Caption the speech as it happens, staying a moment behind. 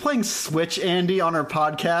Playing Switch, Andy, on our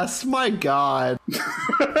podcast? My God.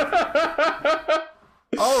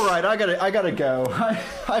 All right, I gotta go.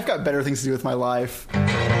 I've got better things to do with my life.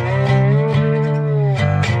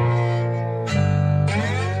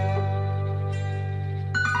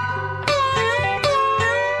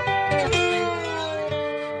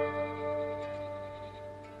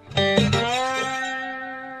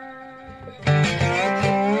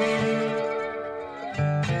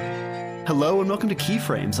 Hello and welcome to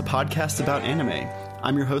Keyframes, a podcast about anime.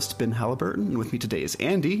 I'm your host, Ben Halliburton, and with me today is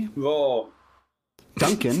Andy. Raw.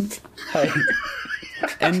 Duncan. Hey.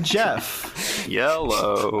 And Jeff.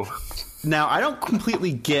 Yellow. Now, I don't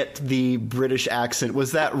completely get the British accent.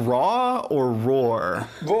 Was that raw or roar?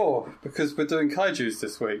 Raw, because we're doing kaijus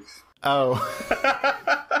this week. Oh.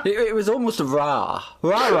 It was almost a rah.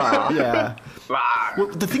 Rah. Yeah. Well,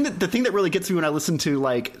 the thing that really gets me when I listen to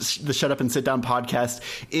like the Shut Up and Sit Down podcast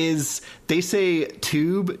is they say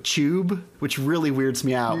tube, which really weirds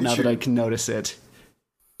me out now that I can notice it.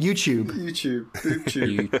 YouTube, YouTube,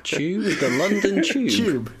 the London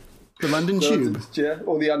Tube. The London Tube. Yeah,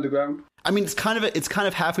 or the Underground. I mean, it's kind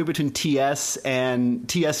of halfway between TS and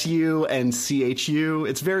TSU and CHU.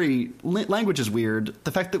 It's very language is weird.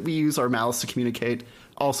 The fact that we use our mouths to communicate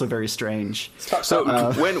also very strange.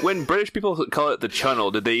 So when British people call it the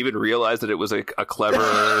channel, did they even realize that it was a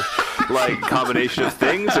clever like combination of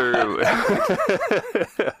things, or?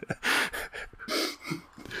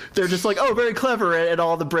 They're just like, oh, very clever, and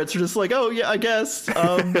all the Brits are just like, oh, yeah, I guess.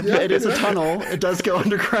 It is a tunnel. It does go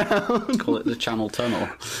underground. Call it the Channel Tunnel,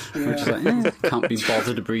 which is like, can't be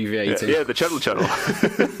bothered abbreviating. Yeah, the channel. The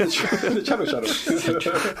channel.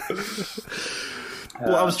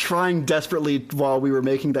 Well, I was trying desperately while we were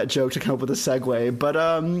making that joke to come up with a segue, but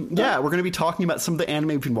yeah, we're going to be talking about some of the anime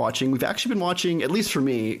we've been watching. We've actually been watching, at least for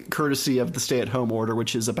me, courtesy of the stay-at-home order,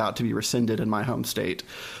 which is about to be rescinded in my home state.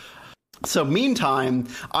 So meantime,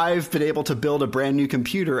 I've been able to build a brand new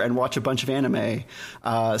computer and watch a bunch of anime.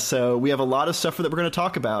 So we have a lot of stuff that we're going to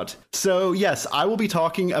talk about. So yes, I will be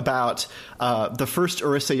talking about the first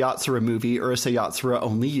Urusei Yatsura movie, Urusei Yatsura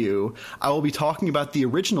Only You. I will be talking about the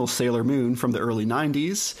original Sailor Moon from the early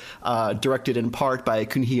 90s, directed in part by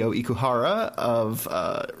Kunihiko Ikuhara of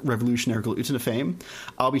Revolutionary Girl Utena fame.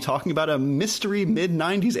 I'll be talking about a mystery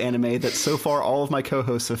mid-90s anime that so far all of my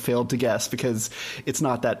co-hosts have failed to guess because it's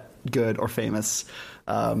not that good or famous.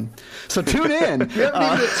 So tune in. We haven't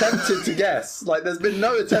even attempted to guess. Like, there's been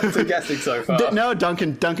no attempt at guessing so far. No,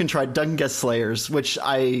 Duncan tried. Duncan guessed Slayers, which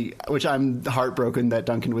I'm heartbroken that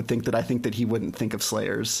Duncan would think that I think that he wouldn't think of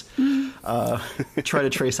Slayers. Try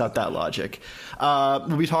to trace out that logic.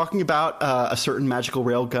 We'll be talking about a certain magical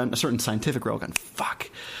railgun, a certain scientific railgun.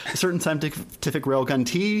 A certain scientific railgun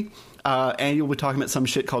T. And you'll be talking about some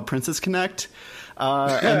shit called Princess Connect.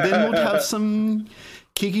 And then we'll have some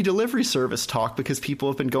Kiki delivery service talk because people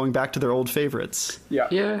have been going back to their old favorites.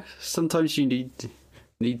 Yeah. Sometimes you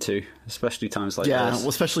need to, especially times like this. Yeah, well,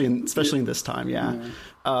 especially in this time.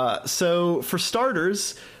 Yeah. So for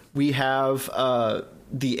starters, we have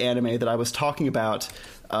the anime that I was talking about.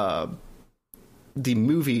 The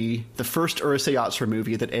movie, the first Urusei Yatsura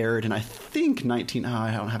movie that aired in I think I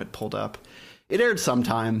don't have it pulled up. It aired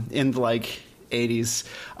sometime in like 80s,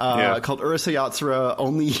 called Urusei Yatsura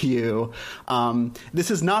Only You.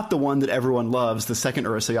 This is not the one that everyone loves, the second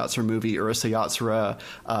Urusei Yatsura movie, Urusei Yatsura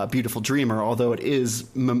Beautiful Dreamer, although it is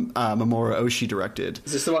Mamoru Oshii directed.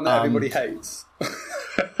 Is this the one that everybody hates?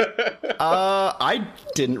 I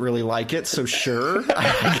didn't really like it, so sure,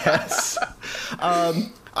 I guess.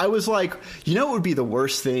 I was like, what would be the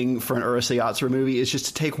worst thing for an Urusei Yatsura movie is just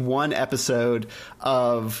to take one episode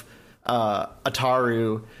of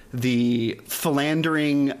Ataru, the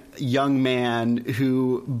philandering young man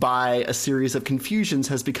who, by a series of confusions,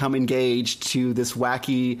 has become engaged to this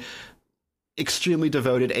wacky, extremely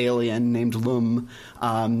devoted alien named Lum,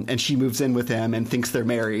 and she moves in with him and thinks they're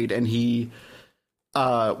married, and he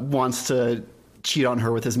wants to cheat on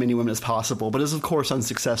her with as many women as possible, but is of course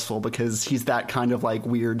unsuccessful because he's that kind of like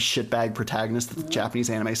weird shitbag protagonist that the Japanese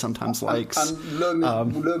anime sometimes likes. And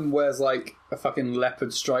Lum wears like a fucking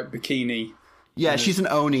leopard striped bikini. Yeah, she's an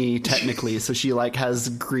oni technically, so she like has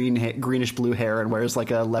greenish blue hair and wears like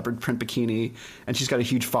a leopard print bikini, and she's got a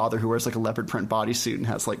huge father who wears like a leopard print bodysuit and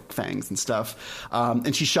has like fangs and stuff.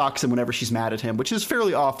 And she shocks him whenever she's mad at him, which is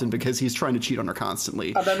fairly often because he's trying to cheat on her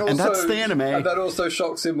constantly. And that's the anime. And that also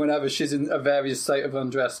shocks him whenever she's in a various state of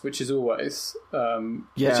undress, which is always,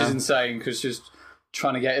 which is insane because she's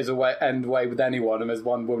trying to get his end way with anyone, and there's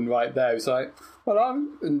one woman right there who's like, well,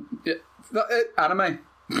 anime.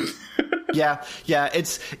 Yeah.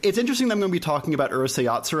 It's interesting that I'm going to be talking about Urusei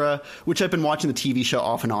Yatsura, which I've been watching the TV show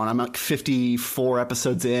off and on. I'm like 54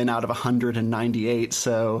 episodes in out of 198,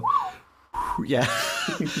 so yeah,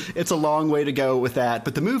 it's a long way to go with that.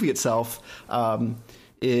 But the movie itself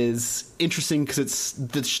is interesting because it's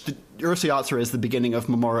Urusei Yatsura is the beginning of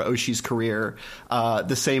Mamoru Oshii's career,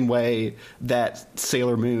 the same way that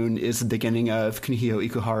Sailor Moon is the beginning of Kunihiko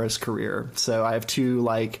Ikuhara's career. So I have two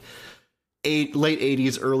like late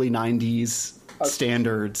 80s, early 90s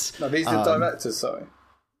standards. No, these are the directors, sorry.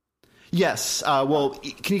 Yes. Well,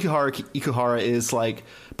 Kunihiko Ikuhara is like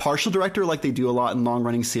partial director, like they do a lot in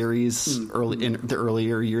long-running series early in the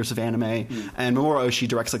earlier years of anime. And Mamoru Oshii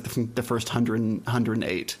directs like the first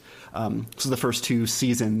 108. So the first 2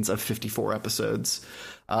 seasons of 54 episodes.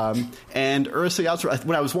 And Urusei Yatsura,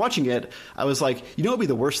 when I was watching it, I was like, you know what would be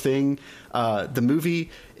the worst thing? The movie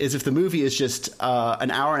is if the movie is just an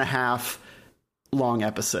hour and a half long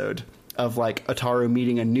episode of like Ataru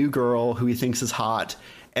meeting a new girl who he thinks is hot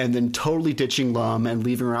and then totally ditching Lum and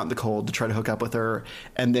leaving her out in the cold to try to hook up with her.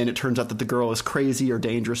 And then it turns out that the girl is crazy or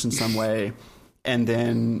dangerous in some way. And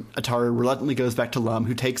then Ataru reluctantly goes back to Lum,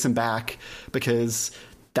 who takes him back because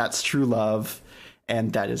that's true love.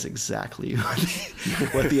 And that is exactly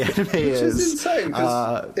what the anime is. Which is insane,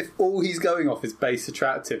 because if all he's going off is base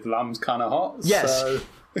attractive, Lum's kind of hot. Yes. So...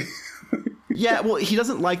 Yeah, well, he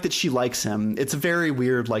doesn't like that she likes him. It's very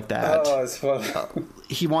weird like that. Oh, it's funny.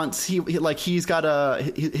 He's got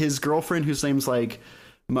his girlfriend whose name's like,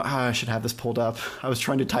 I should have this pulled up. I was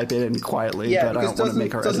trying to type it in quietly, but I don't want to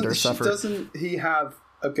make our editor suffer. Doesn't he have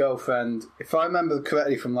a girlfriend, if I remember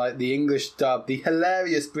correctly from like the English dub, the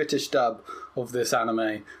hilarious British dub of this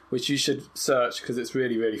anime, which you should search because it's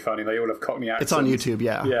really, really funny. They all have Cockney accents. It's on YouTube,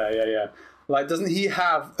 yeah. Yeah. Like, doesn't he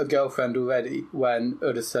have a girlfriend already when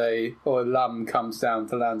Urusei or Lum comes down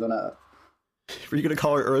to land on Earth? Were you going to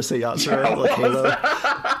call her Urusei Yatsura? Like Halo?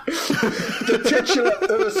 The titular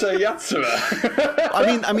Urusei Yatsura.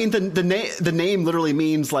 I mean, the name literally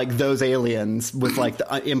means like those aliens with like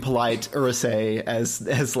the impolite Urusei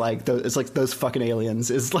as like it's like those fucking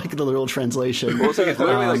aliens is like the literal translation. Well, it's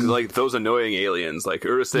literally like those annoying aliens. Like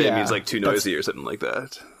Urusei means like too noisy or something like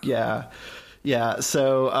that. Yeah.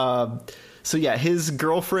 So yeah, his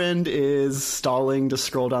girlfriend is stalling to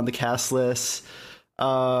scroll down the cast list.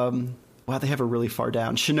 Wow, they have her really far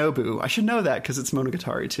down. Shinobu. I should know that because it's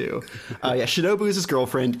Monogatari too. Shinobu is his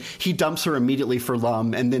girlfriend. He dumps her immediately for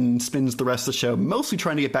Lum and then spends the rest of the show mostly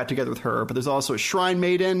trying to get back together with her. But there's also a shrine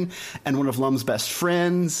maiden and one of Lum's best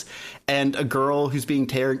friends and a girl who's being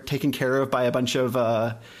taken care of by a bunch of...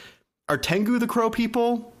 are Tengu the crow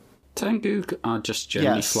people? Tengu are just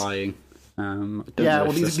generally flying.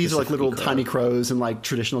 These are like little tiny crows in like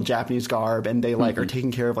traditional Japanese garb, and they like are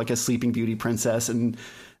taking care of like a sleeping beauty princess, and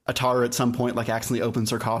Ataru at some point like accidentally opens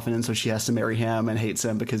her coffin, and so she has to marry him and hates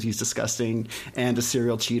him because he's disgusting and a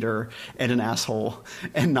serial cheater and an asshole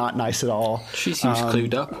and not nice at all. She seems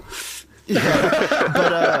clued up.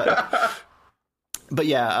 But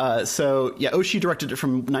Oshii directed it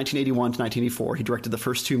from 1981 to 1984. He directed the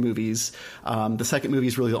first 2 movies. The second movie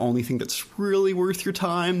is really the only thing that's really worth your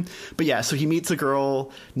time. But yeah, so he meets a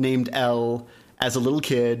girl named Elle as a little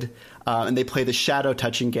kid, and they play the shadow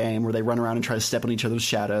touching game where they run around and try to step on each other's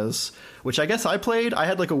shadows, which I guess I played. I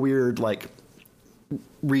had like a weird like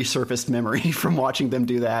resurfaced memory from watching them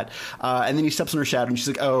do that. And then he steps on her shadow and she's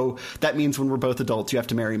like, oh, that means when we're both adults, you have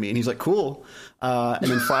to marry me. And he's like, cool. And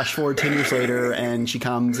then flash forward 10 years later and she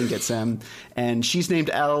comes and gets him. And she's named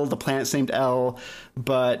Elle. The planet's named Elle.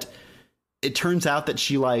 But it turns out that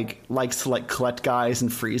she likes to like collect guys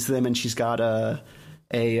and freeze them. And she's got a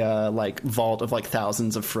like vault of like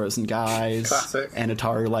thousands of frozen guys. Classic. And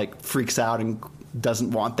Ataru like freaks out and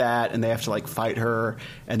doesn't want that, and they have to like fight her,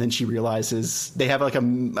 and then she realizes they have like a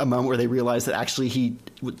moment where they realize that actually he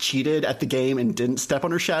cheated at the game and didn't step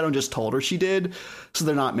on her shadow and just told her she did, so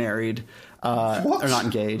they're not married or not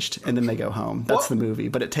engaged, and then they go home. That's the movie,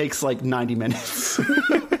 but it takes like 90 minutes.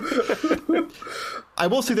 I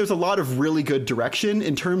will say there's a lot of really good direction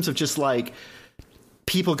in terms of just like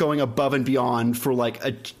people going above and beyond for like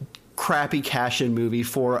a crappy cash-in movie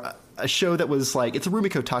for a show that was like, it's a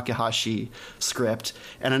Rumiko Takahashi script,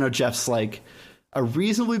 and I know Jeff's like a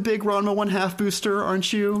reasonably big Ranma 1/2 booster,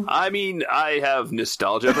 aren't you? I mean, I have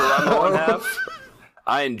nostalgia for Ranma 1/2.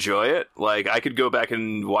 I enjoy it. Like, I could go back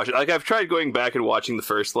and watch it. Like, I've tried going back and watching the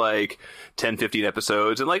first, like, 10, 15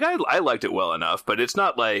 episodes, and, like, I liked it well enough, but it's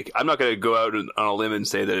not like, I'm not going to go out on a limb and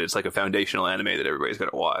say that it's, like, a foundational anime that everybody's going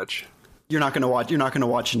to watch. You're not going to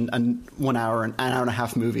watch an 1 hour, an hour and a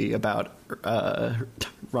half movie about Ranma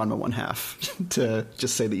 1/2 to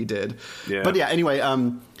just say that you did. Yeah. But yeah, anyway,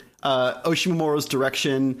 Oshimomoro's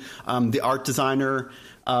direction, the art designer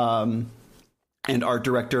and art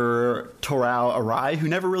director Torao Arai, who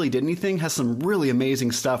never really did anything, has some really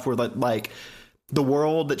amazing stuff where like the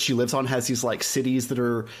world that she lives on has these like cities that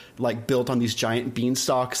are like built on these giant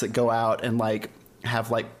beanstalks that go out and like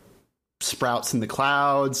have like sprouts in the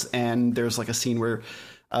clouds. And there's like a scene where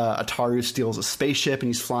Ataru steals a spaceship and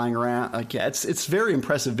he's flying around. Like, yeah, it's very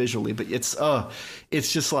impressive visually, but it's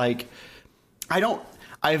just like, I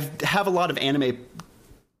have a lot of anime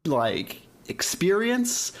like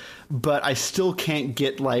experience, but I still can't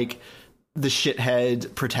get like the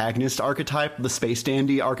shithead protagonist archetype, the space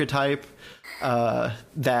dandy archetype,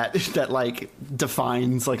 that like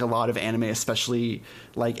defines like a lot of anime, especially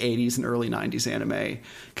like 80s and early 90s anime.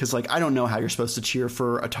 Because like I don't know how you're supposed to cheer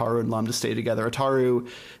for Ataru and Lum to stay together. Ataru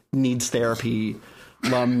needs therapy.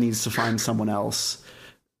 Lum needs to find someone else.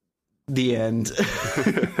 The end.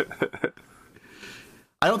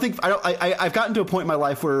 I've gotten to a point in my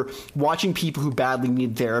life where watching people who badly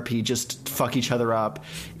need therapy just fuck each other up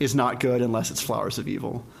is not good unless it's Flowers of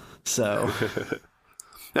Evil. So,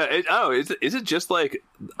 is it just like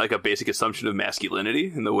a basic assumption of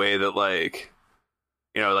masculinity in the way that like,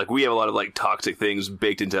 you know, like we have a lot of like toxic things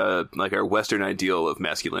baked into like our Western ideal of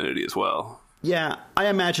masculinity as well? Yeah, I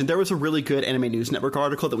imagine there was a really good Anime News Network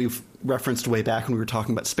article that we've referenced way back when we were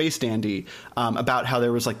talking about Space Dandy, about how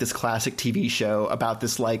there was like this classic TV show about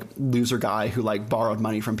this like loser guy who like borrowed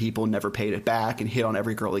money from people and never paid it back and hit on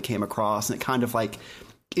every girl he came across. And it kind of like,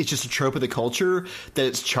 it's just a trope of the culture that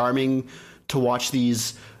it's charming to watch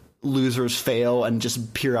these losers fail and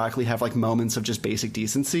just periodically have like moments of just basic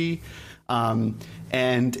decency.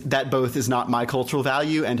 And that both is not my cultural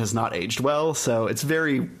value and has not aged well. So it's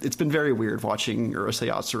been very weird watching Urusei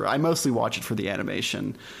Yatsura. I mostly watch it for the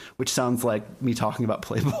animation, which sounds like me talking about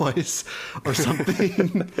Playboys or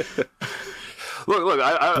something. Look,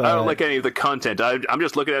 I don't like any of the content. I'm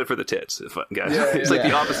just looking at it for the tits, guys. It's like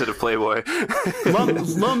the opposite of Playboy.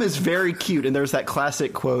 Lum is very cute, and there's that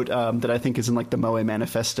classic quote that I think is in like the Moe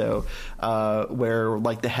Manifesto, where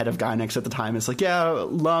like the head of Gainax at the time is like, yeah,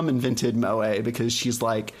 Lum invented Moe because she's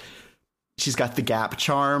got the Gap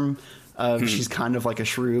charm. She's kind of like a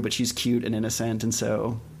shrew, but she's cute and innocent, and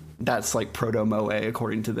so that's like proto Moe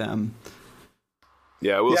according to them.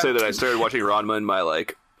 Yeah, I will say that I started watching Ranma in my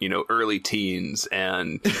like, you know, early teens,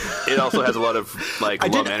 and it also has a lot of like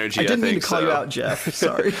Lum energy. I didn't mean to call you out, Jeff.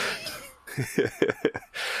 Sorry.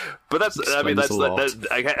 But that's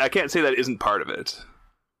I can't say that isn't part of it.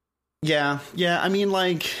 Yeah. I mean,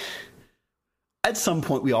 like at some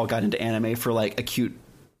point we all got into anime for like a cute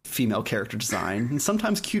female character design and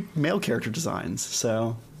sometimes cute male character designs.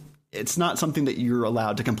 So it's not something that you're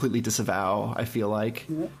allowed to completely disavow, I feel like.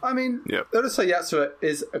 I mean, Urusei Yatsura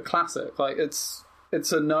is a classic. Like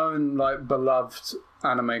it's a known, like, beloved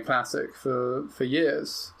anime classic for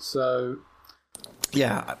years. So,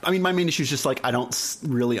 yeah, I mean, my main issue is just like I don't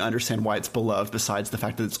really understand why it's beloved, besides the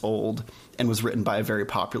fact that it's old and was written by a very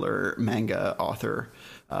popular manga author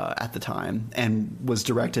at the time and was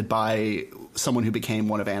directed by someone who became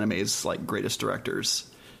one of anime's like greatest directors.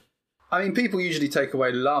 I mean, people usually take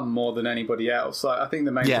away Lum more than anybody else. Like, I think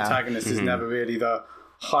the main protagonist is never really the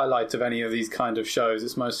highlight of any of these kind of shows.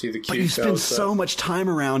 It's mostly the cute girls. But you spend so much time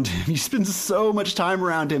around him. You spend so much time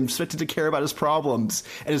around him, expected to care about his problems,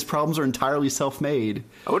 and his problems are entirely self-made.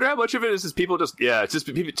 I wonder how much of it is people just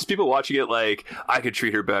people watching it like, I could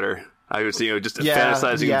treat her better. I was, you know, just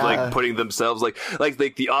fantasizing of like putting themselves like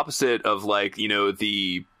the opposite of like, you know,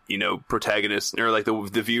 the, you know, protagonist or like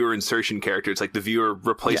the viewer insertion character. It's like the viewer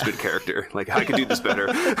replacement character. Like, I could do this better.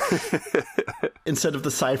 Instead of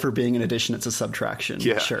the cipher being an addition, it's a subtraction.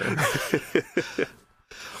 Yeah. Sure.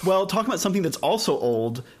 Well, talking about something that's also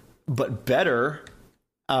old but better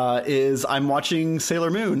is I'm watching Sailor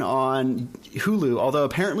Moon on Hulu, although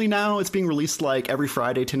apparently now it's being released like every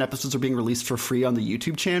Friday. 10 episodes are being released for free on the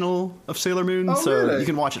YouTube channel of Sailor Moon, so really? You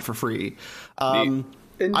can watch it for free. In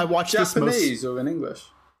I watched Japanese or in English?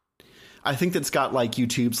 I think that's got like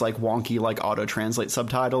YouTube's like wonky like auto translate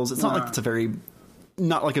subtitles. It's not like it's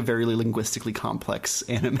not like a very linguistically complex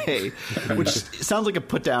anime, which sounds like a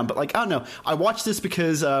put down, but like I don't know. I watched this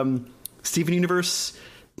because Steven Universe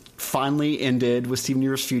finally ended with Steven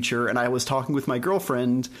Universe Future, and I was talking with my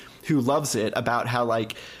girlfriend who loves it about how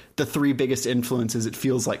like the three biggest influences it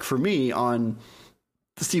feels like for me on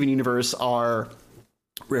the Steven Universe are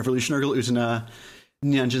Revolutionary Girl Utena,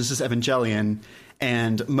 Neon Genesis Evangelion,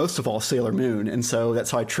 and most of all, Sailor Moon. And so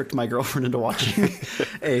that's how I tricked my girlfriend into watching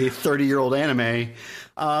a 30-year-old anime.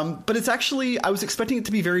 But it's actually, I was expecting it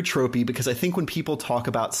to be very tropey, because I think when people talk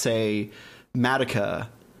about, say, Madoka,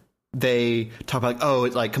 they talk about like, oh,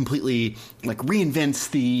 it like completely like reinvents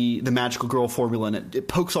the magical girl formula, and it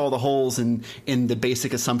pokes all the holes in the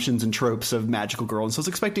basic assumptions and tropes of magical girl. And so I was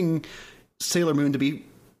expecting Sailor Moon to be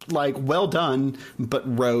like well done,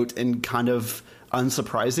 but rote and kind of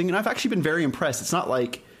unsurprising. And I've actually been very impressed. It's not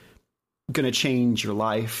like going to change your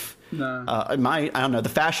life. No. It might. I don't know. The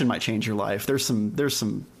fashion might change your life. There's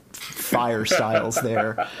some fire styles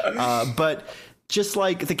there, but just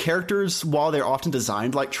like the characters, while they're often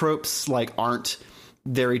designed like tropes, like aren't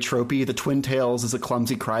very tropey. The Twin Tails is a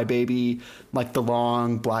clumsy crybaby. Like the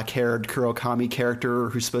long black-haired Kurokami character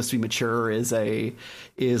who's supposed to be mature is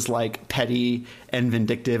like petty and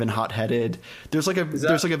vindictive and hot-headed. There's like a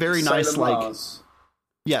very Sailor nice Mars? like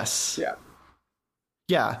yes. Yeah.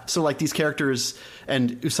 Yeah, so like these characters,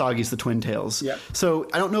 and Usagi's the Twin Tails. Yeah. So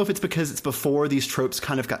I don't know if it's because it's before these tropes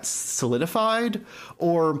kind of got solidified,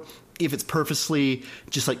 or if it's purposely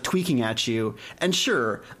just like tweaking at you. And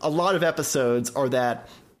sure, a lot of episodes are that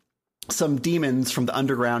some demons from the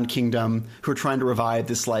underground kingdom who are trying to revive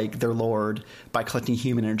this like their lord by collecting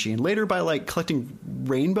human energy, and later by like collecting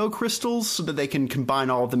rainbow crystals so that they can combine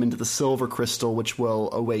all of them into the silver crystal, which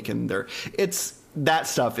will awaken their. It's that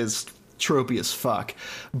stuff is tropey as fuck,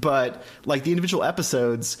 but like the individual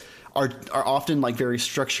episodes are often like very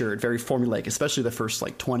structured, very formulaic, especially the first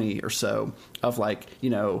like 20 or so of like,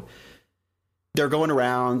 you know, they're going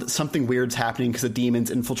around, something weird's happening because the demons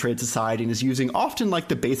infiltrate society and is using often like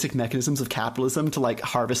the basic mechanisms of capitalism to like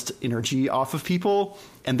harvest energy off of people,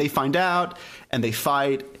 and they find out and they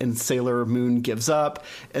fight, and Sailor Moon gives up,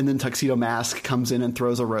 and then Tuxedo Mask comes in and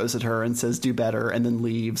throws a rose at her and says do better, and then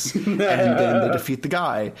leaves, and then they defeat the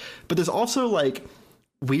guy. But there's also like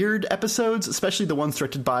weird episodes, especially the ones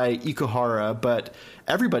directed by Ikuhara, but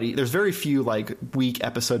there's very few like weak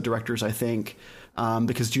episode directors, I think.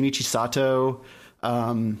 Because Junichi Sato,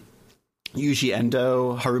 Yuji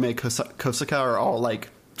Endo, Harume Kosaka are all like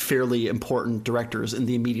fairly important directors in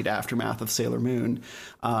the immediate aftermath of Sailor Moon.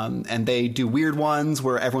 And they do weird ones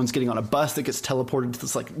where everyone's getting on a bus that gets teleported to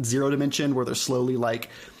this like zero dimension where they're slowly like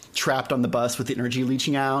trapped on the bus with the energy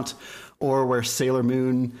leaching out, or where Sailor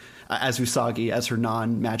Moon, as Usagi, as her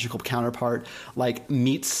non-magical counterpart, like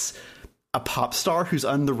meets a pop star who's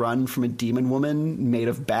on the run from a demon woman made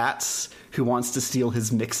of bats who wants to steal his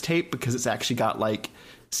mixtape because it's actually got like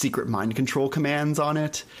secret mind control commands on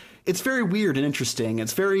it. It's very weird and interesting.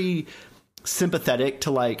 It's very sympathetic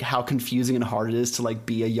to like how confusing and hard it is to like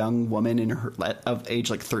be a young woman in her of age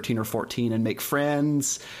like 13 or 14 and make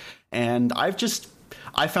friends. And I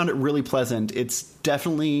found it really pleasant. It's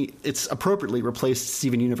appropriately replaced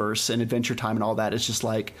Steven Universe and Adventure Time and all that. It's just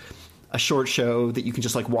like a short show that you can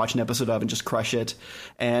just like watch an episode of and just crush it.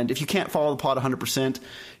 And if you can't follow the plot 100%,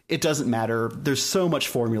 it doesn't matter. There's so much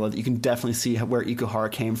formula that you can definitely see where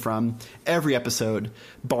Ikuhara came from. Every episode,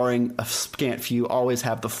 barring a scant few, always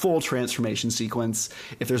have the full transformation sequence.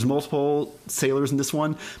 If there's multiple sailors in this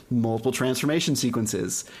one, multiple transformation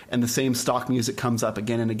sequences. And the same stock music comes up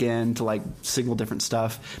again and again to like signal different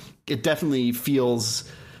stuff. It definitely feels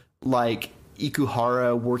like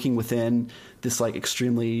Ikuhara working within this like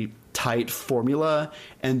extremely tight formula,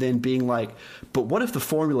 and then being like, but what if the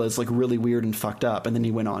formula is like really weird and fucked up? And then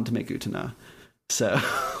he went on to make Utena. So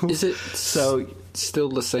is it still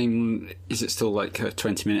the same? Is it still like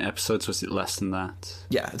 20-minute episodes? Was it less than that?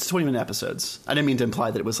 Yeah, it's 20-minute episodes. I didn't mean to imply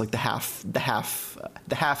that it was like the half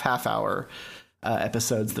hour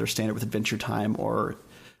episodes that are standard with Adventure Time or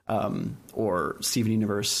Steven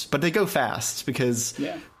Universe, but they go fast because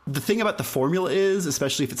the thing about the formula is,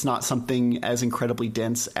 especially if it's not something as incredibly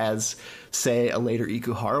dense as, say, a later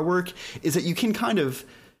Ikuhara work, is that you can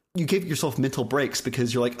you give yourself mental breaks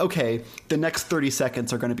because you're like, okay, the next 30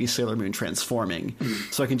 seconds are going to be Sailor Moon transforming.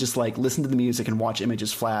 So I can just like listen to the music and watch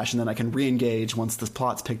images flash, and then I can re-engage once the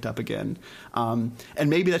plot's picked up again. And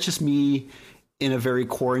maybe that's just me in a very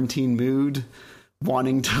quarantine mood,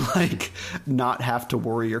 wanting to like not have to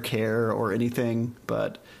worry or care or anything,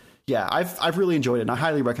 but yeah, I've really enjoyed it, and I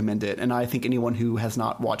highly recommend it. And I think anyone who has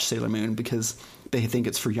not watched Sailor Moon because they think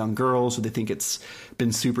it's for young girls, or they think it's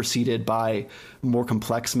been superseded by more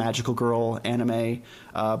complex magical girl anime,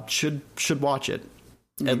 should watch it.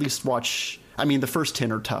 At least watch. I mean, the first 10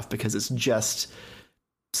 are tough because it's just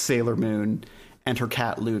Sailor Moon and her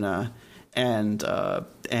cat Luna, and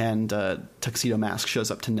Tuxedo Mask shows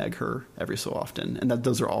up to neg her every so often, and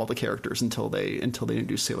those are all the characters until they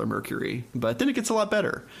introduce Sailor Mercury. But then it gets a lot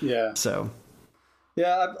better. Yeah. So.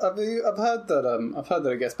 Yeah, I've heard that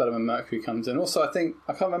it gets better when Mercury comes in. Also, I think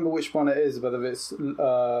I can't remember which one it is, whether it's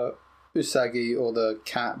Usagi or the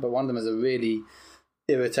cat, but one of them is a really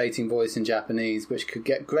irritating voice in Japanese, which could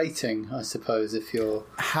get grating, I suppose, if you're...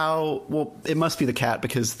 Well, it must be the cat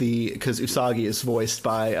because Usagi is voiced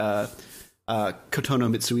by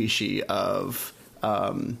Kotono Mitsuishi of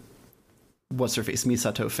what's her face,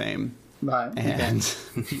 Misato fame, Right. and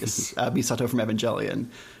yes, Misato from Evangelion.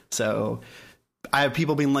 So I have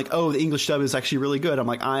people being like, "Oh, the English dub is actually really good." I'm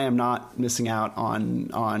like, I am not missing out on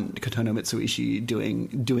Kotono Mitsuishi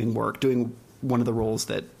doing work, doing one of the roles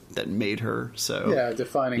that made her. So Yeah,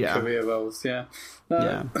 defining career roles. Yeah.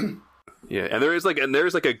 yeah. Yeah, and there's like a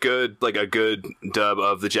good dub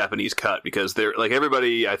of the Japanese cut, because they're like,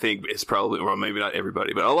 everybody I think is probably, well, maybe not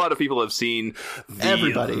everybody, but a lot of people have seen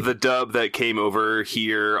the dub that came over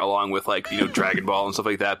here along with, like, you know, Dragon Ball and stuff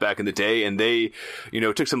like that back in the day, and they, you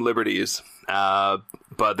know, took some liberties.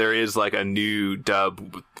 But there is like a new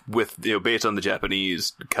dub with, you know, based on the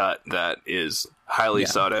Japanese cut that is highly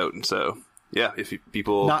sought out, and so. Yeah, if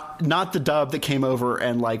people not the dub that came over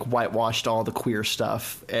and like whitewashed all the queer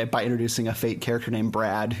stuff by introducing a fake character named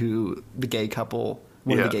Brad, who the gay couple,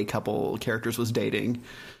 one of the gay couple characters was dating.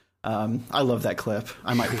 I love that clip.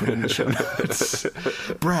 I might put it in the show notes.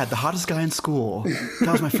 Brad, the hottest guy in school.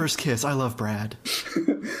 That was my first kiss. I love Brad.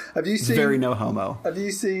 Have you seen very no homo? Have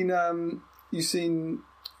you seen what's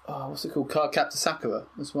it called? Cardcaptor Sakura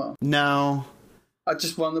as well? No. I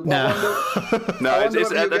just wonder. No,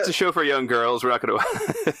 that's a show for young girls. We're not going to.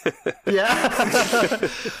 Yeah,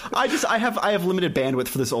 I have limited bandwidth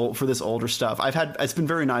for this older stuff. It's been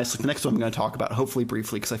very nice. Like the next one I'm going to talk about, hopefully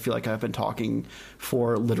briefly, because I feel like I've been talking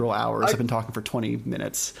for literal hours. I've been talking for 20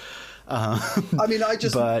 minutes. I mean, I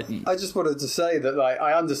just wanted to say that, like,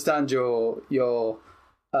 I understand your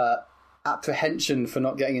apprehension for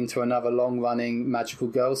not getting into another long-running magical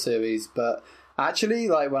girl series, but. Actually,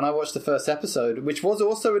 like, when I watched the first episode, which was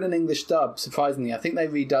also in an English dub, surprisingly, I think they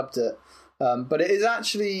redubbed it, but it is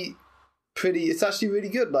actually it's actually really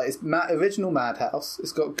good. Like, it's original Madhouse.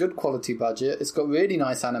 It's got good quality budget. It's got really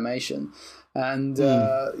nice animation, and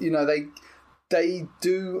you know, they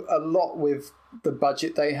do a lot with the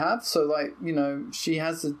budget they have. So, like, you know, she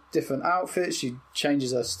has a different outfit. She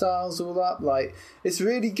changes her styles all up. Like, it's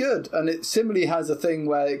really good, and it similarly has a thing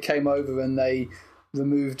where it came over and they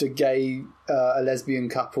removed a lesbian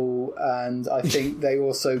couple, and I think they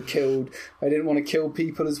also they didn't want to kill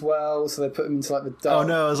people as well, so they put them into like the dark. Oh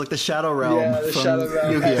no, it was like the Shadow Realm. Yeah, the from Shadow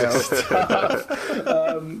Realm Yu-Gi-Oh. stuff.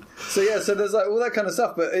 So there's like all that kind of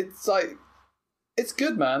stuff, but it's like, it's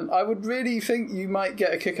good, man. I would really think you might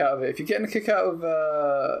get a kick out of it if you're getting a kick out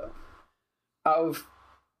of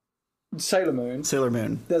Sailor Moon.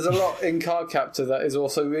 There's a lot in Cardcaptor that is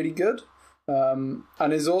also really good. And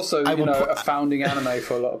is also, a founding anime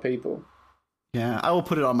for a lot of people. Yeah, I will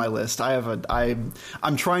put it on my list. I'm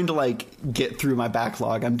trying to like get through my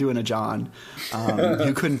backlog. I'm doing a John,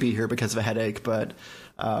 who couldn't be here because of a headache. But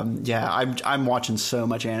I'm watching so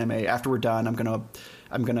much anime. After we're done, I'm gonna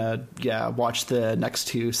watch the next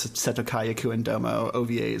two Seto Kaiyaku and Domo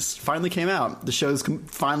OVAs. Finally came out. The show's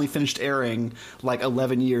finally finished airing like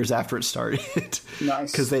 11 years after it started.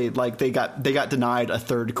 Nice, because they got denied a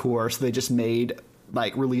third core, so they just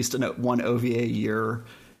released one OVA a year,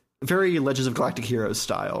 very Legends of Galactic Heroes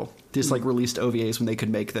style. Just like released OVAs when they could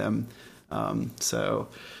make them. So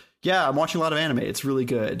yeah, I'm watching a lot of anime. It's really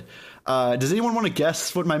good. Does anyone want to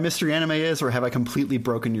guess what my mystery anime is, or have I completely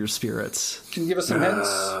broken your spirits? Can you give us some hints?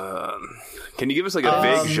 Can you give us like a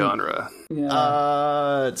vague genre?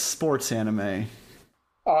 Yeah. It's sports anime.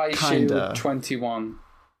 Shield 21.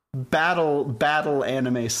 Battle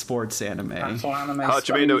anime, sports anime. Battle anime.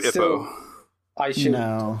 Hajime no Ippo.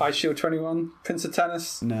 Shield 21. Prince of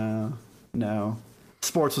Tennis. No.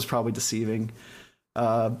 Sports was probably deceiving.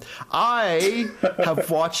 I have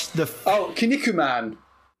watched Kinnikuman.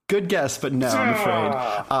 Good guess, but no, I'm afraid.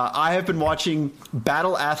 I have been watching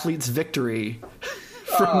Battle Athletes Victory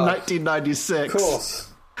from 1996. Of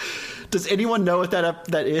course. Does anyone know what that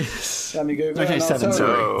is? Let me go. 1997,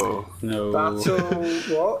 sorry.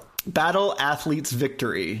 No. Battle Athletes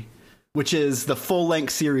Victory, which is the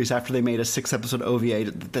full-length series after they made a 6-episode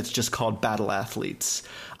OVA that's just called Battle Athletes.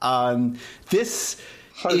 This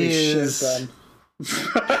Holy is... shit, Ben.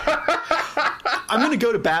 I'm going to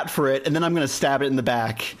go to bat for it, and then I'm going to stab it in the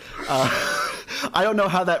back. I don't know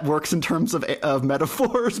how that works in terms of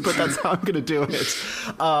metaphors, but that's how I'm going to do it.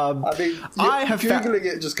 I mean, Googling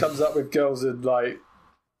it just comes up with girls in, like,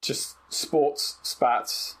 just sports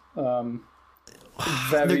spats. They're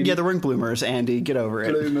wearing bloomers, Andy. Get over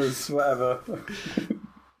it. Bloomers, whatever.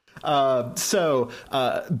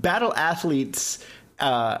 Battle Athletes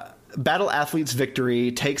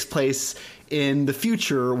Victory takes place in the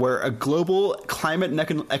future, where a global climate and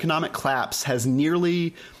economic collapse has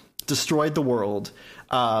nearly destroyed the world.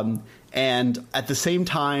 And at the same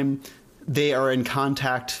time, they are in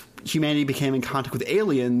contact. Humanity became in contact with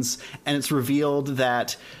aliens, and it's revealed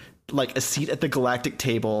that like a seat at the galactic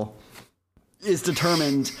table is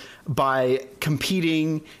determined by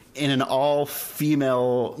competing in an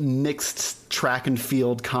all-female mixed track and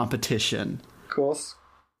field competition. Of course.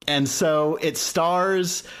 And so it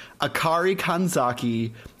stars Akari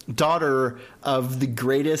Kanzaki, daughter of the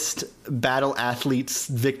greatest battle athletes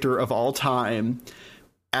victor of all time,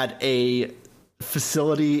 at a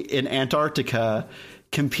facility in Antarctica,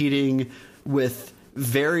 competing with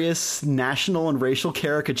various national and racial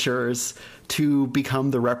caricatures to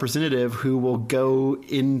become the representative who will go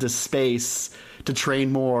into space to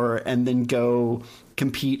train more and then go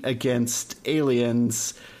compete against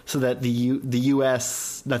aliens so that the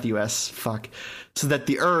U.S. not the U.S. fuck so that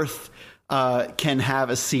the Earth can have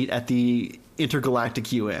a seat at the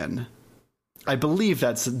intergalactic UN. I believe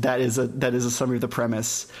that is a summary of the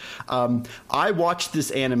premise. I watched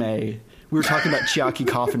this anime. We were talking about Chiaki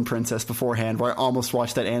Coffin Princess beforehand, where I almost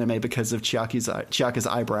watched that anime because of Chiaki's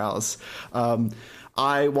eyebrows. I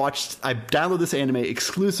downloaded this anime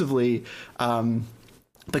exclusively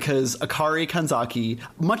because Akari Kanzaki,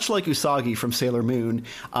 much like Usagi from Sailor Moon,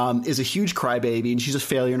 is a huge crybaby, and she's a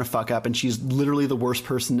failure and a fuck up, and she's literally the worst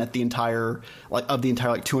person at the entire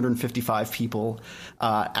 255 people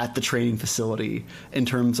at the training facility in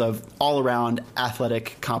terms of all around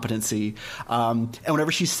athletic competency. And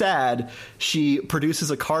whenever she's sad, she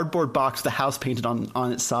produces a cardboard box with a house painted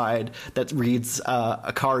on its side that reads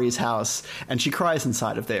Akari's house, and she cries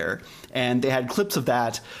inside of there. And they had clips of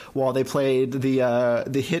that while they played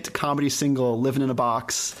the hit comedy single "Living in a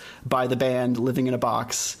Box" by the band Living in a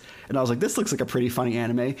Box. And I was like, this looks like a pretty funny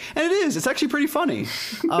anime. And it is. It's actually pretty funny.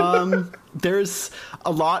 There's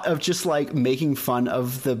a lot of just like making fun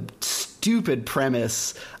of the stupid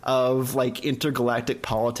premise of like intergalactic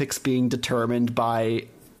politics being determined by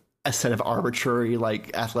a set of arbitrary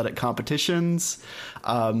like athletic competitions.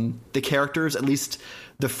 The characters, at least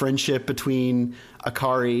the friendship between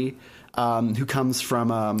Akari, who comes from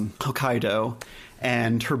Hokkaido,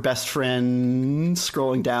 and her best friend,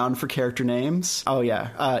 scrolling down for character names. Oh, yeah.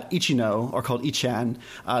 Ichino, or called Ichan,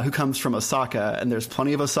 who comes from Osaka, and there's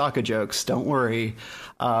plenty of Osaka jokes, don't worry,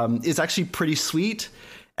 is actually pretty sweet.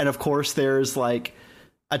 And, of course, there's, like,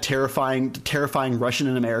 a terrifying Russian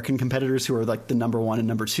and American competitors who are, like, the number one and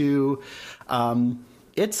number two.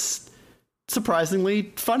 It's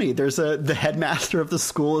surprisingly funny. There's the headmaster of the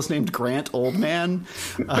school is named Grant Oldman,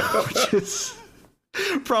 which is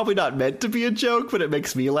probably not meant to be a joke, but it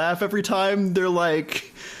makes me laugh every time. They're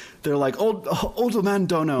like old man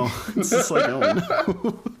don't know. It's just like,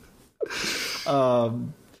 oh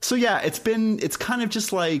no. So yeah, it's kind of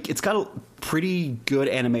just like, it's got a pretty good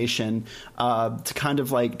animation to kind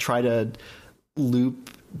of like try to loop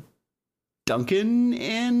Duncan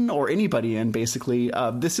in, or anybody in, basically.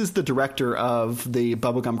 This is the director of the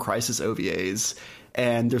Bubblegum Crisis OVAs,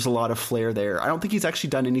 and there's a lot of flair there. I don't think he's actually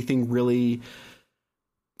done anything really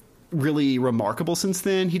remarkable since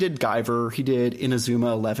then. He did Guyver, he did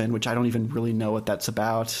Inazuma 11, which I don't even really know what that's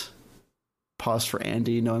about. Pause for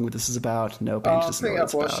Andy, knowing what this is about. Nope, I think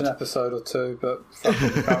I've watched an episode or two, but I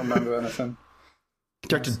can't remember anything. He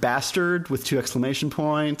directed Bastard with 2 exclamation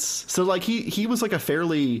points. So like he was like a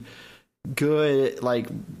fairly good, like,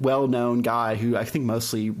 well-known guy who I think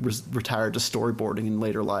mostly retired to storyboarding in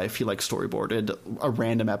later life. He like storyboarded a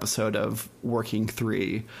random episode of Working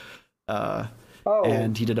 3.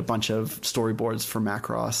 And he did a bunch of storyboards for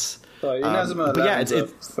Macross. Sorry, Inazuma 11 is a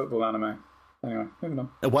football anime. Anyway, moving on.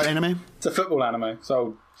 A what anime? It's a football anime,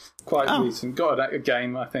 so quite recent. Got a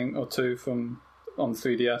game, I think, or two on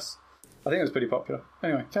 3DS. I think it was pretty popular.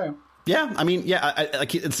 Anyway, carry on. Yeah, I mean, yeah,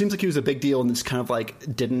 it seems like he was a big deal, and it's kind of like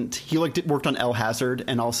worked on El Hazard,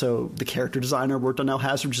 and also the character designer worked on El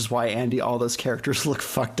Hazard, which is why, Andy, all those characters look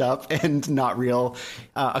fucked up and not real.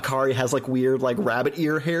 Akari has like weird like rabbit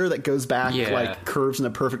ear hair that goes back, like curves in a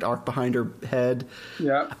perfect arc behind her head.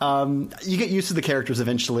 Yeah. You get used to the characters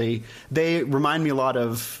eventually. They remind me a lot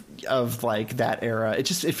of like that era. It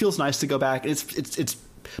feels nice to go back.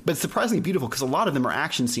 But it's surprisingly beautiful because a lot of them are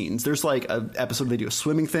action scenes. There's like an episode where they do a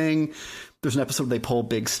swimming thing. There's an episode where they pull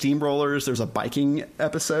big steamrollers. There's a biking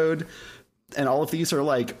episode. And all of these are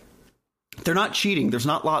like, they're not cheating. There's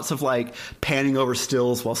not lots of like panning over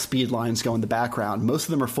stills while speed lines go in the background. Most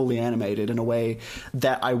of them are fully animated in a way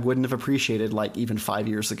that I wouldn't have appreciated like even 5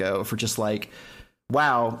 years ago, for just like,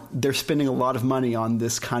 wow, they're spending a lot of money on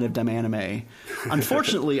this kind of dumb anime.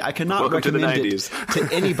 Unfortunately, I cannot recommend it to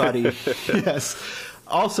anybody. Yes.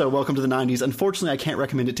 Also, welcome to the 90s. Unfortunately, I can't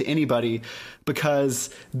recommend it to anybody because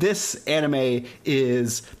this anime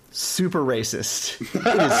is super racist.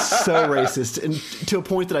 It is so racist, and to a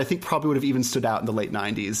point that I think probably would have even stood out in the late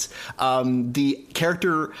 90s. The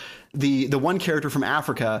character, the one character from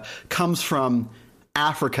Africa comes from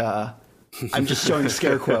Africa. I'm just showing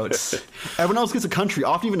scare quotes. Everyone else gets a country,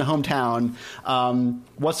 often even a hometown.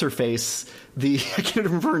 What's her face? I can't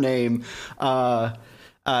remember her name.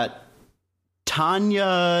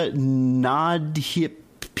 Tanya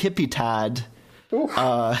Nadhipipitad.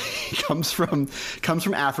 Comes from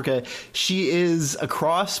Africa. She is a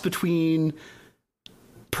cross between,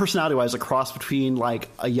 personality-wise, a cross between like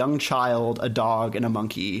a young child, a dog, and a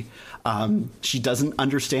monkey. She doesn't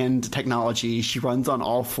understand technology. She runs on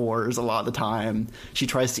all fours a lot of the time. She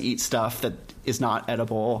tries to eat stuff that is not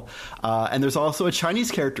edible. And there's also a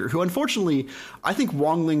Chinese character who, unfortunately, I think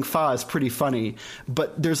Wong Ling Fa is pretty funny,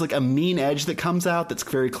 but there's like a mean edge that comes out that's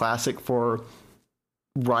very classic for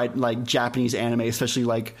like Japanese anime, especially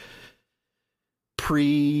like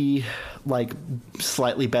like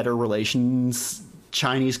slightly better relations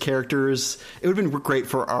Chinese characters. It would have been great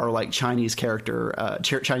for our like Chinese character,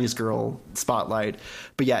 Chinese girl spotlight.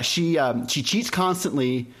 But yeah, she cheats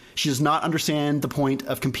constantly. She does not understand the point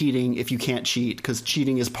of competing if you can't cheat, because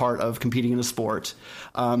cheating is part of competing in a sport.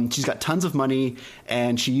 She's got tons of money,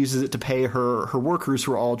 and she uses it to pay her workers,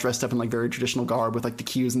 who are all dressed up in like very traditional garb with like the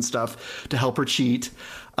cues and stuff, to help her cheat.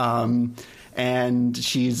 And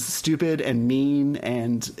she's stupid and mean,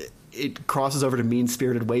 and it crosses over to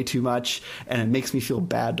mean-spirited way too much, and it makes me feel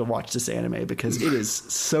bad to watch this anime because it is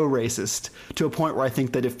so racist, to a point where I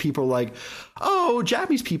think that if people are like, oh,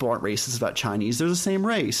 Japanese people aren't racist about Chinese, they're the same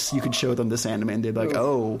race, you could show them this anime and they'd be like,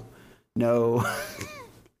 oh, no.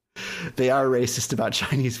 They are racist about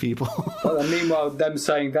Chinese people. Well, meanwhile, them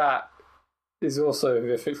saying that is also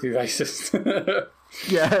horrifically racist.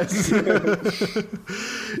 Yes.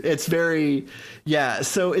 It's very, yeah.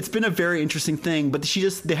 So it's been a very interesting thing, but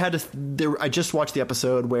I just watched the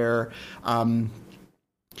episode where,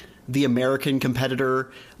 the American competitor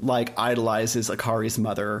like idolizes Akari's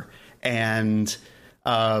mother and,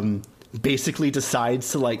 basically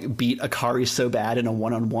decides to like beat Akari so bad in a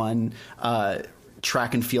one-on-one,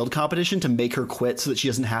 track and field competition to make her quit so that she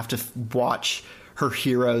doesn't have to watch her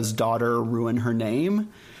hero's daughter ruin her name.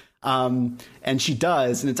 And she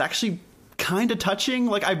does, and it's actually kind of touching.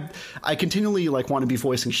 Like I continually like want to be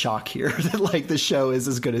voicing shock here that like the show is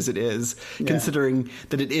as good as it is, considering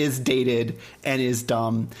that it is dated and is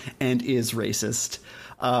dumb and is racist.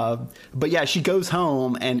 But yeah, she goes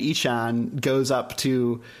home, and Ichan goes up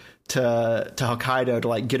to Hokkaido to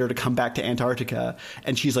like get her to come back to Antarctica,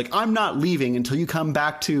 and she's like, I'm not leaving until you come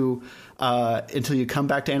back to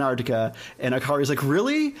Antarctica. And Akari's like,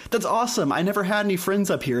 really? That's awesome. I never had any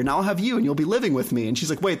friends up here, and I'll have you, and you'll be living with me. And she's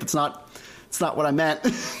like, wait, that's not what I meant.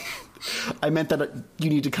 I meant that you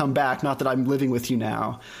need to come back, not that I'm living with you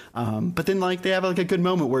now. But then like they have like a good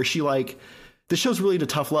moment where she like, the show's really into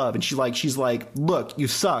tough love, and she's like, look, you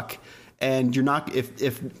suck, and you're not,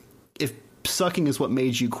 if sucking is what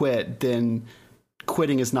made you quit, then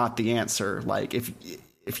quitting is not the answer. Like if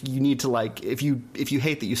you need to like, if you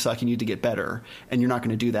hate that you suck, you need to get better, and you're not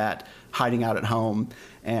going to do that hiding out at home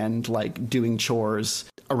and like doing chores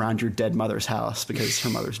around your dead mother's house because her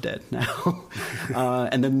mother's dead now.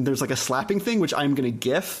 And then there's like a slapping thing, which I'm going to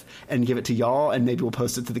GIF and give it to y'all, and maybe we'll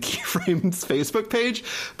post it to the Keyframes Facebook page,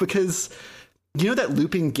 because you know that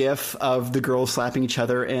looping GIF of the girls slapping each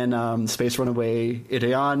other in Space Runaway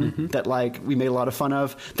Ideon that like we made a lot of fun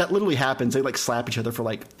of? That literally happens. They like slap each other for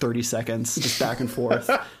like 30 seconds, just back and forth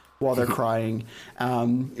while they're crying.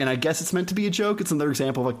 And I guess it's meant to be a joke. It's another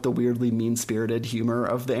example of like the weirdly mean-spirited humor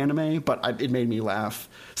of the anime, but it made me laugh.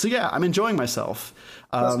 So yeah, I'm enjoying myself.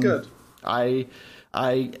 That's good. I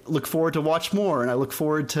look forward to watch more, and I look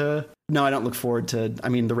forward to... No, I don't look forward to... I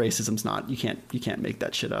mean, the racism's not... You can't make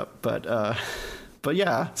that shit up. But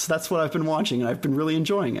yeah, so that's what I've been watching, and I've been really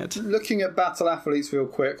enjoying it. Looking at Battle Athletes real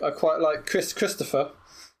quick, I quite like Christopher,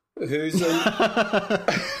 who's...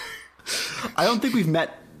 I don't think we've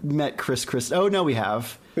met Chris. Oh, no, we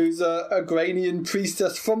have. Who's a Granian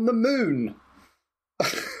priestess from the moon.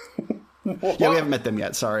 Yeah, we haven't met them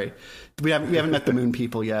yet, sorry. We haven't met the moon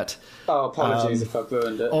people yet. Oh, apologies if I've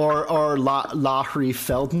ruined it. Or Lahri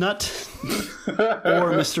Feldnut,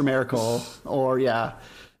 or Mr. Miracle, or yeah.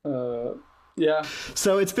 Yeah.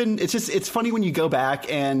 So it's funny when you go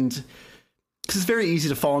back, and because it's very easy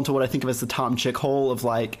to fall into what I think of as the Tom Chick hole of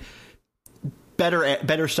like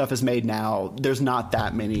better stuff is made now. There's not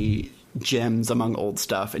that many gems among old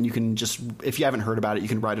stuff, and you can just, if you haven't heard about it, you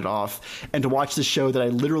can write it off. And to watch this show that I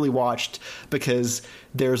literally watched because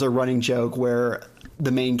there's a running joke where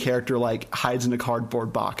the main character like hides in a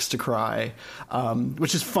cardboard box to cry,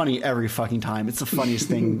 which is funny every fucking time. It's the funniest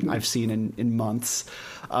thing I've seen in months.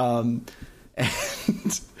 And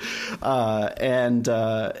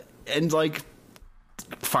like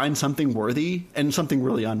find something worthy and something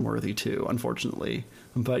really unworthy too, unfortunately.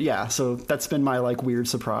 But yeah, so that's been my like weird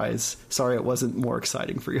surprise. Sorry it wasn't more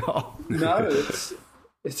exciting for y'all. No,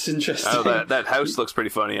 it's interesting. Oh, that house looks pretty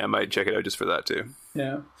funny. I might check it out just for that too.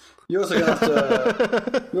 Yeah. You're also gonna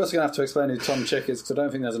have to explain who Tom Chick is, because I don't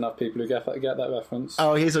think there's enough people who get that reference.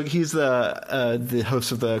 Oh, he's the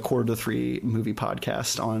host of the Quarter to Three movie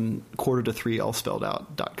podcast on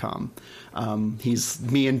quarter-to-3allspelledout.com. He's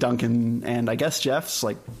me and Duncan and I guess Jeff's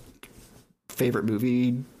like favorite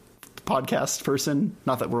movie podcast person.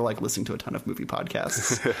 Not that we're like listening to a ton of movie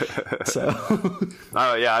podcasts. So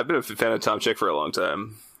oh yeah, I've been a fan of Tom Chick for a long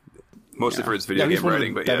time. Mostly for his video game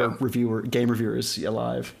writing, but yeah. Game reviewers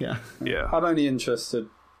alive, yeah. Yeah. I'm only interested.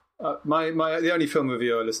 The only film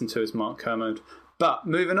review I listen to is Mark Kermode. But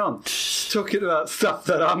moving on, talking about stuff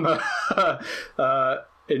that I'm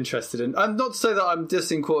interested in. And not to say that I'm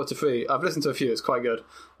dissing Quarter to Three. I've listened to a few. It's quite good.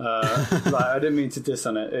 I didn't mean to diss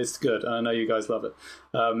on it. It's good, and I know you guys love it.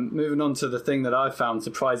 Moving on to the thing that I found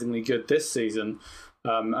surprisingly good this season,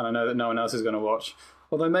 and I know that no one else is going to watch.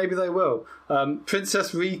 Although maybe they will.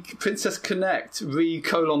 Princess Connect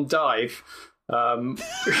Dive.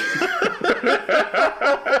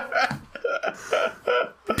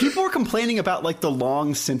 People are complaining about like the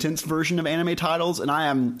long sentence version of anime titles, and I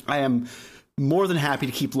am more than happy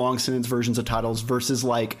to keep long sentence versions of titles versus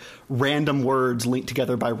like random words linked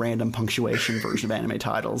together by random punctuation version of anime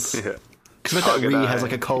titles. Yeah. Because I bet that Re has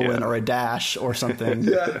like a colon or a dash or something.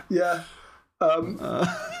 Yeah.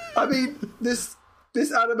 I mean, this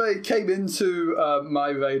anime came into my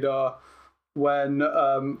radar when,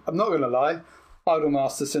 I'm not going to lie,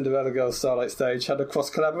 Idolmaster Cinderella Girls Starlight Stage had a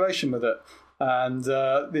cross-collaboration with it. And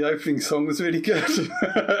the opening song was really good.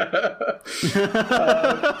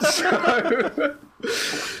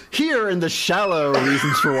 Here in the Shallow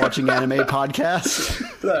Reasons for Watching Anime podcast.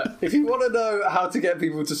 Look, if you want to know how to get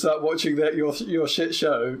people to start watching your shit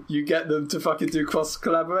show, you get them to fucking do cross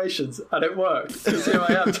collaborations, and it worked. Because here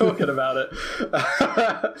I am talking about it.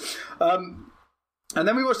 And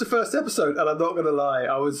then we watched the first episode, and I'm not going to lie,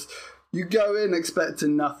 you go in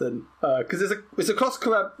expecting nothing, because it's a cross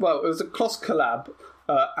collab. Well, it was a cross collab,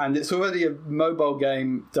 and it's already a mobile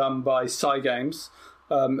game done by Cygames,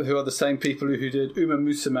 who are the same people who did Uma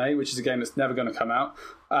Musume, which is a game that's never going to come out,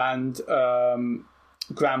 and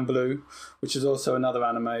Grand Blue, which is also another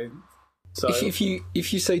anime. So if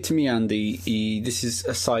you say to me, Andy, this is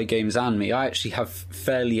a Cygames anime, I actually have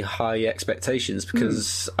fairly high expectations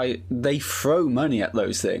because they throw money at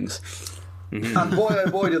those things. And boy,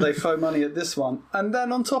 oh boy, do they throw money at this one. And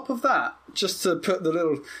then on top of that, just to put the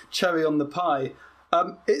little cherry on the pie,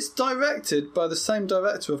 it's directed by the same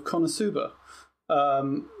director of Konosuba,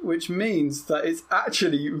 which means that it's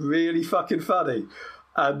actually really fucking funny.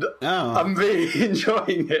 And I'm really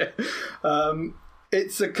enjoying it.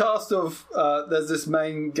 It's a cast of... there's this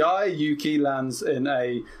main guy, Yuki, lands in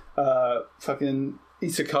a fucking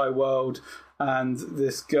isekai world, and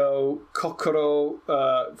this girl, Kokoro,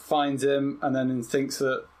 finds him and then thinks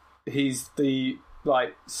that he's the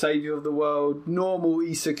like savior of the world, normal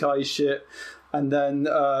isekai shit. And then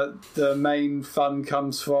the main fun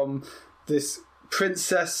comes from this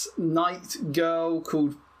princess knight girl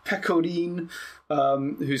called Pecorine,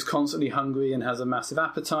 who's constantly hungry and has a massive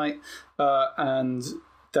appetite. And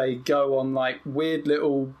they go on like weird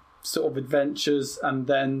little sort of adventures, and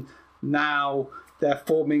then now they're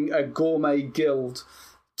forming a gourmet guild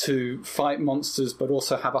to fight monsters, but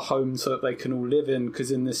also have a home so that they can all live in,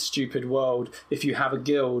 because in this stupid world, if you have a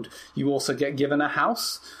guild, you also get given a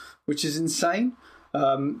house, which is insane,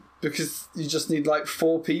 because you just need like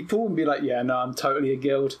 4 people and be like, yeah, no, I'm totally a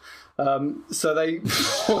guild. So they...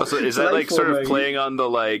 Also, is that like sort of playing on the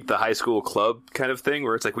like the high school club kind of thing,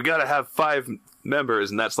 where it's like, we gotta have 5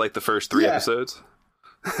 members, and that's like the first 3 episodes?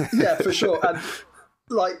 Yeah, for sure. And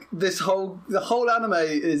like the whole anime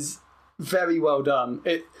is very well done.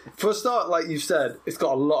 For a start, like you said, it's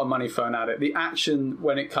got a lot of money thrown at it. The action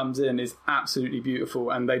when it comes in is absolutely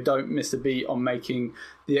beautiful, and they don't miss a beat on making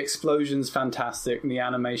the explosions fantastic and the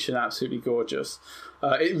animation absolutely gorgeous.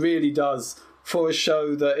 It really does, for a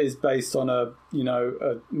show that is based on a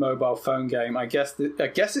mobile phone game. I guess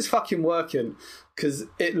it's fucking working, because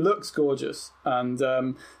it looks gorgeous, and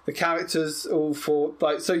the characters all for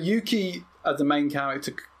like, so Yuki as the main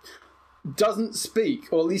character doesn't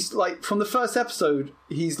speak, or at least like from the first episode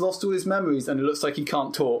he's lost all his memories and it looks like he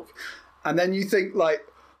can't talk, and then you think like,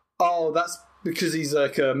 oh, that's because he's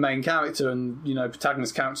like a main character and, you know,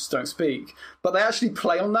 protagonist characters don't speak. But they actually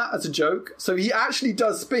play on that as a joke. So he actually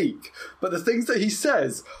does speak, but the things that he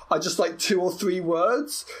says are just like 2 or 3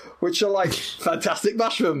 words, which are like fantastic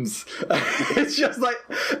mushrooms. It's just like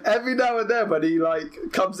every now and then when he like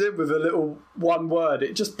comes in with a little one word,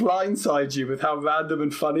 it just blindsides you with how random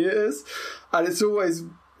and funny it is. And it's always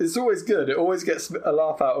good. It always gets a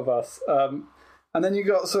laugh out of us. And then you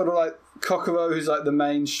got sort of like Kokoro, who's like the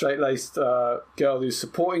main straight-laced girl who's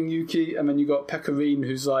supporting Yuki, and then you got Pecorine,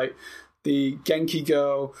 who's like the Genki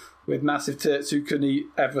girl with massive tits who can eat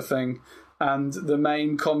everything. And the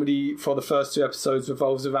main comedy for the first 2 episodes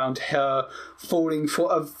revolves around her falling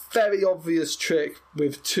for a very obvious trick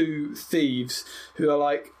with 2 thieves who are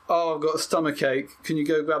like, "Oh, I've got a stomachache. Can you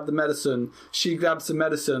go grab the medicine?" She grabs the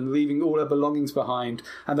medicine, leaving all her belongings behind,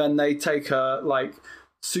 and then they take her like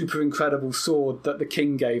super incredible sword that the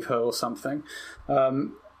king gave her or something,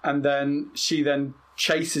 and then she then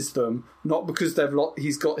chases them, not because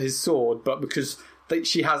he's got his sword, but because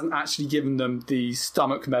she hasn't actually given them the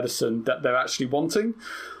stomach medicine that they're actually wanting.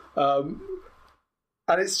 And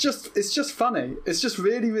it's just funny. It's just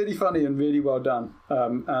really, really funny and really well done.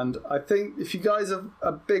 And I think if you guys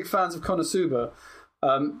are big fans of Konosuba,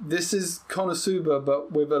 this is Konosuba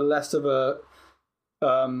but with a less of a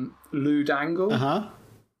lewd angle.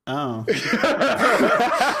 Oh,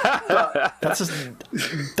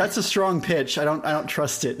 that's a strong pitch. I don't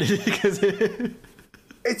trust it because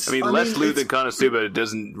less lewd than Konosuba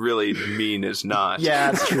doesn't really mean it's not.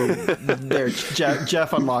 Yeah, that's true. There,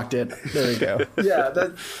 Jeff unlocked it. There we go. Yeah,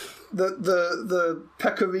 the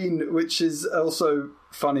Pecorine, which is also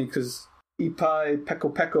funny because Ipai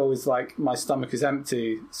Peko is like my stomach is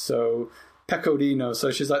empty, so Pecorino. So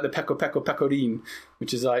she's like the Pecorine,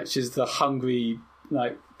 which is like she's the hungry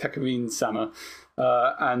like Pecorine Sama,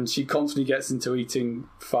 and she constantly gets into eating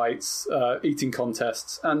fights, eating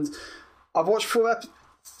contests. And I've watched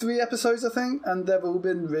 3 episodes, I think, and they've all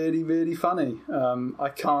been really, really funny. I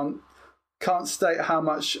can't state how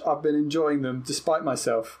much I've been enjoying them, despite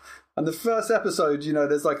myself. And the first episode, you know,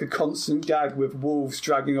 there's like a constant gag with wolves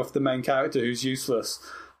dragging off the main character who's useless.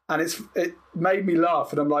 And it made me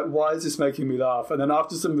laugh, and I'm like, why is this making me laugh? And then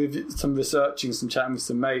after some researching, some chatting with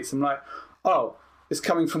some mates, I'm like, oh, it's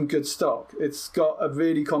coming from good stock. It's got a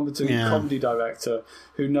really competent comedy director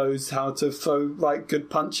who knows how to throw like good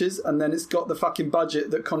punches, and then it's got the fucking budget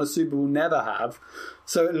that Konosuba will never have,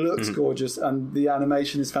 so it looks gorgeous and the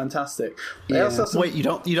animation is fantastic. They also have Wait, you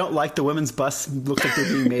don't like the women's busts look like they're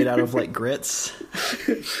being made out of like grits?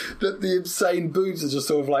 the insane boobs are just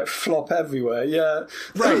sort of like flop everywhere. Yeah,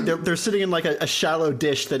 right. They're sitting in like a shallow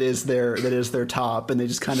dish that is their top, and they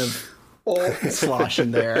just kind of. Or slosh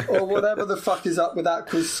in there, or whatever the fuck is up with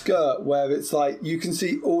Aqua's skirt, where it's like you can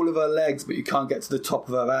see all of her legs, but you can't get to the top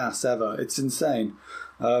of her ass ever. It's insane.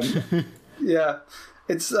 Yeah,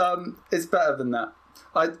 it's better than that.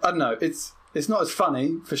 I don't know. It's not as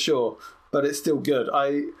funny for sure, but it's still good.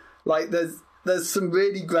 I like. There's some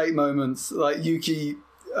really great moments. Like Yuki,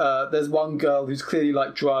 there's one girl who's clearly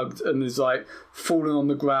like drugged and is like falling on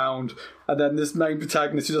the ground. And then this main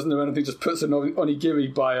protagonist who doesn't know anything just puts an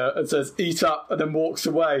onigiri by her and says, "Eat up," and then walks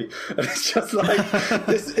away. And it's just like,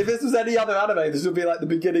 if this was any other anime, this would be like the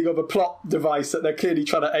beginning of a plot device that they're clearly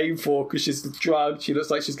trying to aim for because she's drugged. She looks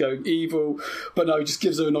like she's going evil. But no, he just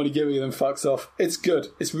gives her an onigiri and then fucks off. It's good.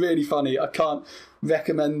 It's really funny. I can't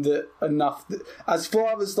recommend it enough. As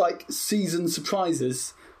far as like season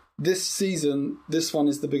surprises, this one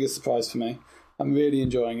is the biggest surprise for me. I'm really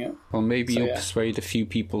enjoying it. Well, maybe you'll persuade a few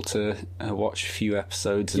people to watch a few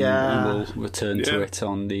episodes, and we will return to it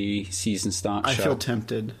on the season start show. I feel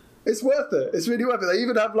tempted. It's worth it. It's really worth it. They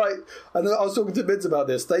even have like, I was talking to Mids about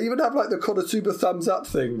this, they even have like the Konosuba thumbs up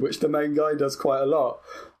thing, which the main guy does quite a lot.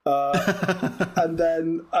 And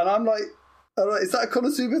I'm like, is that a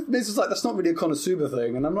Konosuba? Mids was like, that's not really a Konosuba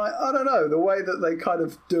thing. And I'm like, I don't know. The way that they kind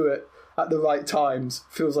of do it at the right times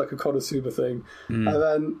feels like a Konosuba thing. And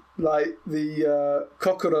then like the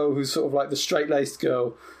Kokoro, who's sort of like the straight-laced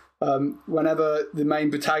girl, whenever the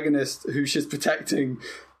main protagonist who she's protecting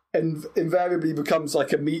invariably becomes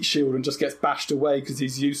like a meat shield and just gets bashed away because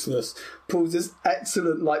he's useless, pulls this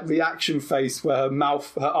excellent like reaction face where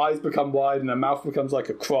her eyes become wide and her mouth becomes like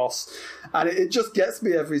a cross, and it just gets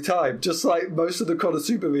me every time, just like most of the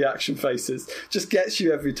Konosuba reaction faces just gets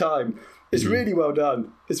you every time. It's really well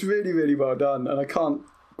done. It's really, really well done. And I can't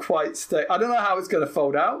quite stay. I don't know how it's going to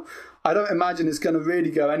fold out. I don't imagine it's going to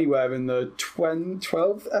really go anywhere in the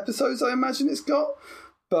 12 episodes I imagine it's got.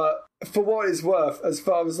 But for what it's worth, as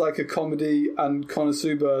far as like a comedy and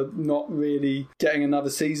Konosuba not really getting another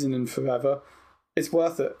season in forever, it's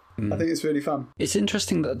worth it. I think it's really fun. It's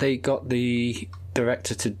interesting that they got the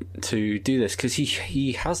director to do this, because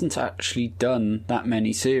he hasn't actually done that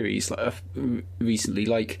many series recently.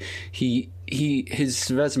 Like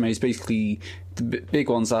his resume is basically, the big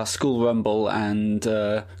ones are School Rumble and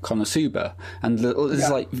Konosuba, and there's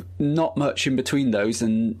like not much in between those,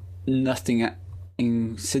 and nothing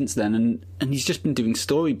since then. And he's just been doing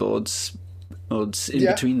storyboards in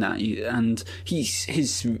between that, and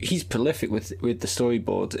he's prolific with the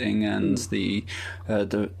storyboarding and the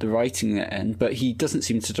writing at end, but he doesn't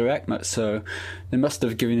seem to direct much. So they must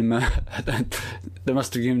have given him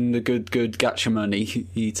the good gacha money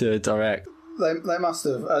to direct. They must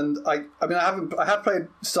have, and I mean, I have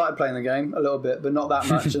started playing the game a little bit, but not that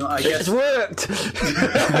much. And I guess it's worked.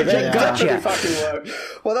 Gotcha. It fucking worked.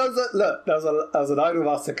 Well, that was an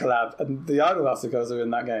Idolmaster collab, and the Idolmaster girls are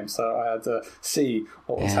in that game, so I had to see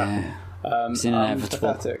what was happening. It's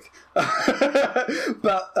inevitable. Pathetic.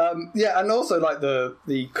 But and also like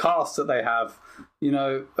the cast that they have. You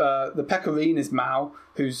know, the Pecorine is Mao,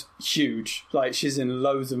 who's huge. Like, she's in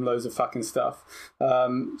loads and loads of fucking stuff.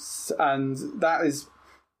 And that is...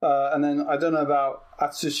 and then I don't know about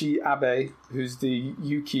Atsushi Abe, who's the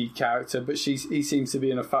Yuki character, but he seems to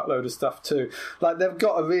be in a fat load of stuff too. Like, they've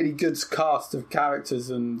got a really good cast of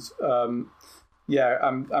characters and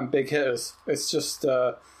big hitters. It's just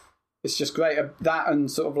great. That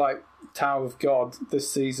and sort of like Tower of God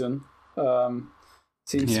this season.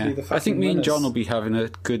 Seems to be the I think me winners. and John will be having a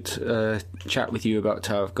good chat with you about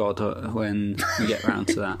Tower of God when we get round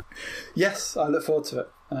to that. Yes, I look forward to it.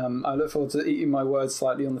 I look forward to eating my words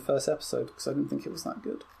slightly on the first episode, because I didn't think it was that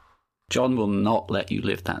good. John will not let you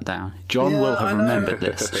live that down. John will have remembered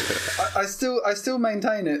this. I still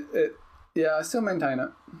maintain it. I still maintain it.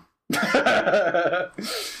 But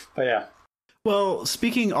yeah. Well,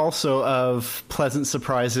 speaking also of pleasant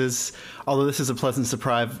surprises, although this is a pleasant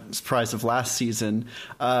surprise of last season,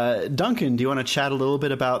 Duncan, do you want to chat a little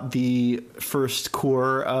bit about the first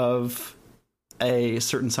core of a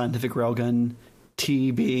certain scientific railgun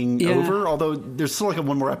T being over? Although there's still like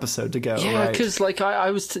one more episode to go. Yeah, because like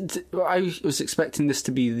I was expecting this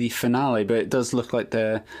to be the finale, but it does look like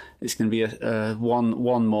it's going to be a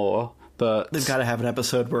one more. But they've got to have an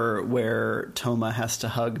episode where Toma has to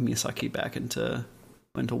hug Misaki back into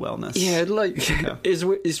wellness. Yeah, like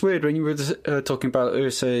it's weird when you were talking about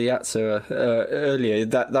Ursa Yatsu earlier.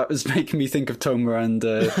 That was making me think of Toma and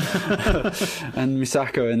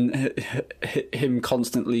Misako, and him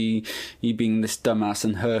constantly being this dumbass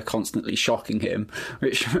and her constantly shocking him,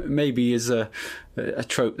 which maybe is a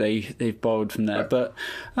trope they've borrowed from there. But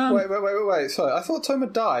wait. Sorry, I thought Toma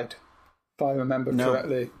died, if I remember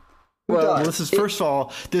correctly. Well, first of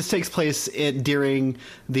all, this takes place during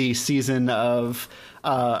the season of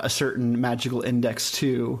a certain Magical Index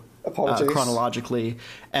 2 chronologically,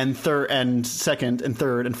 and second and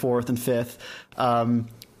third and fourth and fifth.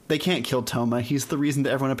 They can't kill Toma. He's the reason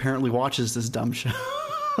that everyone apparently watches this dumb show.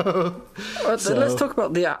 Let's talk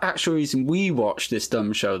about the actual reason we watch this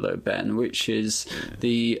dumb show, though, Ben, which is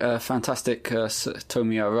the fantastic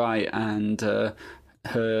Tomi Arai and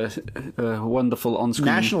her wonderful on-screen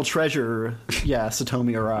national treasure,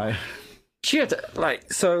 Satomi Arai. She had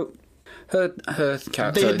her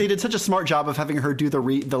character. They did such a smart job of having her do the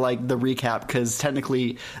recap, because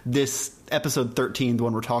technically this episode 13, the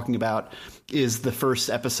one we're talking about, is the first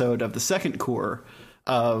episode of the second core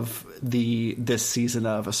of this season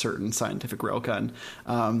of a certain scientific railgun.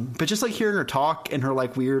 But just like hearing her talk in her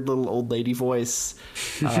like weird little old lady voice,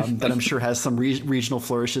 that I'm sure has some regional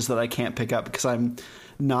flourishes that I can't pick up because I'm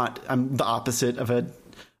the opposite of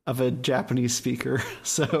a Japanese speaker.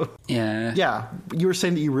 So yeah, you were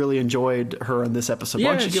saying that you really enjoyed her in this episode.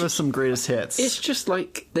 Why don't you give us some greatest hits? It's just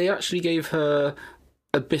like they actually gave her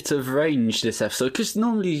a bit of range this episode, because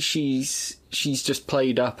normally she's just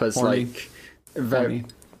played up as horny. Like very,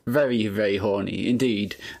 very, very horny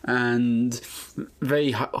indeed, and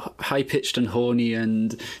very high pitched and horny,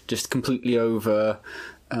 and just completely over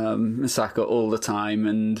Misako all the time,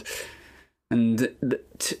 and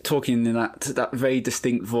talking in that very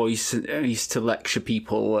distinct voice. Used to lecture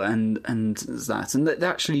people and that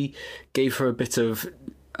actually gave her a bit of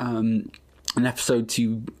an episode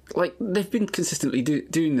to, like, they've been consistently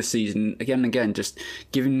doing this season again and again, just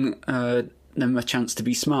giving them a chance to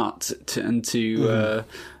be smart and to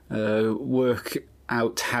work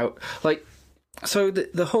out how, like, so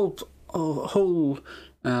the whole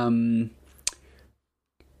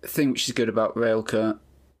thing which is good about Railgun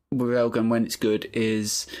when it's good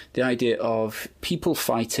is the idea of people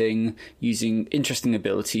fighting using interesting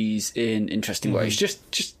abilities in interesting ways.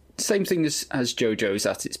 Just same thing as JoJo's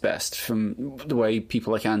at its best, from the way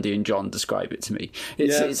people like Andy and John describe it to me.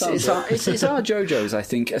 It's our JoJo's, I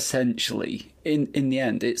think, essentially. In the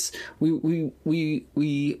end, it's we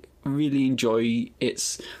really enjoy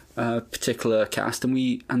its particular cast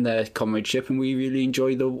and their comradeship, and we really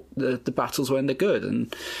enjoy the battles when they're good.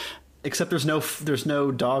 And except there's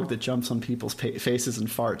no dog that jumps on people's faces and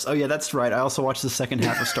farts. Oh yeah, that's right. I also watched the second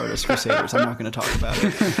half of Stardust Crusaders. I'm not going to talk about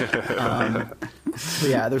it.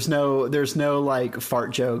 Yeah, there's no like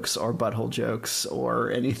fart jokes or butthole jokes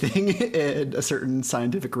or anything in a certain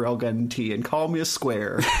scientific railgun tea. And call me a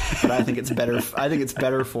square, but I think it's better. I think it's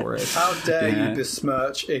better for it. How dare you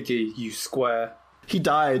besmirch Iggy, you square? He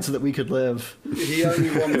died so that we could live. He only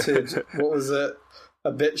wanted, what was it?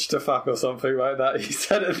 A bitch to fuck or something like that, he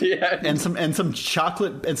said at the end. And some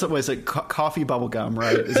chocolate, and some ways like coffee bubble gum,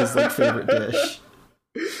 right? Is his like favorite dish.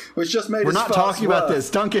 Which just made We're not talking about this,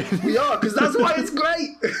 Duncan. We are, because that's why it's great.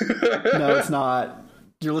 No, it's not.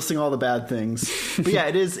 You're listing all the bad things. But yeah,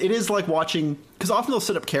 it is like watching, because often they'll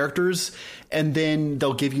set up characters and then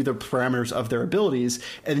they'll give you the parameters of their abilities,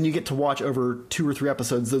 and then you get to watch over 2 or 3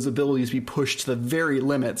 episodes those abilities be pushed to the very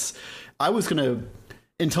limits. I was going to,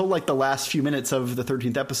 until like the last few minutes of the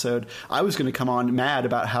 13th episode, I was going to come on mad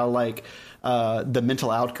about how like the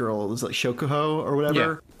mental out girl was like Shokuho or whatever.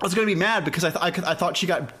 Yeah. I was going to be mad because I thought she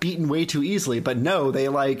got beaten way too easily, but no, they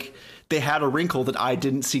had a wrinkle that I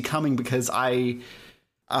didn't see coming because I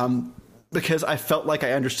felt like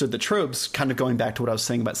I understood the tropes, kind of going back to what I was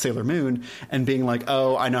saying about Sailor Moon and being like,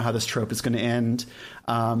 oh, I know how this trope is going to end.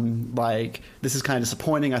 Like, this is kind of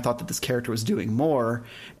disappointing. I thought that this character was doing more.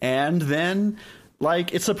 And then,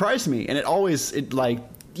 like, it surprised me. And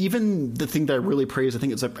even the thing that I really praised, I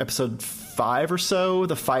think it's episode 5 or so,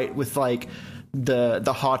 the fight with, like,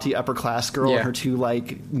 the haughty upper class girl and her 2,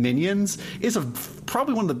 like, minions is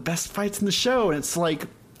probably one of the best fights in the show. And it's, like,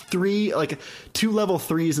 2 level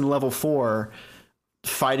 3s and level 4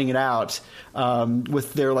 fighting it out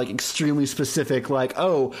with their like extremely specific like,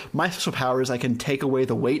 oh, my special power is I can take away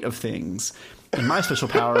the weight of things, and my special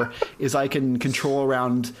power is I can control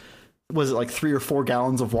around, was it like 3 or 4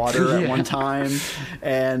 gallons of water at one time?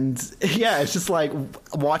 And yeah, it's just like,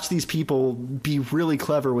 watch these people be really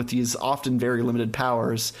clever with these often very limited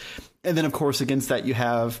powers. And then of course against that you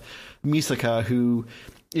have Misaka, who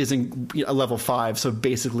is in a level 5, so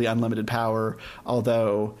basically unlimited power,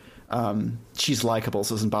 although she's likable,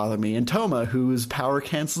 so it doesn't bother me. And Toma, whose power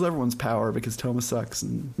cancels everyone's power because Toma sucks,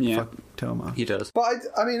 and fuck Toma. He does. But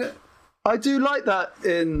I mean, I do like that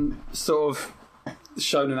in sort of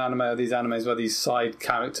shonen anime, or these animes where these side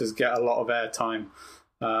characters get a lot of airtime.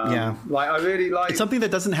 Like I really like. It's something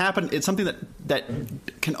that doesn't happen. It's something that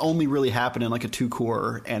can only really happen in like a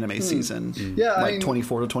 2-core anime season. Yeah, like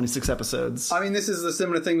 24 to 26 episodes. I mean, this is the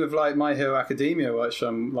similar thing with like My Hero Academia, which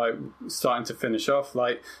I'm like starting to finish off.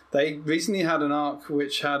 Like they recently had an arc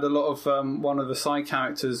which had a lot of one of the side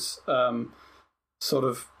characters, sort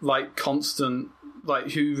of like constant,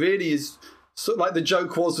 like who really is. So, like the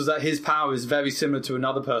joke was that his power is very similar to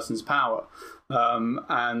another person's power.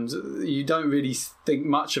 And you don't really think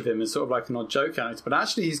much of him as sort of like an odd joke character, but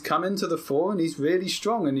actually he's come into the fore and he's really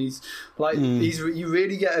strong, and he's like you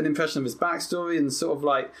really get an impression of his backstory and sort of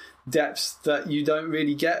like depths that you don't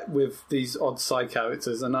really get with these odd side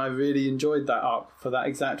characters, and I really enjoyed that arc for that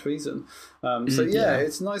exact reason.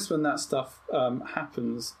 It's nice when that stuff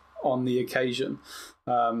happens on the occasion.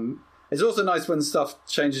 It's also nice when stuff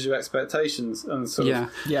changes your expectations and sort of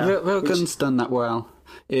Railgun's done that well.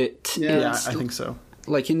 I think so.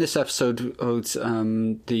 Like in this episode,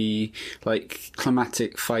 the like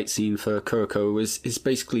climatic fight scene for Kuroko is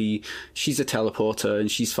basically she's a teleporter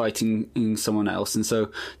and she's fighting someone else, and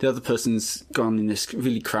so the other person's gone in this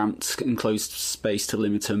really cramped, enclosed space to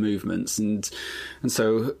limit her movements, and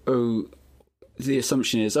so the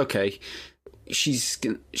assumption is okay. She's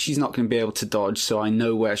not going to be able to dodge, so I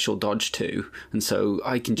know where she'll dodge to, and so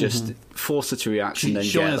I can just force her to react and then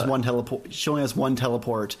she only has one teleport. She only has one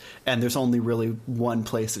teleport, and there's only really one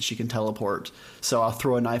place that she can teleport. So I'll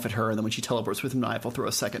throw a knife at her, and then when she teleports with a knife, I'll throw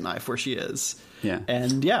a second knife where she is. Yeah,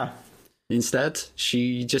 and instead,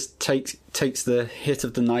 she just takes the hit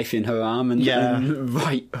of the knife in her arm and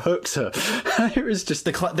hooks her. It was just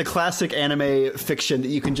the classic anime fiction that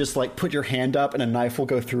you can just like put your hand up and a knife will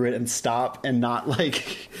go through it and stop and not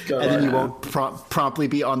like, then you won't promptly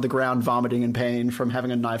be on the ground vomiting in pain from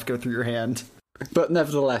having a knife go through your hand. But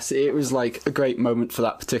nevertheless, it was like a great moment for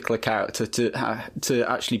that particular character to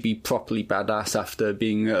actually be properly badass after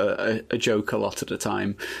being a joke a lot of the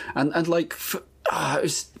time, and like.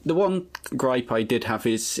 the one gripe I did have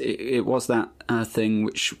is it was that thing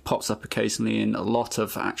which pops up occasionally in a lot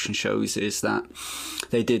of action shows, is that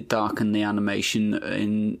they did darken the animation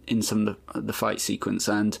in some of the fight sequence,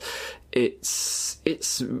 and it's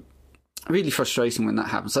really frustrating when that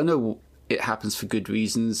happens. I know it happens for good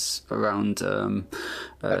reasons around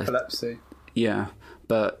epilepsy. Yeah,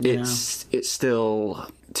 but it's still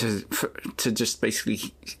to just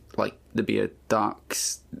basically like there be a dark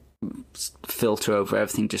filter over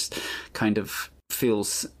everything. Just kind of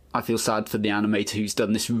feels. I feel sad for the animator who's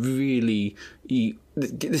done this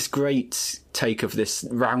this great take of this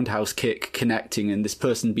roundhouse kick connecting and this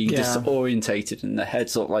person being disorientated and their head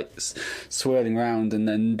sort of like swirling around and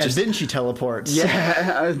then just... And then she teleports.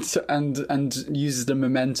 Yeah, and uses the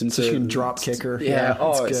momentum so she can drop kick her. Yeah,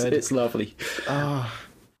 it's lovely.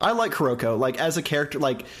 I like Kuroko. Like, as a character,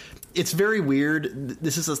 like... It's very weird.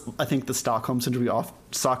 This is, I think, the Stockholm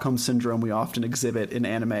syndrome we often exhibit in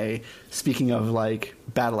anime. Speaking of like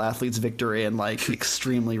battle athletes victory and like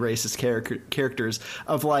extremely racist characters,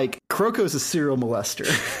 of like Kuroko's a serial molester.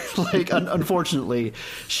 Like, unfortunately,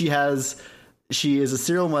 she is a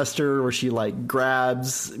serial molester where she like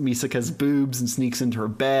grabs Misaka's boobs and sneaks into her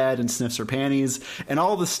bed and sniffs her panties and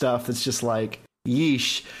all this stuff that's just like,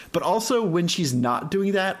 yeesh. But also when she's not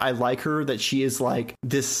doing that, I like her that she is like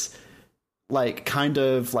this like kind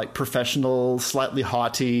of like professional, slightly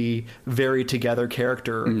haughty, very together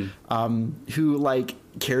character who like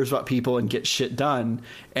cares about people and gets shit done.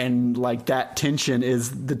 And like that tension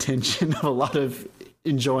is the tension of a lot of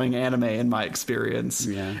enjoying anime in my experience.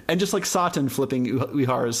 Yeah. And just like Satan flipping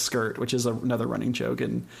Uehara's skirt, which is another running joke,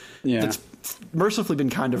 and it's mercifully been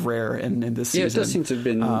kind of rare in this season. Yeah, it does seem to have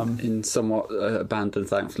been in somewhat abandoned,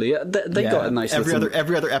 thankfully. Yeah, they got a nice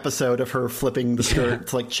every other episode of her flipping the skirt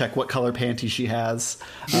to like check what color panties she has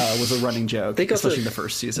was a running joke, especially in the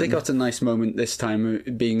first season. They got a nice moment this time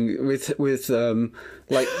being with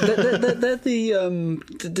like they're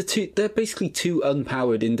the two. They're basically two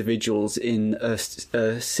unpowered individuals in a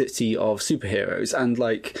city of superheroes, and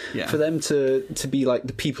like for them to be like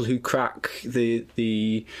the people who crack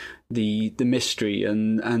the mystery,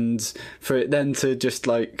 and for it then to just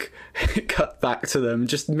like cut back to them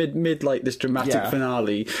just mid like this dramatic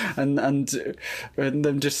finale, and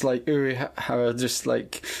them just like Uehara just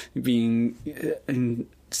like being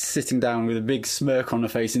sitting down with a big smirk on her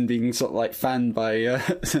face and being sort of like fanned by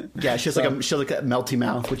she has like a melty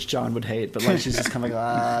mouth, which John would hate, but like she's just kind of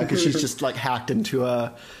like because she's just like hacked into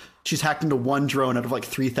one drone out of like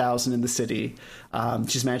 3,000 in the city.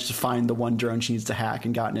 She's managed to find the one drone she needs to hack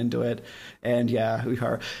and gotten into it. And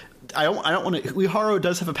Uehara. I don't want to. Uehara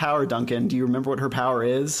does have a power, Duncan. Do you remember what her power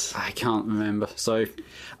is? I can't remember. So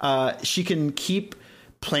she can keep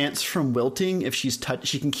plants from wilting if she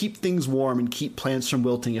can keep things warm and keep plants from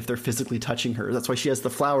wilting if they're physically touching her. That's why she has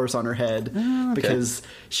the flowers on her head, because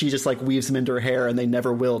she just like weaves them into her hair and they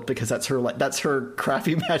never wilt, because that's her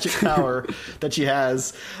crappy magic power that she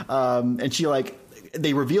has. And she like,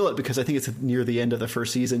 they reveal it because I think it's near the end of the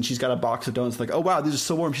first season. She's got a box of donuts, like, oh wow, these are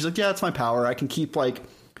so warm. She's like, yeah, that's my power. I can keep like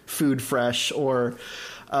food fresh or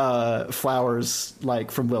flowers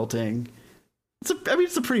like from wilting.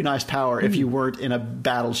 It's a pretty nice power if you weren't in a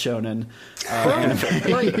battle shonen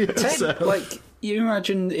anime. Like you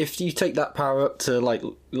imagine if you take that power up to like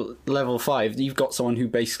level 5, you've got someone who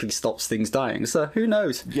basically stops things dying. So who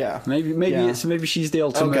knows? Yeah, maybe she's the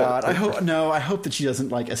ultimate. Oh god, I hope that she doesn't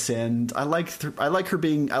like ascend. I like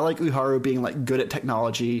Uehara being like good at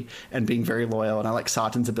technology and being very loyal, and I like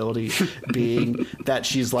Satan's ability being that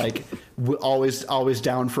she's like always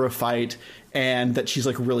down for a fight. And that she's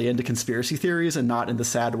like really into conspiracy theories, and not in the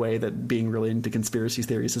sad way that being really into conspiracy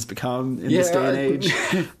theories has become in this day and age.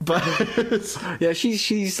 But yeah,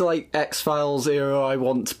 she's like X-Files era. I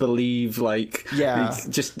want to believe, like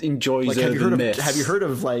just enjoys like, have you heard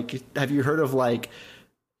of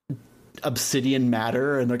Obsidian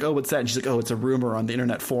Matter? And like, oh, what's that? And she's like, oh, it's a rumor on the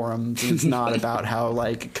internet forums. And it's not about how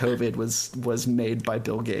like COVID was made by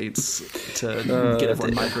Bill Gates to get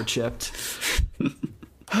everyone microchipped.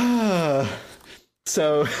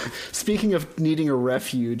 So, speaking of needing a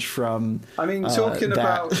refuge from, talking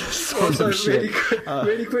about also really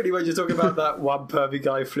quickly when you're talking about that one pervy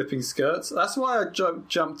guy flipping skirts, that's why I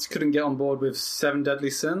couldn't get on board with Seven Deadly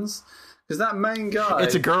Sins, because that main guy,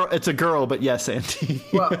 it's a girl, but yes, Andy.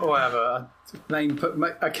 Well, whatever.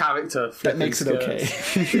 A character that makes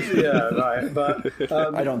skirts. It okay. Yeah, right. But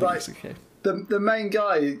I don't think it's okay. The main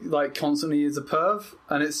guy like constantly is a perv,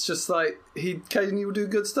 and it's just like he occasionally will do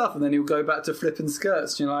good stuff, and then he'll go back to flipping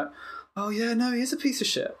skirts. And you're like, oh yeah, no, he's a piece of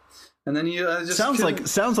shit. And then you just sounds like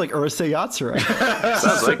Urusei Yatsura.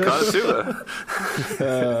 Sounds like Konosuba.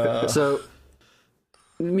 So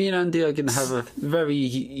me and Andy are going to have a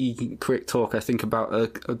very quick talk, I think, about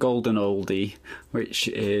a golden oldie, which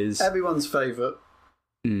is everyone's favourite.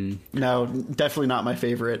 No, definitely not my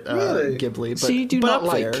favorite Really? Ghibli. But, So you do but not up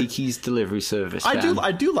like there. Kiki's Delivery Service? I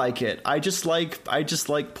Ben? do like it. I just like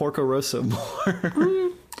Porco Rosso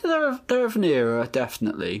more. They're of an era,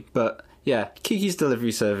 definitely. But yeah, Kiki's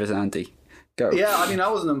Delivery Service, Andy. Go. Yeah, I mean, I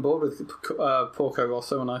wasn't on board with Porco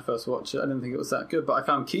Rosso when I first watched it. I didn't think it was that good, but I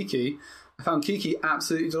found Kiki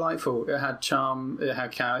absolutely delightful. It had charm, it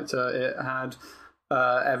had character, it had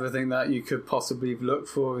everything that you could possibly look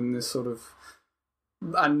for in this sort of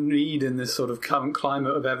and need in this sort of current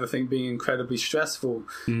climate of everything being incredibly stressful.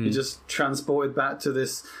 You're just transported back to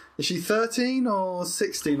this. Is she 13 or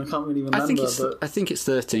 16? I can't really remember. I think it's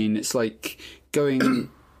 13. It's like going.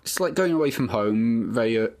 It's like going away from home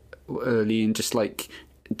very early and just like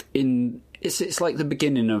in. It's like the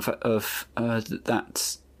beginning of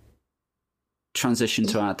that transition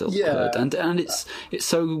to adulthood, and it's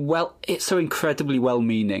so incredibly well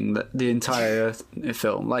meaning that the entire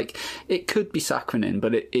film, like, it could be saccharine,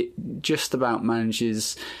 but it just about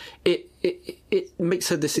manages it makes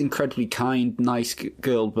her this incredibly kind, nice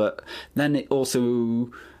girl, but then it also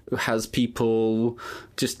has people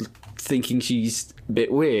just thinking she's a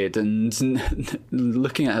bit weird and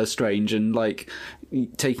looking at her strange and like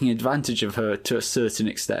taking advantage of her to a certain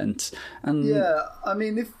extent. And yeah, I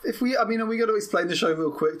mean, are we going to explain the show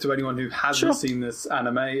real quick to anyone who hasn't seen this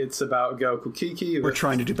anime? It's about a girl called Kiki. We're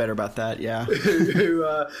trying to do better about that, yeah.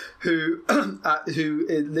 who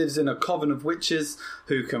lives in a coven of witches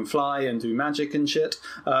who can fly and do magic and shit.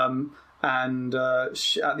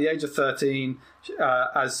 She, at the age of 13,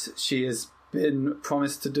 as she has been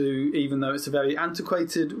promised to do, even though it's a very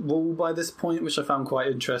antiquated rule by this point, which I found quite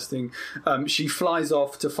interesting, she flies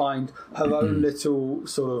off to find her own little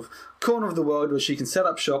sort of corner of the world where she can set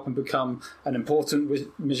up shop and become an important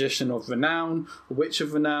magician of renown, a witch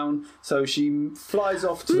of renown. So she flies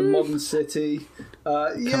off to the modern city.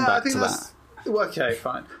 I think that's... Okay,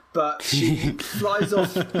 fine. But she flies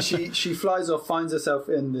off. She flies off, finds herself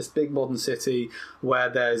in this big modern city where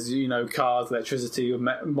there's, cars, electricity,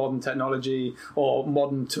 modern technology, or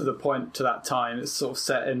modern to the point to that time. It's sort of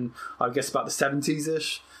set in, I guess, about the 70s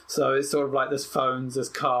ish. So it's sort of like there's phones, there's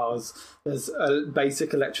cars, there's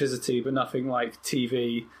basic electricity, but nothing like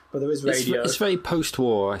TV. But there is radio. It's very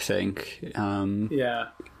post-war, I think. Yeah.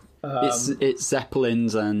 It's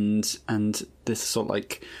Zeppelins and this sort of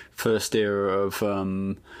like first era of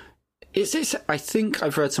it's I think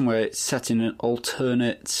I've read somewhere it's set in an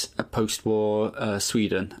alternate post-war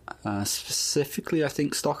Sweden, specifically I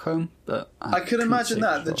think Stockholm. But I could imagine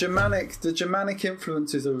that the Germanic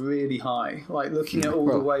influences are really high. Like looking at all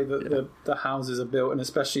the way that the houses are built, and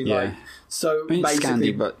especially like so. I mean, it's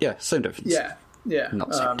basically, Scandi, but yeah, same difference. Yeah,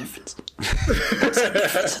 not same difference. Not same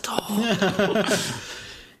difference at all.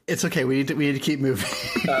 It's okay. We need to keep moving.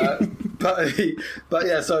 But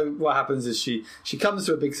yeah. So what happens is she comes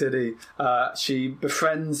to a big city. She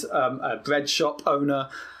befriends a bread shop owner,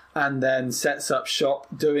 and then sets up shop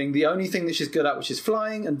doing the only thing that she's good at, which is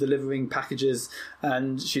flying and delivering packages.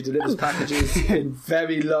 And she delivers packages in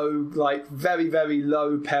very low, like very, very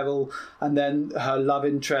low peril. And then her love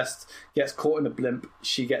interest gets caught in a blimp.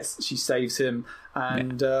 She saves him,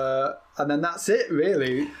 and then that's it.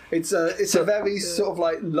 Really, it's a very sort of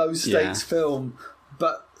like low stakes film,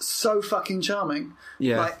 but so fucking charming.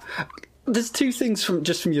 Yeah. Like, there's two things from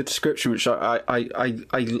your description which I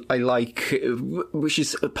like, which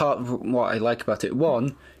is a part of what I like about it.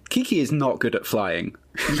 One, Kiki is not good at flying.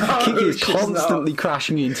 Kiki is constantly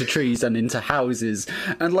crashing into trees and into houses,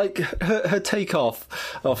 and like her takeoff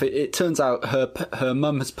of it. It turns out her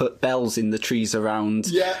mum has put bells in the trees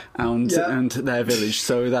around and their village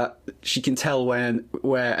so that she can tell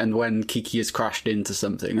where and when Kiki has crashed into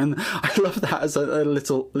something. And I love that as a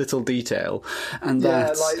little detail. And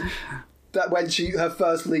that when her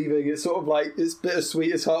first leaving, it's sort of like it's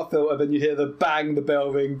bittersweet, it's heartfelt, and then you hear the bang, the bell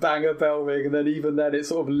ring, bang, a bell ring, and then even then it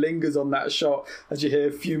sort of lingers on that shot as you hear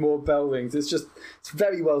a few more bell rings. It's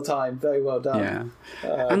very well timed, very well done.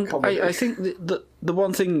 Yeah, and I think the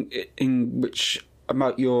one thing in which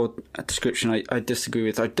about your description I disagree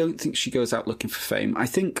with. I don't think she goes out looking for fame. I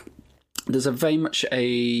think there's a very much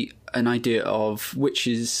an idea of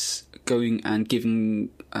witches going and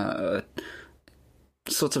giving.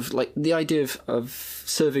 Sort of like the idea of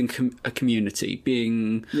serving a community,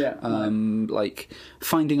 being like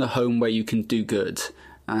finding a home where you can do good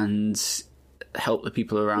and help the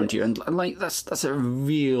people around you, and like that's a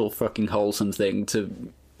real fucking wholesome thing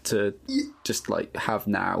to to just like have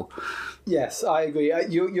now. Yes, I agree.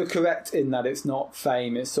 You're correct in that it's not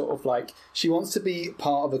fame. It's sort of like she wants to be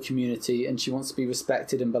part of a community and she wants to be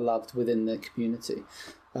respected and beloved within the community.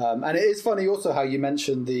 And it is funny also how you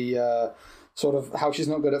mentioned the sort of how she's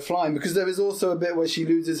not good at flying, because there is also a bit where she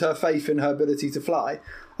loses her faith in her ability to fly,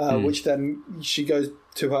 which then she goes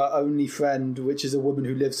to her only friend, which is a woman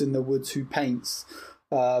who lives in the woods who paints.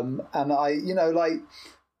 And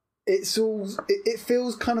it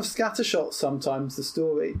feels kind of scattershot sometimes, the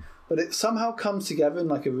story, but it somehow comes together in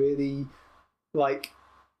like a really like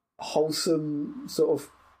wholesome sort of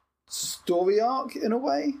story arc in a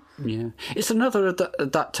way. Yeah, it's another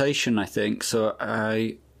adaptation, I think. So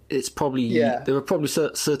it's probably there were probably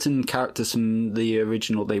certain characters from the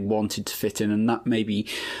original they wanted to fit in, and that maybe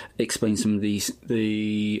explains some of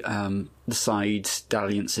the side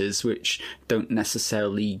dalliances which don't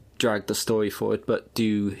necessarily drag the story forward, but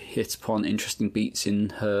do hit upon interesting beats in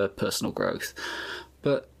her personal growth.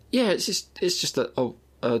 But yeah, it's just a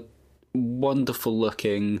wonderful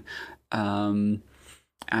looking and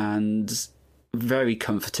very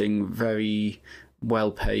comforting, very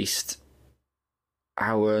well paced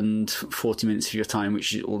hour and 40 minutes of your time,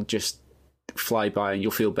 which will just fly by and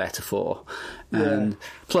you'll feel better for. And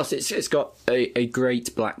plus it's got a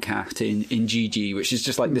great black cat in Gigi, which is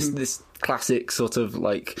just like this classic sort of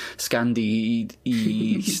like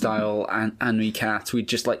Scandi style anime cat with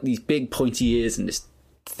just like these big pointy ears and this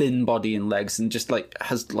thin body and legs, and just like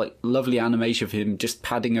has like lovely animation of him just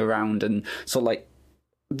padding around, and sort of like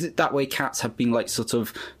that way cats have been like sort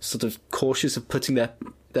of cautious of putting their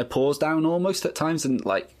paws down almost at times, and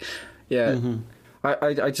like I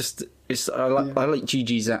like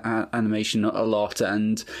Gigi's animation a lot,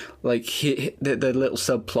 and like the little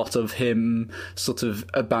subplot of him sort of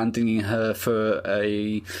abandoning her for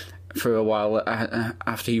a while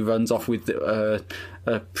after he runs off with a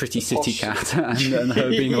pretty city cat, and her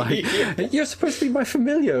being like, "You're supposed to be my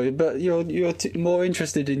familiar, but you're more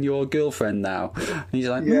interested in your girlfriend now." And he's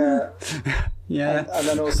like, yeah. And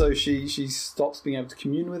then also she stops being able to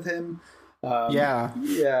commune with him.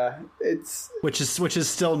 It's which is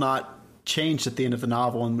still not changed at the end of the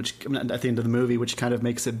novel, and at the end of the movie, which kind of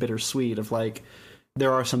makes it bittersweet. Of like,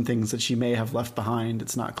 there are some things that she may have left behind.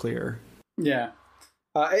 It's not clear. Yeah.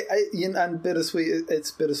 And bittersweet.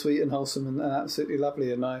 It's bittersweet and wholesome and absolutely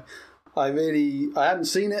lovely. And I hadn't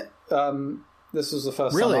seen it. This was the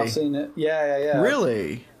first time I've seen it. Yeah.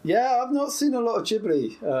 Really? Yeah, I've not seen a lot of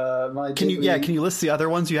Ghibli. Can you list the other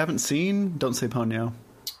ones you haven't seen? Don't say Ponyo.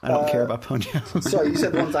 I don't care about Ponyo. Sorry, you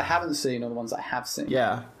said the ones I haven't seen or the ones I have seen?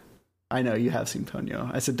 Yeah. I know you have seen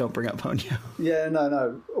Ponyo. I said don't bring up Ponyo. Yeah,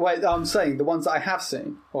 no. Wait, I'm saying the ones that I have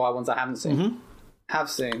seen or the ones I haven't seen. Mm-hmm. Have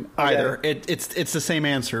seen either. It's the same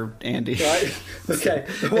answer, Andy. Right? Okay.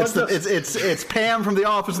 It's Pam from The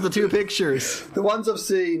Office of the Two Pictures. The ones I've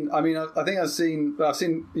seen. I mean, I think I've seen.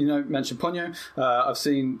 Mentioned Ponyo. I've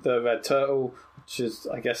seen The Red Turtle, which is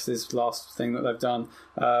I guess this last thing that they've done.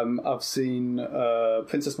 I've seen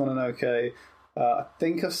Princess Mononoke. I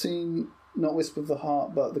think I've seen not Whisper of the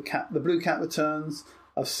Heart, but the Blue Cat Returns.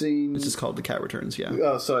 I've seen. This is called The Cat Returns. Yeah.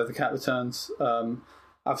 Oh, sorry, The Cat Returns.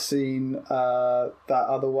 I've seen that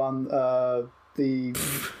other one, the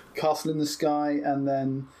Castle in the Sky, and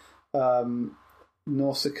then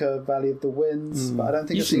Nausicaa, Valley of the Winds. But I don't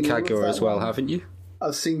think you've seen Kaguya as well, haven't you?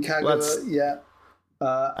 I've seen Kaguya. Yeah.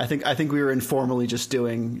 I think we were informally just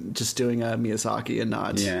doing Miyazaki and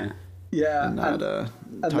not. Yeah. And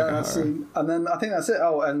then I've seen, and then I think that's it.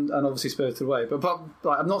 Oh, and obviously Spirited Away. But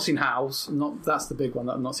like, I've not seen House. That's the big one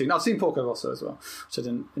that I've not seen. I've seen Porco Rosso as well, which I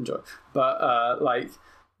didn't enjoy. But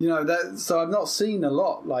so I've not seen a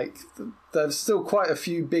lot. Like, there's still quite a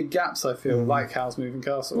few big gaps, I feel, like Howl's Moving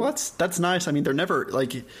Castle. Well, that's nice. I mean, they're never,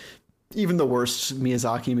 like, even the worst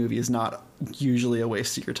Miyazaki movie is not usually a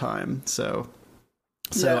waste of your time. So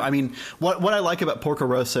yeah. I mean, what I like about Porco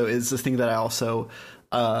Rosso is the thing that I also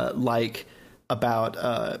like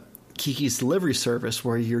about Kiki's Delivery Service,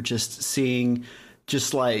 where you're just seeing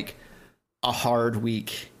just like a hard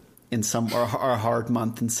week or a hard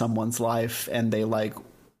month in someone's life, and they like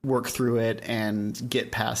work through it and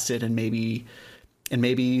get past it, and maybe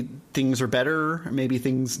things are better, maybe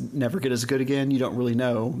things never get as good again. You don't really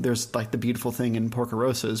know. There's like the beautiful thing in Porco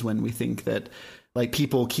Rosso is when we think that like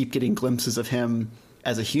people keep getting glimpses of him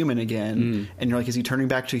as a human again, and you're like, is he turning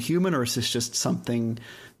back to a human, or is this just something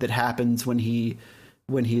that happens when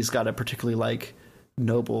he's got a particularly like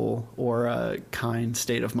noble or a kind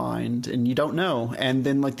state of mind, and you don't know. And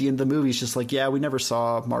then like the end of the movie is just like, yeah, we never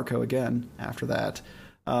saw Marco again after that.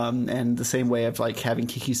 And the same way of like having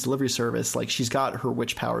Kiki's Delivery Service, like she's got her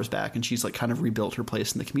witch powers back and she's like kind of rebuilt her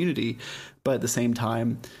place in the community. But at the same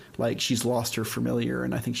time, like she's lost her familiar.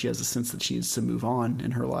 And I think she has a sense that she needs to move on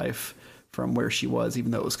in her life from where she was,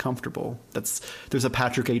 even though it was comfortable. There's a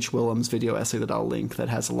Patrick H. Willems video essay that I'll link that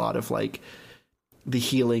has a lot of like the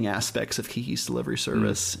healing aspects of Kiki's Delivery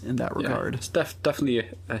Service in that regard. It's definitely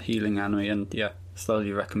a healing anime, and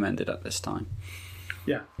slowly recommended at this time.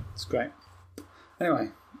 Yeah, it's great. Anyway,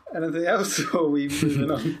 anything else, or are we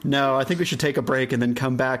moving on? No, I think we should take a break and then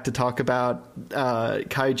come back to talk about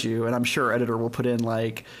kaiju, and I'm sure our editor will put in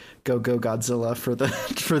like "Go Go Godzilla"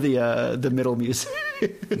 for the middle music.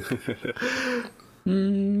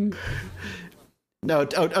 No,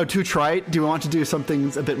 too trite. Do you want to do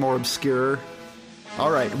something a bit more obscure?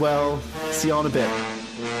 All right, well, see you all in a bit.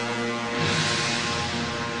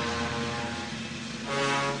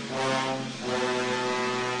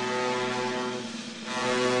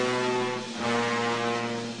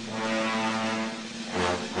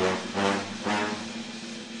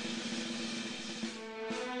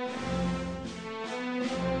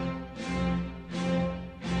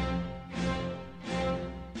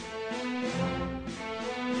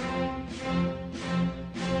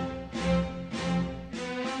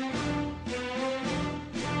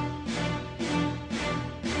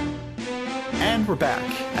 And we're back.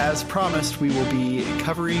 As promised, we will be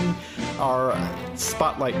covering our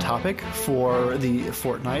spotlight topic for the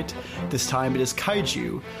fortnight. This time it is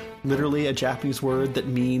kaiju, literally a Japanese word that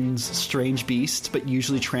means strange beast, but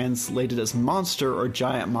usually translated as monster or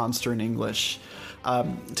giant monster in English.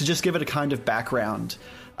 To just give it a kind of background,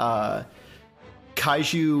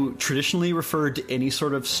 kaiju traditionally referred to any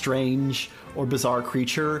sort of strange or bizarre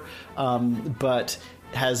creature, but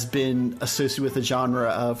has been associated with a genre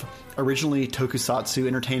of originally tokusatsu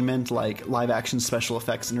entertainment, like live-action special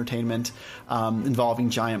effects entertainment, involving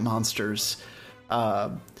giant monsters.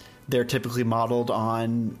 They're typically modeled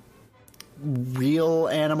on real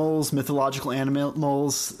animals, mythological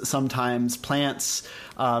animals, sometimes plants.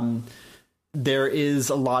 There is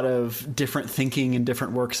a lot of different thinking in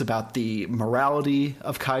different works about the morality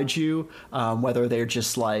of kaiju, whether they're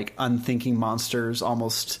just like unthinking monsters,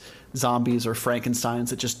 almost zombies or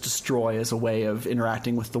Frankensteins that just destroy as a way of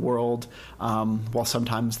interacting with the world, while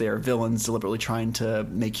sometimes they are villains deliberately trying to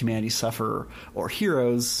make humanity suffer, or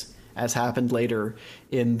heroes, as happened later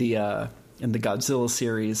in the Godzilla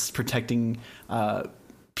series, protecting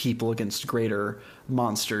people against greater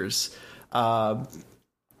monsters.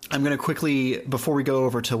 I'm going to quickly, before we go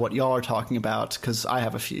over to what y'all are talking about, because I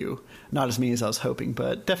have a few, not as many as I was hoping,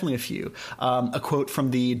 but definitely a few. A quote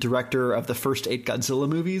from the director of the first 8 Godzilla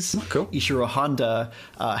movies, cool. Ishiro Honda,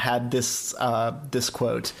 had this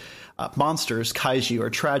quote: "Monsters, kaiju, are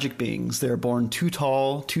tragic beings. They are born too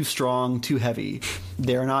tall, too strong, too heavy.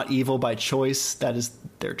 They are not evil by choice. That is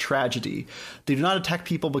their tragedy. They do not attack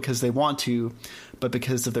people because they want to, but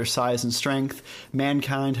because of their size and strength.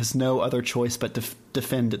 Mankind has no other choice but to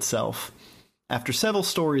defend itself." After several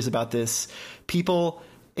stories about this, people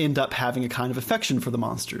end up having a kind of affection for the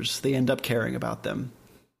monsters. They end up caring about them.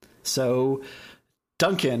 So,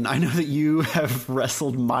 Duncan, I know that you have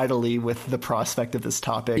wrestled mightily with the prospect of this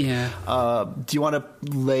topic. Yeah. Do you want to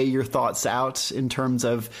lay your thoughts out in terms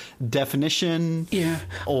of definition? Yeah.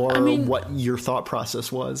 Or what your thought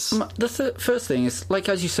process was? The first thing is, like,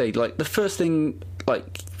 as you say, like, the first thing,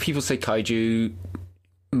 like, people say kaiju,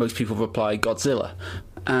 most people reply Godzilla.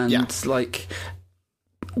 And, like,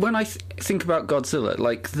 when I think about Godzilla,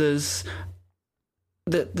 like, there's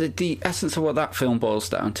the essence of what that film boils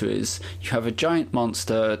down to is you have a giant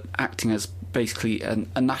monster acting as basically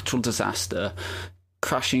a natural disaster,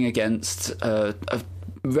 crashing against a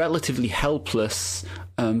relatively helpless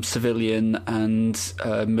civilian and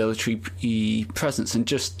military presence, and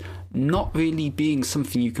just not really being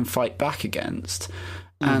something you can fight back against.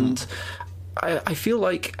 Mm-hmm. And I feel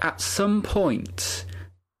like at some point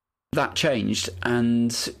that changed,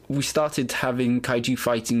 and we started having kaiju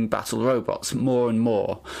fighting battle robots more and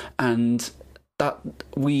more, and that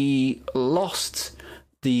we lost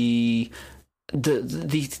the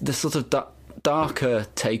sort of darker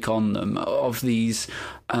take on them of these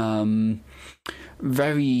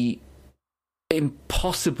very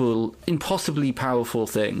impossibly powerful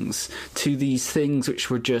things to these things which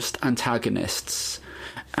were just antagonists.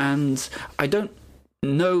 And I don't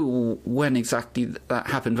know when exactly that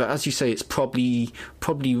happened, but as you say, it's probably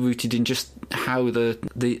rooted in just how the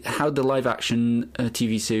live action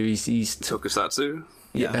TV series, these tokusatsu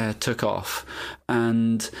took off,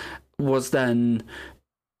 and was then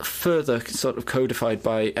further sort of codified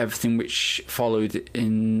by everything which followed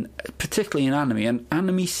particularly in anime. And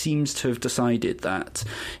anime seems to have decided that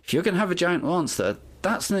if you're going to have a giant monster,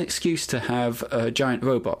 that's an excuse to have giant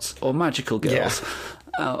robots or magical girls.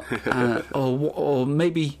 Or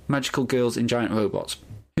maybe magical girls in giant robots.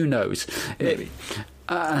 Who knows? Maybe.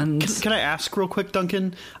 And can I ask real quick,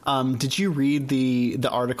 Duncan? Did you read the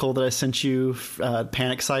article that I sent you,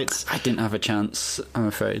 Panic Sites? I didn't have a chance, I'm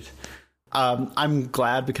afraid. I'm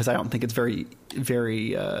glad, because I don't think it's very,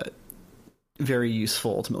 very, very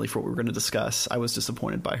useful ultimately for what we're going to discuss. I was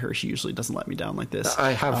disappointed by her. She usually doesn't let me down like this.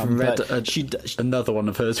 I have read another one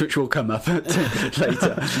of hers, which will come up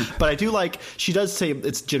later. But I do like, she does say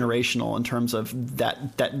it's generational in terms of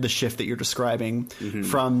that the shift that you're describing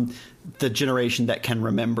from the generation that can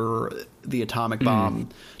remember the atomic bomb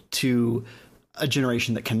to a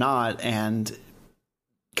generation that cannot, and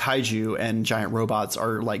kaiju and giant robots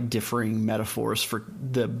are like differing metaphors for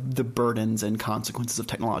the burdens and consequences of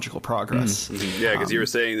technological progress. Yeah, because you were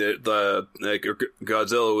saying that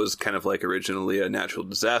Godzilla was kind of like originally a natural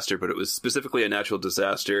disaster, but it was specifically a natural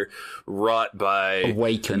disaster wrought by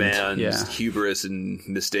man's hubris and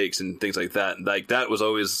mistakes and things like that. Like that was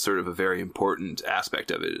always sort of a very important aspect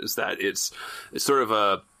of it, is that it's sort of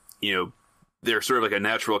a, they're sort of like a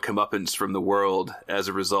natural comeuppance from the world as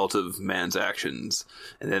a result of man's actions.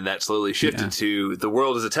 And then that slowly shifted to the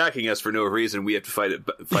world is attacking us for no reason. We have to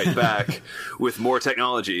fight back with more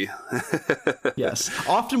technology. Yes.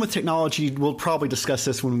 Often with technology, we'll probably discuss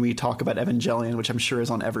this when we talk about Evangelion, which I'm sure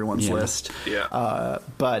is on everyone's list. Yeah.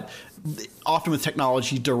 But often with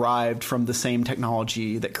technology derived from the same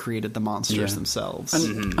technology that created the monsters themselves.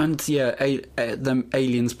 And them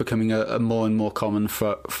aliens becoming a more and more common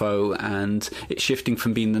foe, and it's shifting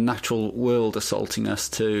from being the natural world assaulting us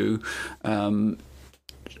to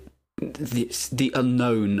the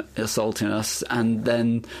unknown assaulting us, and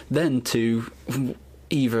then to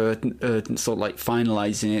either sort of like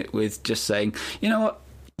finalizing it with just saying, you know what,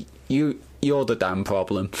 you're the damn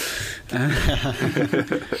problem,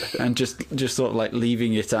 and just sort of like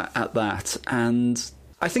leaving it at that. And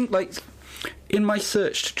I think, like, in my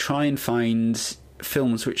search to try and find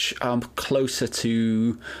films which are closer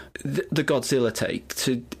to the Godzilla take,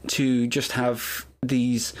 to just have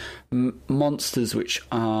these monsters which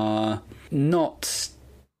are not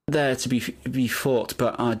there to be fought,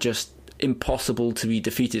 but are just impossible to be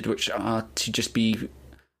defeated, which are to just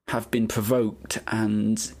have been provoked,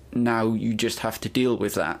 and now you just have to deal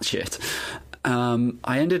with that shit.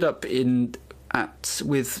 I ended up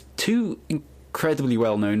with two incredibly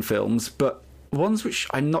well-known films, but ones which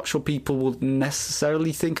I'm not sure people will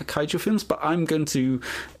necessarily think are kaiju films, but I'm going to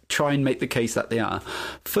try and make the case that they are.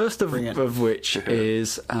 First of which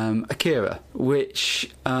is Akira,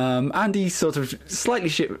 which Andy sort of slightly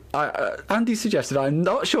shit. Andy suggested, I'm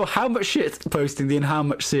not sure how much shit posting and how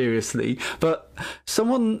much seriously, but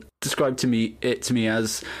someone described it to me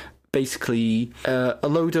as basically a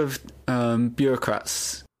load of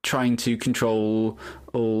bureaucrats trying to control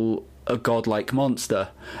a godlike monster.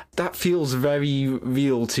 That feels very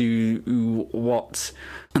real to what,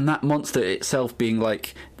 and that monster itself being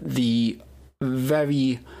like the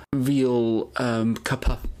very real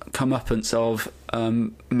comeuppance of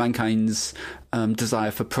mankind's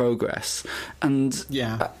desire for progress. And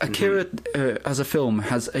Akira as a film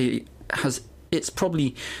has its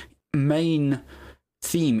probably main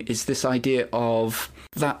theme is this idea of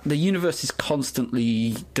that the universe is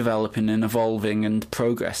constantly developing and evolving and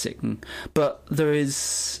progressing, but there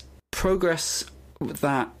is progress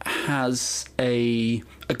that has a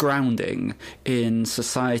grounding in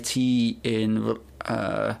society, in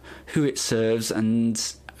who it serves,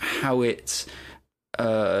 and how it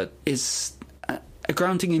is a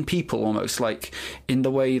grounding in people, almost like in the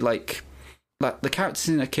way like the characters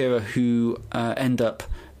in Akira who end up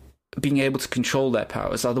being able to control their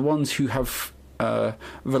powers are the ones who have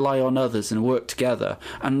rely on others and work together,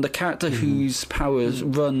 and the character whose powers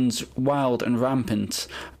runs wild and rampant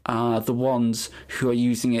are the ones who are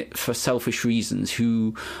using it for selfish reasons,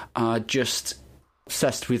 who are just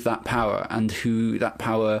obsessed with that power and who that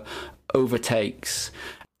power overtakes.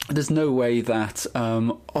 There's no way that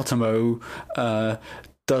Otomo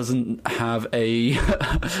doesn't have a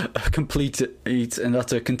complete and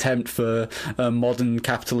utter contempt for modern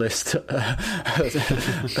capitalist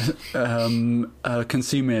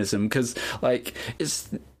consumerism, because like it's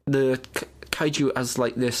the kaiju as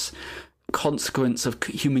like this consequence of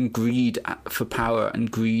human greed for power and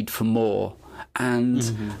greed for more,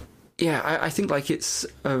 and I think like it's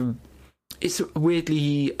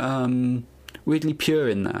weirdly weirdly pure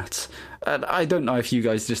in that. And I don't know if you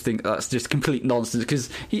guys just think that's just complete nonsense, because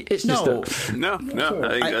it's just No.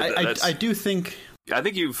 I do think. I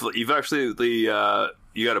think you've actually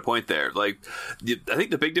you got a point there. Like, I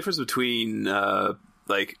think the big difference between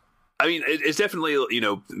it's definitely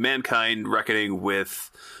mankind reckoning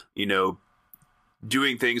with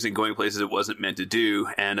doing things and going places it wasn't meant to do,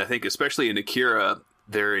 and I think especially in Akira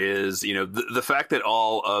there is the fact that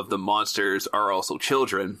all of the monsters are also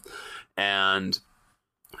children, and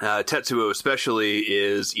Tetsuo especially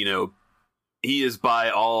is he is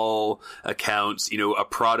by all accounts, a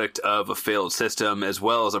product of a failed system as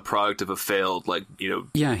well as a product of a failed,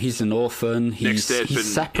 Yeah, he's an orphan. He's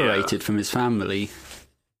separated from his family.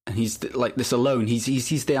 And he's like this alone. He's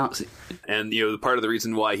the outside. And, part of the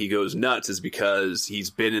reason why he goes nuts is because he's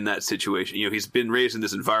been in that situation. He's been raised in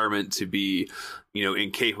this environment to be,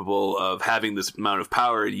 incapable of having this amount of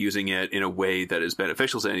power and using it in a way that is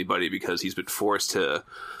beneficial to anybody, because he's been forced to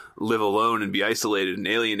live alone and be isolated and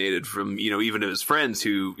alienated from, even his friends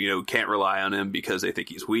who, can't rely on him because they think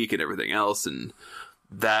he's weak and everything else. And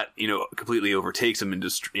that, completely overtakes him and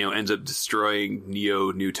ends up destroying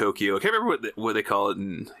New Tokyo. I can't remember what they call it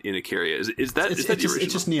in Akira. Is that the original?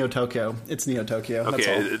 It's just Neo Tokyo. It's Neo Tokyo.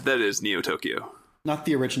 Okay, that is Neo Tokyo. Not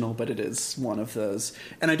the original, but it is one of those.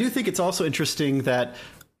 And I do think it's also interesting that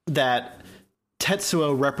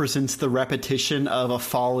Tetsuo represents the repetition of a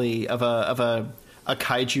folly of a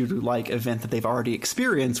kaiju-like event that they've already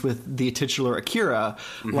experienced with the titular Akira.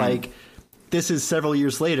 Mm-hmm. Like, this is several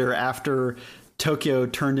years later after Tokyo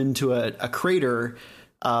turned into a crater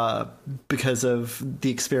because of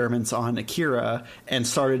the experiments on Akira and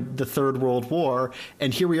started the Third World War.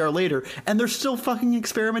 And here we are later, and they're still fucking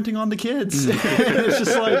experimenting on the kids. It's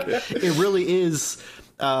just like, it really is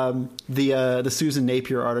the Susan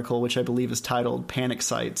Napier article, which I believe is titled Panic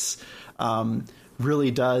Sites,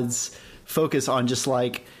 really does focus on just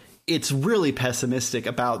like, it's really pessimistic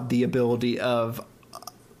about the ability of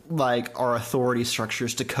like our authority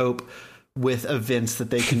structures to cope with events that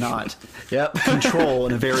they cannot control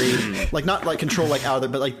in a very not like control like out of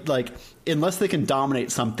it, but like unless they can dominate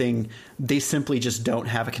something, they simply just don't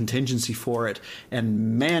have a contingency for it.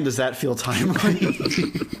 And man, does that feel timely.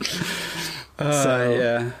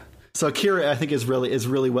 So Akira, I think, is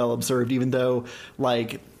really well observed, even though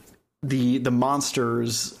like the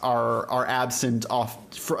monsters are absent off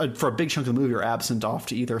for a big chunk of the movie, are absent off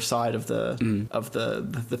to either side of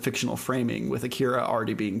the fictional framing, with Akira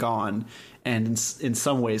already being gone and in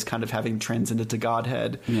some ways kind of having transcended to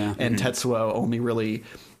godhead, and Tetsuo only really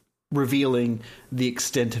revealing the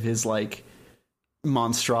extent of his like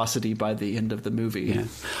monstrosity by the end of the movie,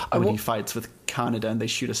 when he fights with Kaneda and they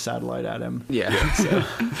shoot a satellite at him. So.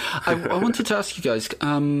 I wanted to ask you guys,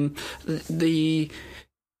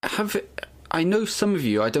 I know some of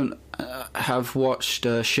you, I don't have watched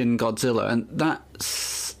Shin Godzilla, and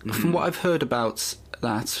that's from what I've heard about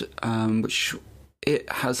that, which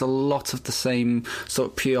it has a lot of the same sort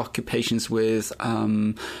of preoccupations with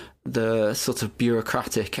the sort of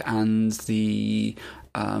bureaucratic and the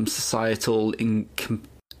societal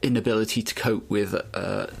inability to cope with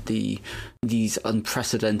these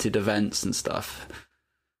unprecedented events and stuff.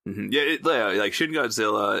 Mm-hmm. Like Shin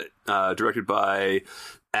Godzilla, directed by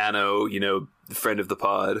Anno, friend of the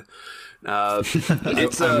pod. I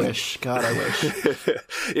wish.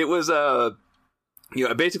 It was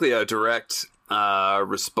basically a direct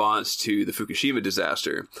response to the Fukushima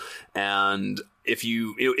disaster, and if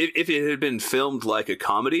it had been filmed like a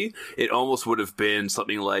comedy, it almost would have been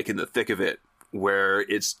something like In the Thick of It, where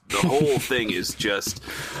it's the whole thing is just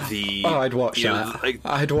the I'd watch that.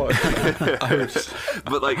 I'd watch.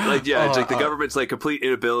 But it's like the government's like complete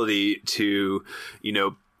inability to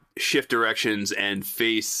shift directions and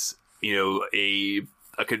face a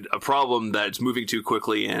problem that's moving too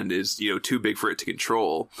quickly and is too big for it to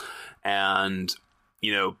control, and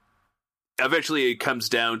eventually it comes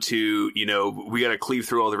down to we got to cleave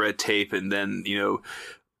through all the red tape, and then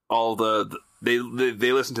all they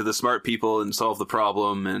listen to the smart people and solve the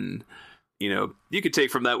problem, and you could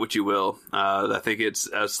take from that what you will. I think it's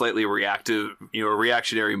a slightly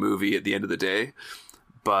reactionary movie at the end of the day.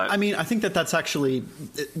 But I mean, I think that's actually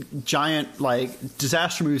giant, like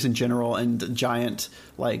disaster movies in general, and giant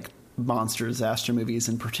like monster disaster movies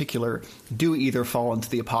in particular do either fall into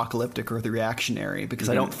the apocalyptic or the reactionary, because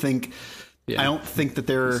I don't think that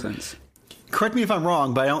they're. Correct me if I'm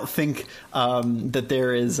wrong, but I don't think that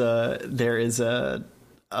there is a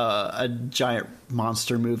giant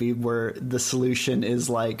monster movie where the solution is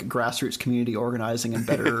like grassroots community organizing and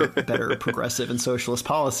better progressive and socialist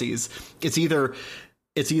policies. It's either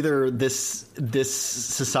this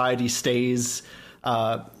society stays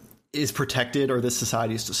is protected or this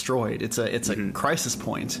society is destroyed. It's a crisis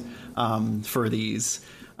point for these,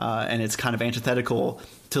 and it's kind of antithetical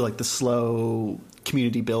to like the slow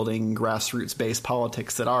community building, grassroots based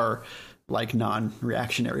politics that are like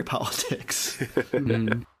non-reactionary politics.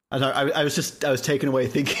 I was taken away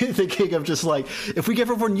thinking of just like, if we give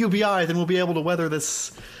everyone UBI, then we'll be able to weather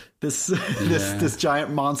this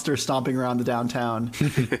giant monster stomping around the downtown.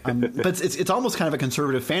 But it's almost kind of a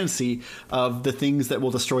conservative fantasy of the things that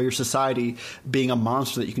will destroy your society being a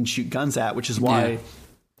monster that you can shoot guns at, which is why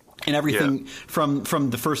in everything from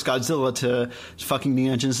the first Godzilla to fucking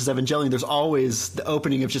Neon Genesis Evangelion, there's always the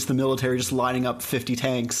opening of just the military just lining up 50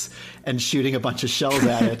 tanks and shooting a bunch of shells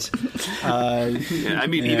at it.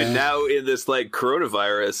 Even now in this like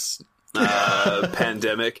coronavirus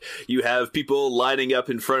pandemic, you have people lining up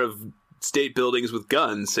in front of state buildings with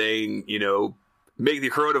guns saying, make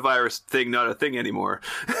the coronavirus thing not a thing anymore.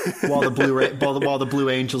 while the Blue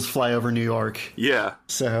Angels fly over New York. Yeah.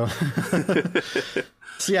 So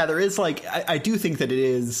yeah, there is like, I do think that it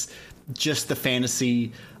is just the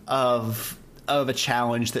fantasy of a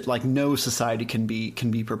challenge that like no society can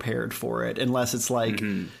be prepared for it unless it's like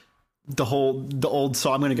the old.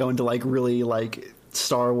 So I'm going to go into like really like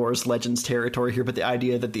Star Wars Legends territory here, but the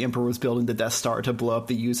idea that the Emperor was building the Death Star to blow up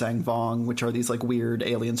the Yuzhang Vong, which are these like weird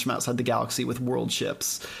aliens from outside the galaxy with world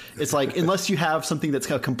ships. It's like, unless you have something that's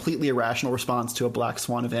a completely irrational response to a Black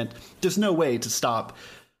Swan event, there's no way to stop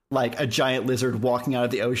like a giant lizard walking out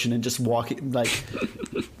of the ocean and just walking like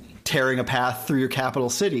tearing a path through your capital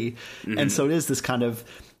city. And so it is this kind of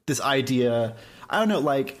this idea. I don't know,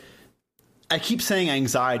 like, I keep saying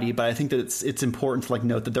anxiety, but I think that it's important to like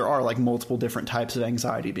note that there are like multiple different types of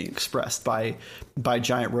anxiety being expressed by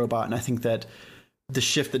Giant Robot. And I think that the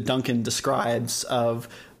shift that Duncan describes of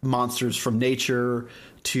monsters from nature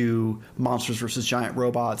to monsters versus giant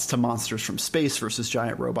robots to monsters from space versus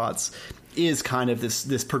giant robots is kind of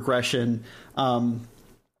this progression of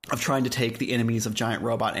trying to take the enemies of giant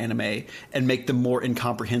robot anime and make them more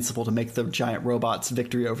incomprehensible, to make the giant robot's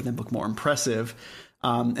victory over them look more impressive.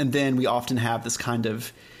 And then we often have this kind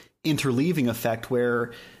of interleaving effect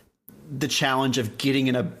where the challenge of getting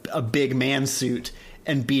in a big man suit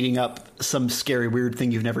and beating up some scary, weird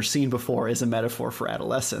thing you've never seen before is a metaphor for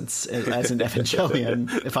adolescence, as in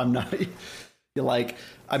Evangelion. If I'm not, like,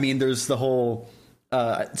 I mean, there's the whole,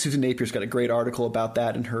 Susan Napier's got a great article about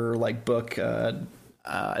that in her like book.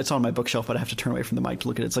 It's on my bookshelf, but I have to turn away from the mic to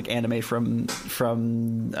look at it. It's like anime from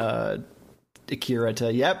Akira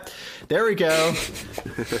to, yep, there we go.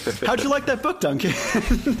 How'd you like that book, Duncan?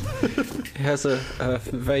 It has a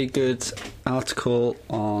very good article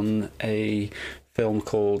on a film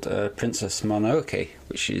called Princess Mononoke,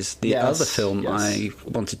 which is the other film I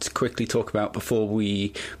wanted to quickly talk about before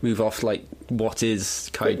we move off, like, what is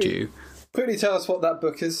kaiju. Quickly tell us what that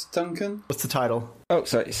book is, Duncan. What's the title? Oh,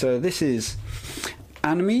 sorry. So this is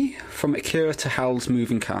Anime from Akira to Howl's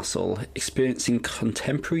Moving Castle, experiencing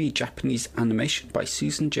contemporary Japanese animation by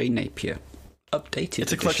Susan J. Napier. Updated.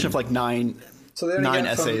 It's a collection of like nine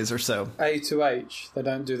essays or so. A to H. They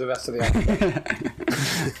don't do the rest of the alphabet.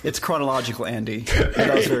 It's chronological, Andy.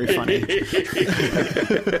 That was very funny.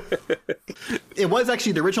 It was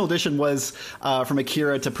actually, the original edition was from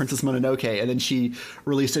Akira to Princess Mononoke, and then she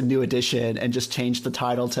released a new edition and just changed the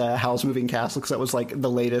title to Howl's Moving Castle because that was like the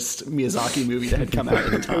latest Miyazaki movie that had come out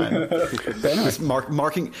at the time. But anyways,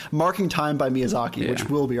 marking time by Miyazaki, which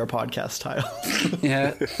will be our podcast title.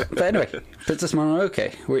 Yeah, but anyway, Princess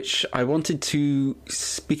Mononoke, which I wanted to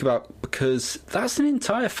speak about because that's an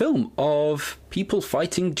entire film of people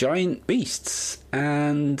fighting giant beasts,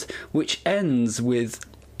 and which ends with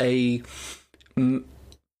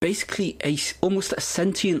basically almost a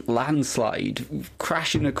sentient landslide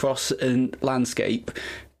crashing across a landscape,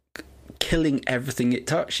 killing everything it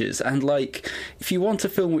touches. And like, if you want a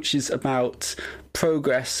film which is about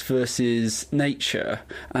progress versus nature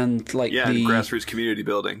and like and grassroots community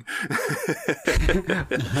building.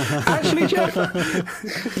 Actually, Jeff,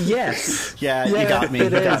 yes. Yeah, you got me.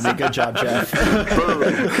 Good job, Jeff.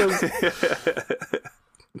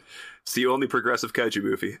 It's the only progressive kaiju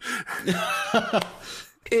movie.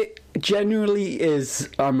 It genuinely is,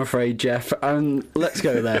 I'm afraid, Jeff, and let's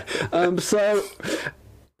go there. So,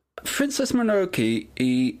 Princess Mononoke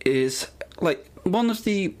is like one of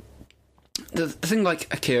the thing,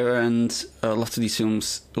 like Akira and a lot of these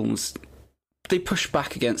films, they push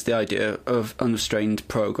back against the idea of unrestrained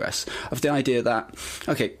progress, of the idea that,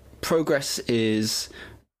 okay, progress is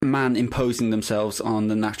man imposing themselves on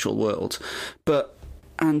the natural world,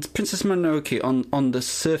 and Princess Mononoke on the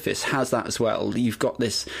surface has that as well. You've got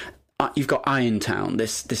Irontown,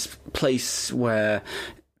 this place where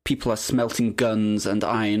people are smelting guns and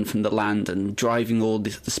iron from the land and driving all the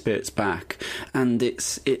spirits back. And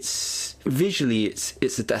it's visually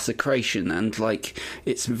it's a desecration, and like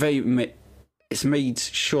it's made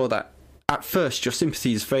sure that at first your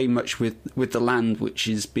sympathy is very much with the land which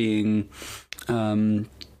is being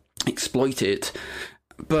exploited,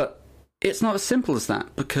 but it's not as simple as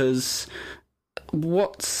that, because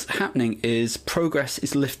what's happening is progress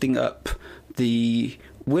is lifting up the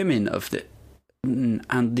women of the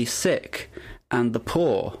and the sick and the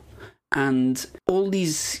poor, and all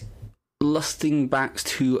these lusting back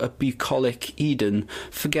to a bucolic Eden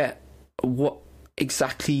forget what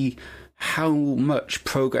exactly how much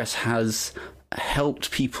progress has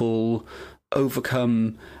helped people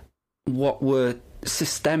overcome what were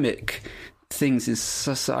systemic things in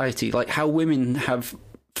society, like how women have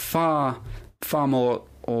far more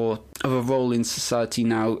or of a role in society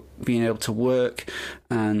now, being able to work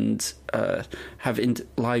and have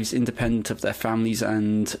lives independent of their families,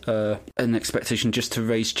 and an expectation just to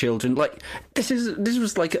raise children. Like this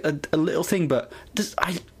was like a little thing, but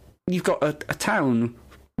you've got a town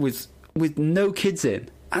with no kids in,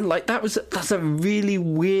 and like that's a really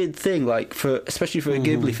weird thing. Like especially for a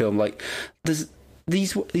Ghibli film, like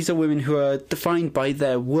these are women who are defined by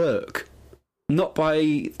their work, not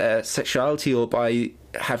by sexuality or by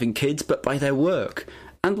having kids, but by their work.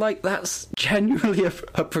 And like that's genuinely a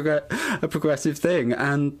progressive thing.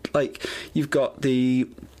 And like you've got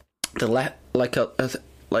like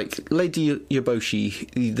Lady Yoboshi,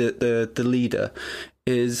 the leader,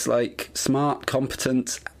 is like smart,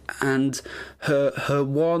 competent, and her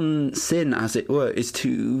one sin, as it were, is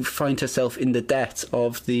to find herself in the debt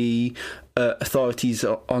of the authorities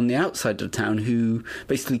on the outside of town, who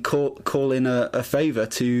basically call in a favour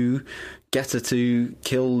to get her to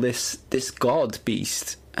kill this god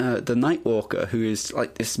beast, the Nightwalker, who is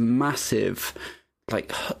like this massive,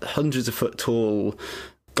 like hundreds of foot tall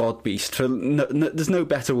god beast. There's no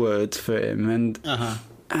better word for him,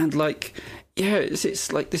 and like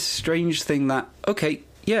it's like this strange thing that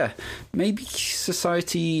maybe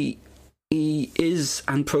society is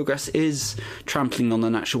and progress is trampling on the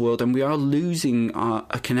natural world, and we are losing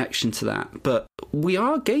a connection to that, but we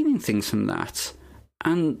are gaining things from that,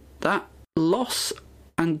 and that loss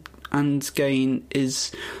and gain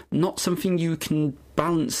is not something you can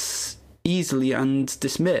balance easily and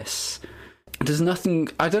dismiss. There's nothing.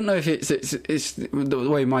 I don't know if it's the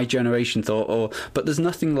way my generation thought, but there's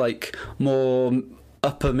nothing like more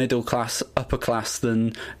upper class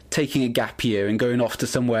than taking a gap year and going off to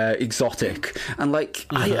somewhere exotic. And like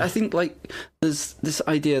I think like there's this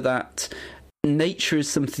idea that nature is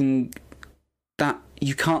something that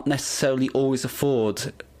you can't necessarily always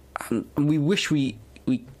afford, and we wish we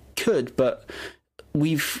could, but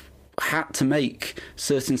we've had to make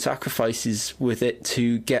certain sacrifices with it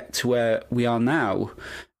to get to where we are now.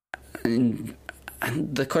 And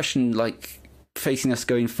the question like facing us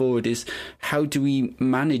going forward is, how do we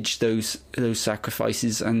manage those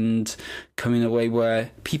sacrifices and come in a way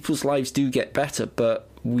where people's lives do get better, but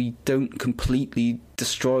we don't completely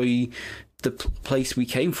destroy the place we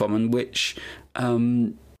came from, and which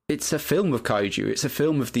it's a film of kaiju. It's a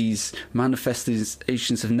film of these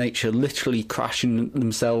manifestations of nature literally crashing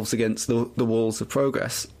themselves against the walls of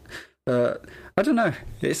progress. I don't know.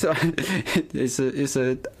 It's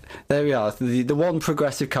a there we are. The one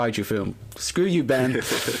progressive kaiju film. Screw you, Ben.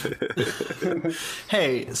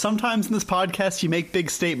 Hey, sometimes in this podcast you make big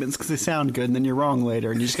statements because they sound good, and then you're wrong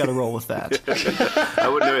later, and you just got to roll with that. I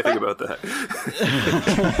wouldn't know anything about that.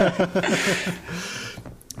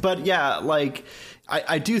 But yeah, like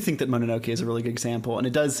I do think that Mononoke is a really good example, and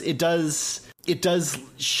it does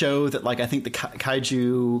show that, like, I think the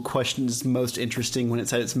kaiju question is most interesting when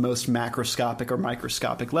it's at its most macroscopic or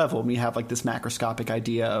microscopic level. And you have like this macroscopic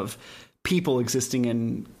idea of people existing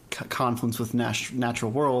in confluence with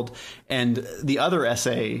natural world, and the other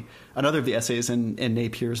essay, another of the essays in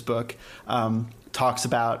Napier's book, talks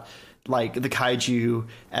about like the kaiju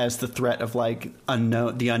as the threat of like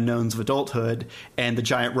the unknowns of adulthood, and the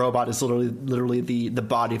giant robot is literally the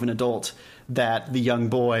body of an adult that the young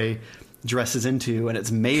boy dresses into, and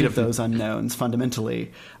it's made of those unknowns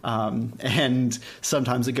fundamentally, and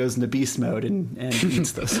sometimes it goes into beast mode and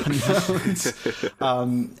eats those unknowns.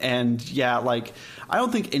 And yeah, like I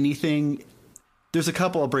don't think anything. There's a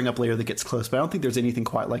couple I'll bring up later that gets close, but I don't think there's anything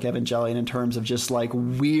quite like Evangelion in terms of just like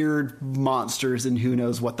weird monsters and who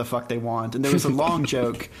knows what the fuck they want. And there was a long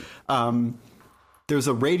joke. There was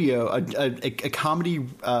a comedy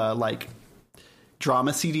like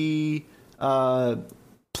drama CD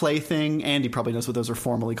Play thing. Andy probably knows what those are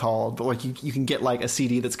formally called, but like you can get like a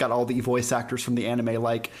CD that's got all the voice actors from the anime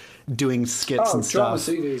like doing skits and drama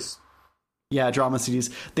stuff. CDs. Yeah, drama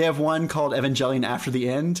CDs. They have one called Evangelion After the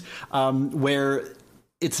End, where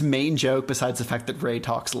its main joke, besides the fact that Rey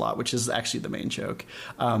talks a lot, which is actually the main joke,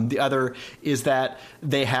 the other is that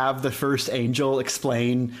they have the first angel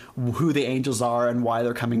explain who the angels are and why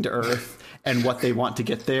they're coming to Earth and what they want to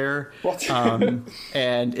get there.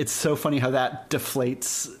 And it's so funny how that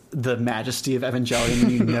deflates the majesty of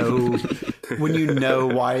Evangelion when you know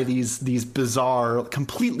why these bizarre,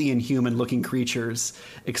 completely inhuman looking creatures,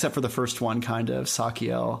 except for the first one, kind of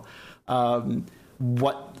Sakiel,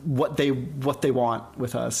 what they want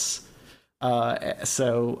with us.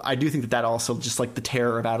 So I do think that also just like the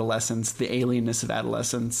terror of adolescence, the alienness of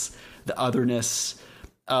adolescence, the otherness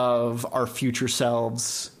of our future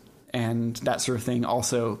selves, and that sort of thing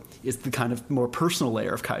also is the kind of more personal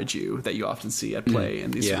layer of kaiju that you often see at play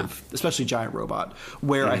in these sort of, especially Giant Robot,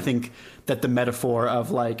 where I think that the metaphor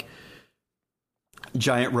of like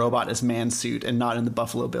Giant Robot as man suit and not in the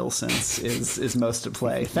Buffalo Bill sense is most at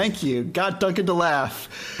play. Thank you. Got Duncan to laugh.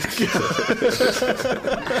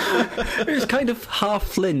 It was kind of half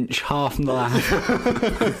flinch, half laugh.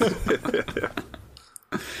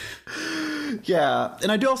 Yeah,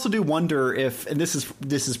 and I also do wonder if, and this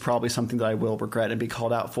is probably something that I will regret and be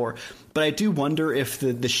called out for, but I do wonder if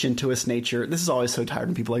the Shintoist nature, this is always so tired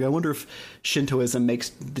when people like, I wonder if Shintoism makes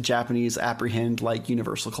the Japanese apprehend like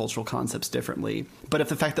universal cultural concepts differently. But if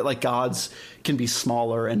the fact that like gods can be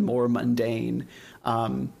smaller and more mundane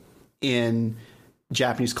in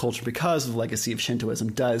Japanese culture because of the legacy of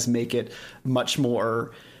Shintoism does make it much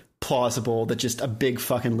more plausible that just a big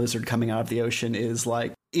fucking lizard coming out of the ocean is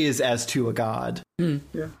as to a god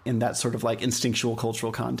in that sort of like instinctual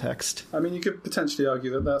cultural context. I mean, you could potentially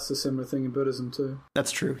argue that that's a similar thing in Buddhism too.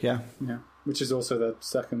 That's true, yeah. Yeah, which is also the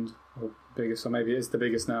second or biggest, or maybe it is the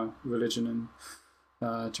biggest now, religion in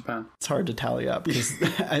Japan. It's hard to tally up because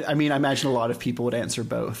I mean, I imagine a lot of people would answer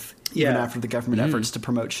both, even after the government efforts to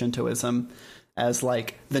promote Shintoism as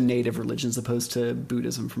like the native religion as opposed to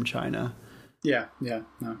Buddhism from China. Yeah,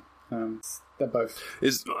 no. They're both.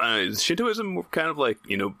 Is Shintoism kind of like,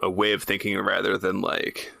 a way of thinking rather than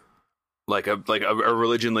like a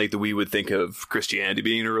religion like that we would think of Christianity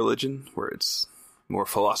being a religion, where it's more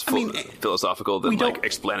philosophical than like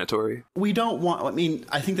explanatory? We don't want. I mean,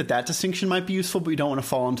 I think that distinction might be useful, but we don't want to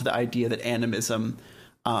fall into the idea that animism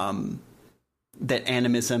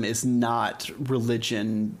is not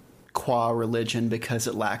religion qua religion because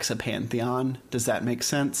it lacks a pantheon. Does that make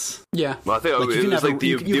sense? Yeah. Well, I think it was like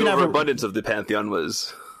the overabundance of the pantheon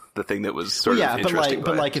was the thing that was sort of interesting.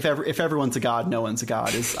 But if everyone's a god, no one's a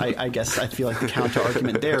god is I guess I feel like the counter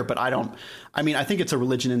argument there. But I think it's a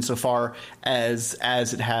religion insofar as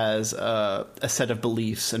it has a set of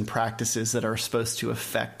beliefs and practices that are supposed to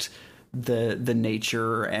affect the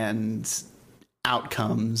nature and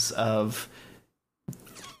outcomes of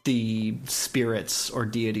the spirits or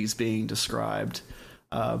deities being described.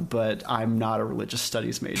 But I'm not a religious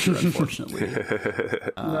studies major, unfortunately.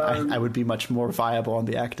 I would be much more viable on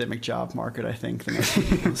the academic job market, I think, than a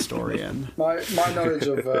historian. My knowledge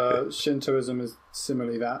of Shintoism is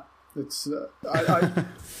similarly that. It's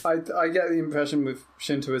I get the impression with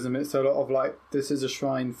Shintoism it's a lot of like, this is a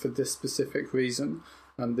shrine for this specific reason.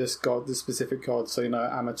 And this specific god, so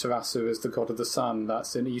Amaterasu is the god of the sun.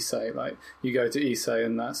 That's in Issei. Like you go to Issei,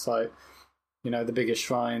 and that's like, the biggest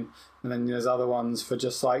shrine. And then there's other ones for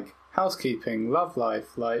just like housekeeping, love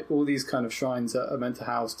life, like all these kind of shrines that are meant to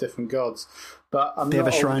house different gods. But they have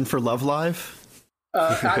a shrine for love life.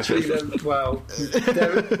 Actually,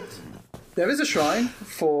 there is a shrine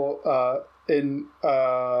for in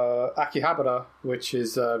Akihabara, which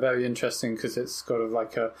is very interesting because it's got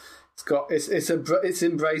like it's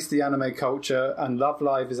embraced the anime culture, and Love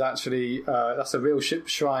Live is actually that's a real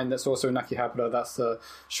shrine that's also in Akihabara. That's the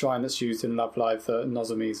shrine that's used in Love Live that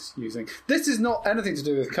Nozomi's using. This is not anything to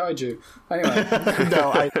do with kaiju. Anyway,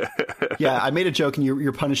 I made a joke and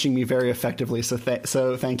you're punishing me very effectively. So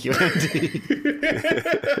thank you, Andy.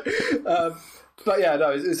 But yeah, no,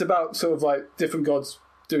 it's about sort of like different gods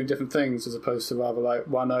doing different things as opposed to rather like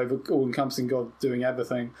one all-encompassing god doing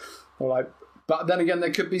everything, or like. But then again,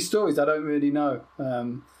 there could be stories. I don't really know.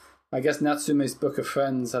 I guess Natsume's Book of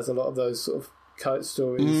Friends has a lot of those sort of kite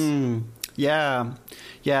stories. Yeah.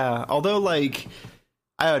 Although, like,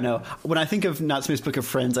 I don't know. When I think of Natsume's Book of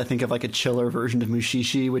Friends, I think of like a chiller version of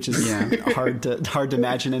Mushishi, which is hard to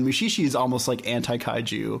imagine. And Mushishi is almost like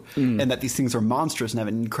anti-kaiju, and that these things are monstrous and have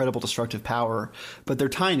an incredible destructive power, but they're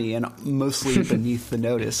tiny and mostly beneath the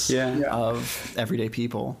notice of everyday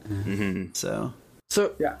people. So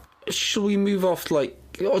yeah. Shall we move off like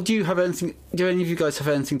or do you have anything? Do any of you guys have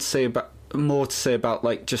anything to say about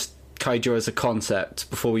like just kaiju as a concept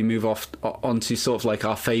before we move onto sort of like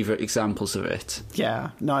our favorite examples of it? Yeah.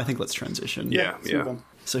 No, I think let's transition. Yeah.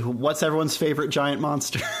 So, what's everyone's favorite giant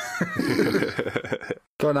monster?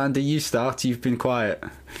 Go on, Andy. You start. You've been quiet.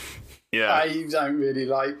 Yeah. I don't really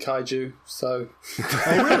like kaiju, so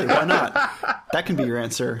Oh, really? Why not? That can be your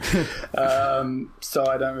answer. so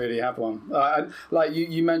I don't really have one. Like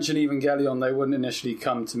you mentioned Evangelion, they wouldn't initially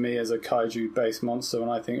come to me as a kaiju-based monster. When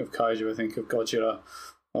I think of kaiju, I think of Godzilla,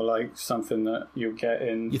 or like something that you'll get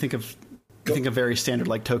in. You think of very standard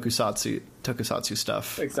like tokusatsu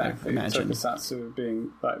stuff. Exactly. I imagine. Tokusatsu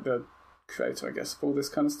being like the creator, I guess, of all this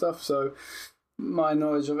kind of stuff. So my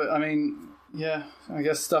knowledge of it, I mean, yeah, I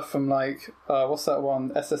guess stuff from like what's that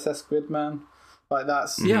one, SSS Gridman, like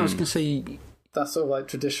that's I was gonna say that's sort of like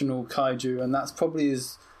traditional kaiju, and that's probably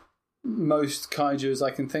as most kaiju as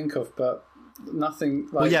I can think of, but nothing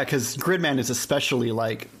like. Well, yeah, because Gridman is especially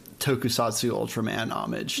like Tokusatsu Ultraman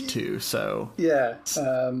homage too. So yeah,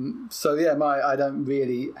 I don't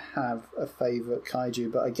really have a favorite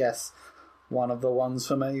kaiju, but I guess one of the ones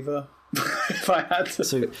from Ava. If I had to.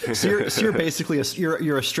 So you're basically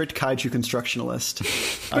you're a strict kaiju constructionalist.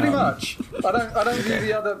 Pretty much. I don't view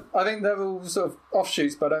the other. I think they're all sort of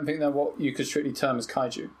offshoots, but I don't think they're what you could strictly term as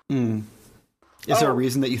kaiju. Is there a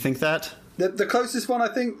reason that you think that? The closest one I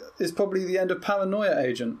think is probably the end of Paranoia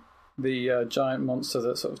Agent, the giant monster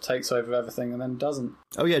that sort of takes over everything and then doesn't.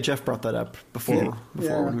 Oh yeah, Jeff brought that up before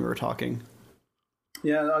when we were talking.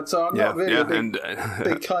 Yeah, so I'm not really a big and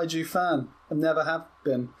kaiju fan. I never have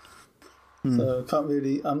been. So I can't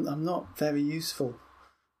really. I'm not very useful.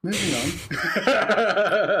 Moving on.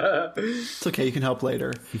 It's okay, you can help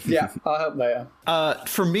later. Yeah, I'll help later.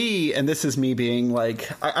 For me, and this is me being like,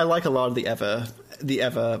 I like a lot of the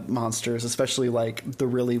Eva monsters, especially like the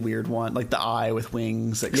really weird one, like the eye with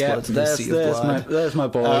wings that explodes in the sea of blood. There's my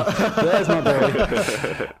boy. There's my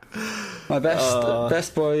boy. My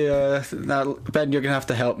best boy. Now, Ben, you're gonna have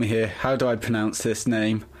to help me here. How do I pronounce this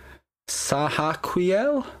name?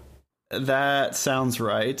 Sahaquiel? That sounds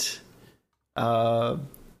right. Where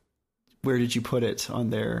did you put it on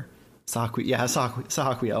there?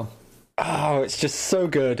 Sahaquiel. Oh, it's just so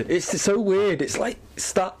good. It's so weird. It's like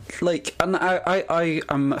and I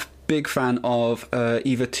am a big fan of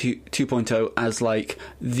Eva 2.0 as like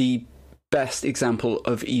the best example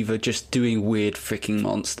of Eva just doing weird freaking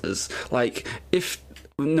monsters. Like, if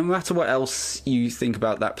no matter what else you think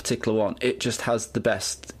about that particular one, it just has the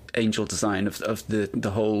best angel design of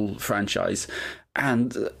the whole franchise.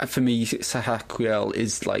 And for me, Sahaquiel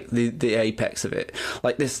is like the apex of it.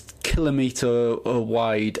 Like this kilometer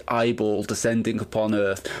wide eyeball descending upon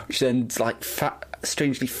Earth, which then like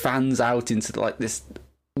strangely fans out into like this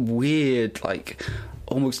weird, like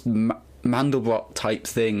almost Mandelbrot type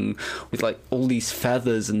thing with like all these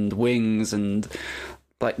feathers and wings and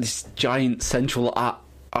like this giant central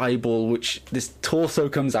eyeball, which this torso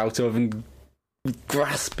comes out of, and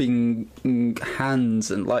grasping hands,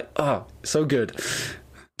 and like, so good,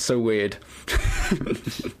 so weird.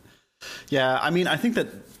 Yeah, I mean, I think that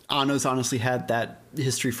Anno's honestly had that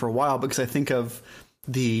history for a while, because I think of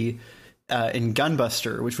the in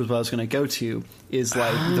Gunbuster, which was what I was going to go to, is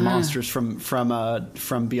like the monsters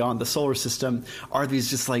from beyond the solar system are these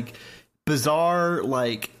just like bizarre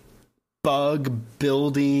like bug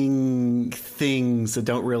building things that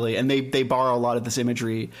don't really, and they borrow a lot of this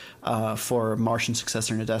imagery for Martian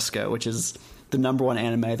successor Nadesco, which is the number one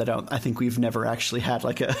anime that I think we've never actually had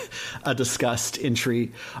like a discussed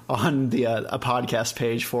entry on the a podcast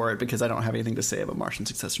page for it, because I don't have anything to say about Martian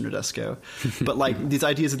successor Nadesco. But like these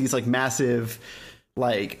ideas of these like massive,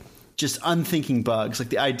 like just unthinking bugs, like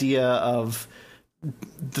the idea of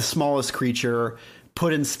the smallest creature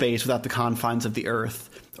put in space without the confines of the Earth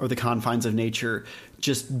or the confines of nature,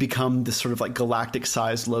 just become this sort of like galactic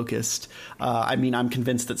sized locust. I mean, I'm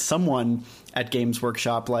convinced that someone at Games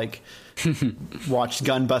Workshop like watched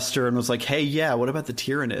Gunbuster and was like, hey, yeah, what about the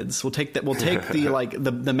Tyranids? We'll take the like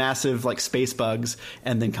the massive like space bugs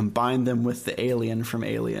and then combine them with the alien from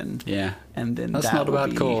Alien. Yeah. And then that's not a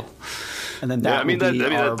bad call. And then that would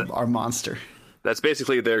be our monster. That's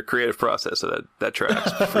basically their creative process, so that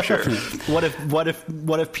tracks for sure.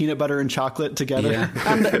 What if peanut butter and chocolate together? Yeah.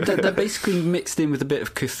 And they're basically mixed in with a bit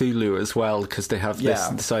of Cthulhu as well, because they have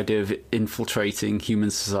this idea of infiltrating human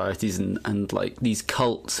societies and like these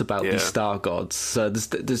cults about these star gods. So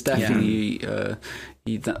there's definitely that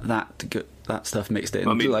stuff mixed in.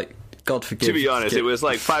 I mean, like God forgive. To be honest, it was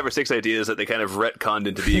like 5 or 6 ideas that they kind of retconned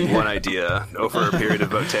into being one idea over a period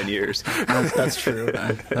of about 10 years. That's true.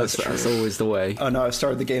 That's always the way. Oh no, I've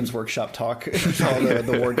started the Games Workshop talk with all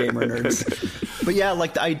the Wargamer nerds. But yeah,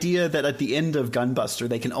 like the idea that at the end of Gunbuster,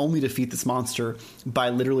 they can only defeat this monster by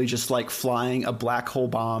literally just like flying a black hole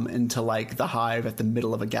bomb into like the hive at the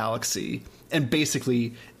middle of a galaxy and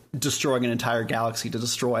basically destroying an entire galaxy to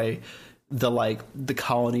destroy the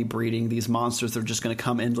colony breeding these monsters that are just going to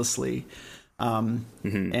come endlessly.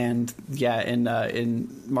 And yeah,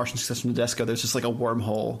 in Martian Successor Nadesco, there's just like a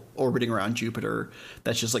wormhole orbiting around Jupiter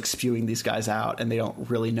that's just like spewing these guys out, and they don't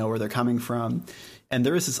really know where they're coming from. And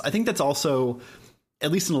there is this, I think that's also, at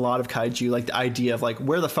least in a lot of kaiju, like the idea of like,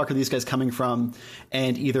 where the fuck are these guys coming from?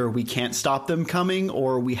 And either we can't stop them coming,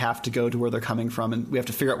 or we have to go to where they're coming from, and we have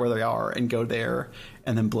to figure out where they are and go there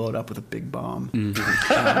and then blow it up with a big bomb.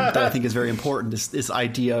 That I think is very important. This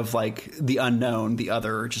idea of like the unknown, the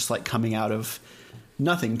other, just like coming out of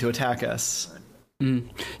nothing to attack us.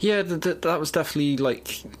 Yeah, that was definitely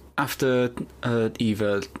like after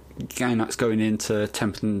Eva, Gainax going into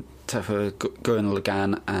Temple Gurren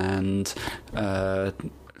Lagann, and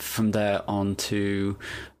from there on to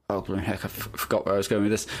heck, I forgot where I was going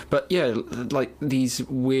with this. But yeah, like these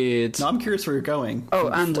weird. No, I'm curious where you're going. Oh,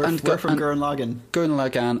 from Gurren Lagann. Gurren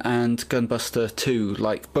Lagann and Gunbuster 2,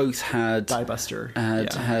 like both had Diebuster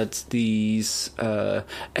had these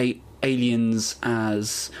aliens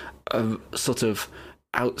as a sort of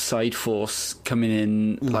outside force coming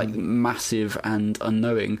in, like massive and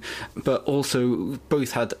unknowing, but also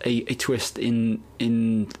both had a twist in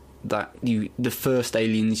that the first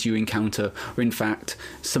aliens you encounter are in fact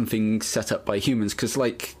something set up by humans, because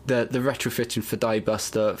like the retrofitting for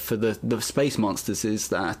Diebuster for the space monsters is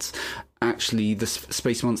that actually the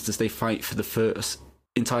space monsters they fight for the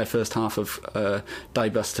entire first half of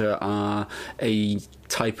Diebuster are a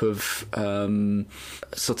type of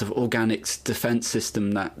sort of organics defense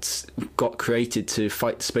system that got created to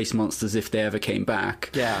fight the space monsters if they ever came back.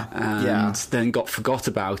 Then got forgot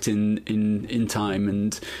about in time,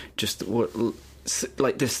 and just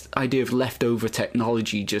like this idea of leftover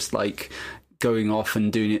technology just like going off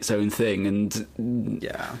and doing its own thing,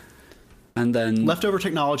 and then leftover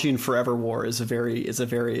technology in Forever War is a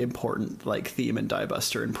very important like theme in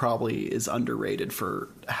Diebuster, and probably is underrated for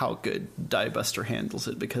how good Diebuster handles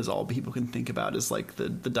it, because all people can think about is like the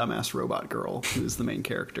dumbass robot girl who's the main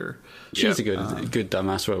character. She's a good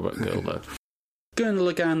dumbass robot girl though. Gurren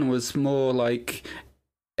Lagann was more like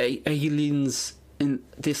aliens, in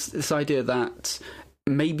this idea that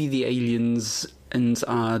maybe the aliens and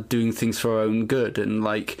are doing things for our own good, and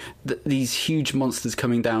like these huge monsters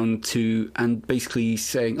coming down to and basically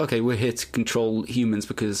saying, okay, we're here to control humans,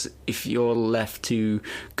 because if you're left to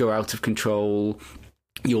go out of control,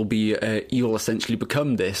 you'll essentially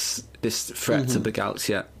become this threat to the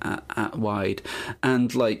galaxy at wide.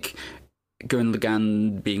 And like Gurren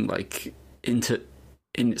Lagann being like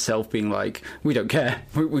in itself being like, we don't care,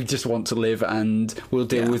 we just want to live, and we'll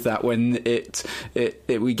deal with that when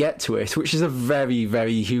we get to it, which is a very,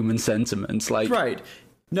 very human sentiment. Like, right.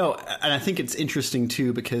 No, and I think it's interesting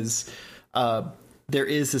too, because there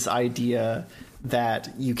is this idea that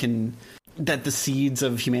that the seeds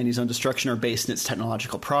of humanity's own destruction are based in its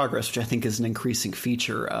technological progress, which I think is an increasing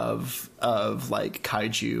feature of like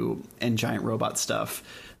kaiju and giant robot stuff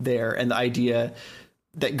there. And the idea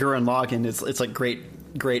that Gurren Lagann it's like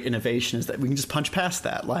great innovation is that we can just punch past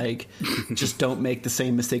that. Like, just don't make the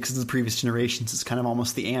same mistakes as the previous generations. It's kind of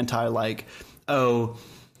almost the anti, like, oh,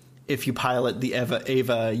 if you pilot the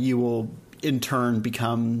Eva, you will in turn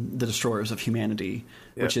become the destroyers of humanity,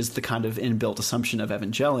 which is the kind of inbuilt assumption of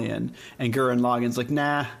Evangelion. And Gurren Lagann's like,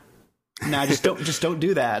 nah, just don't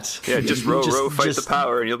do that. Yeah, just fight the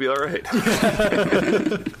power, and you'll be all right.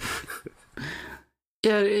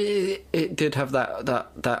 Yeah, it did have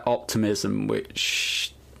that optimism,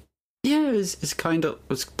 which was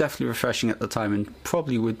definitely refreshing at the time, and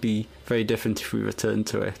probably would be very different if we returned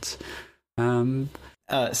to it.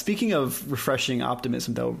 Speaking of refreshing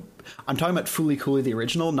optimism, though, I'm talking about Fooly Cooly the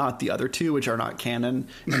original, not the other two, which are not canon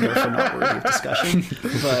and therefore not worthy of discussion.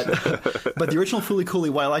 But the original Fooly Cooly,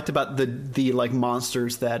 what I liked about the like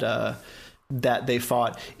monsters that they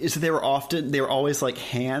fought is that they were always like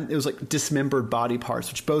it was like dismembered body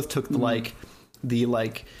parts, which both took the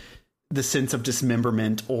sense of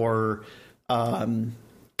dismemberment or kind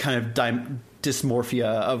of dysmorphia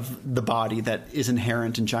of the body that is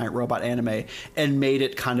inherent in giant robot anime, and made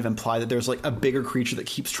it kind of imply that there's like a bigger creature that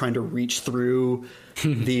keeps trying to reach through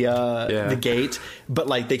the gate, but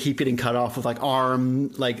like they keep getting cut off with like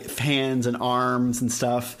hands and arms and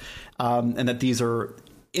stuff, and that these are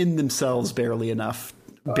in themselves barely enough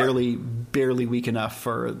barely weak enough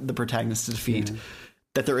for the protagonist to defeat.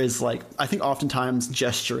 That there is, like, I think oftentimes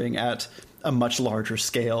gesturing at a much larger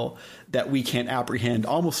scale that we can't apprehend,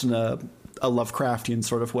 almost in a Lovecraftian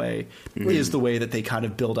sort of way, is the way that they kind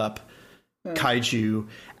of build up kaiju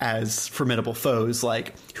as formidable foes.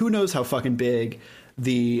 Like, who knows how fucking big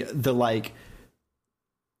the like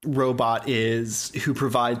robot is who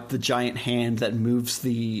provides the giant hand that moves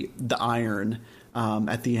the iron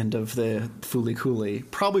at the end of the Fooly Cooly.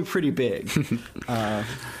 Probably pretty big.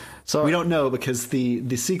 So we don't know, because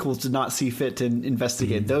the sequels did not see fit to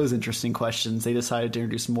investigate those interesting questions. They decided to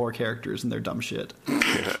introduce more characters and their dumb shit.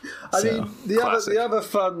 I mean, the other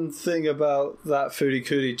fun thing about that Fooly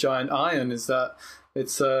Cooly giant iron is that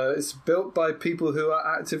it's built by people who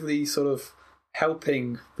are actively sort of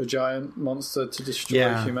helping the giant monster to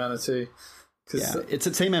destroy humanity. It's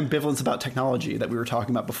the same ambivalence about technology that we were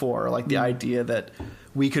talking about before, like the idea that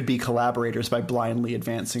we could be collaborators by blindly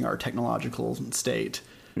advancing our technological state.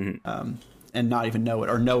 And not even know it,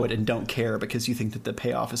 or know it and don't care because you think that the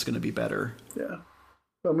payoff is going to be better. Yeah.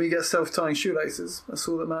 When we get self-tying shoelaces, that's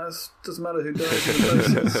all that matters. Doesn't matter who dies in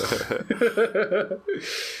the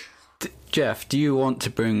process. Jeff, do you want to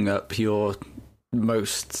bring up your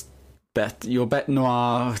bête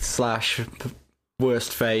noire /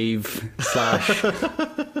 worst fave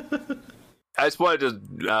 / I just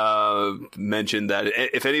wanted to mention that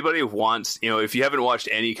if anybody wants, if you haven't watched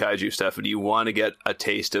any kaiju stuff and you want to get a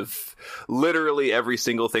taste of literally every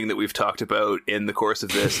single thing that we've talked about in the course of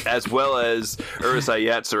this, as well as Urusei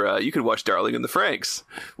Yatsura, you can watch Darling in the Franxx,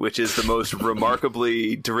 which is the most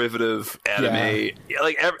remarkably derivative anime.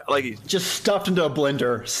 Like just stuffed into a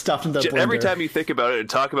blender. Every time you think about it and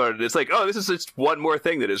talk about it, it's like, oh, this is just one more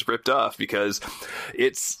thing that is ripped off, because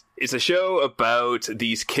it's a show about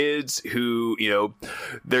these kids who,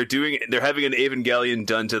 they're having an Evangelion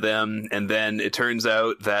done to them, and then it turns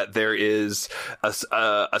out that there is a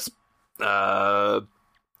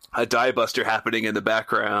die buster happening in the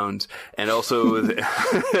background, and also and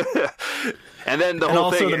then the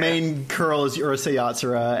whole thing. And also the main girl is Urusei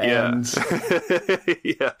Yatsura, and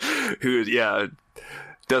who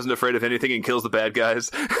doesn't afraid of anything and kills the bad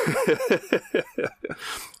guys.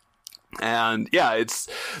 And it's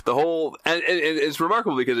the whole, and it's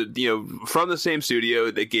remarkable because from the same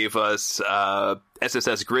studio that gave us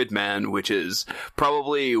SSS Gridman, which is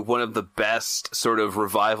probably one of the best sort of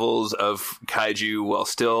revivals of kaiju while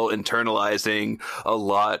still internalizing a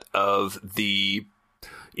lot of the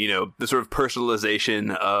the sort of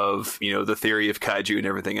personalization of, the theory of kaiju and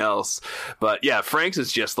everything else. But Franxx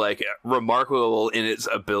is just like remarkable in its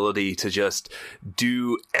ability to just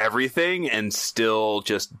do everything and still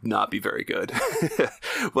just not be very good.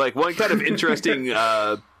 Like, one kind of interesting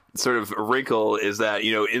sort of wrinkle is that,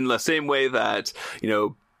 in the same way that,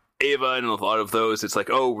 Eva and a lot of those, it's like,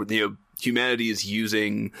 humanity is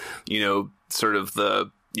using, sort of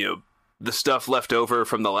the stuff left over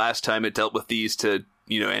from the last time it dealt with these to,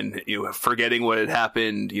 forgetting what had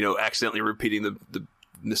happened, accidentally repeating the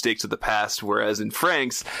mistakes of the past. Whereas in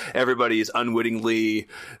Franxx, everybody is unwittingly,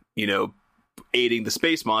 aiding the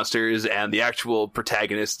space monsters, and the actual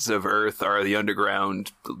protagonists of Earth are the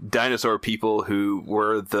underground dinosaur people who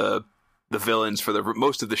were the villains for the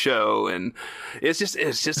most of the show. And it's just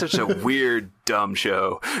such a weird, dumb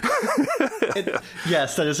show.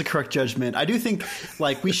 Yes, that is a correct judgment. I do think,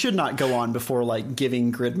 like, we should not go on before, like,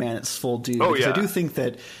 giving Gridman its full due. Because I do think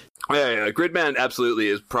that Gridman absolutely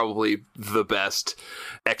is probably the best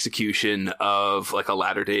execution of, like, a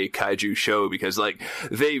latter-day kaiju show, because, like,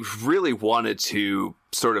 they really wanted to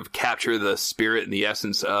sort of capture the spirit and the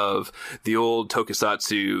essence of the old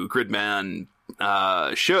tokusatsu Gridman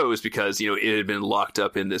shows, because it had been locked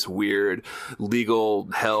up in this weird legal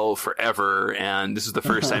hell forever, and this is the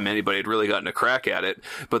first time anybody had really gotten a crack at it.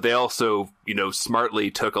 But they also smartly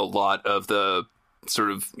took a lot of the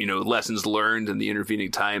sort of lessons learned in the intervening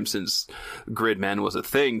time since Gridman was a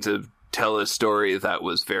thing to tell a story that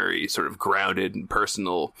was very sort of grounded and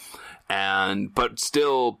personal, but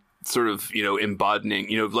still sort of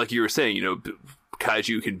embodying, like you were saying,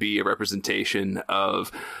 kaiju can be a representation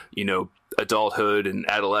of adulthood and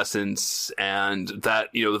adolescence, and that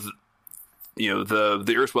the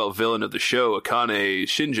erstwhile villain of the show, Akane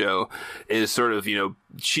Shinjo, is sort of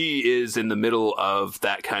she is in the middle of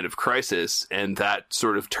that kind of crisis, and that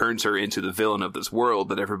sort of turns her into the villain of this world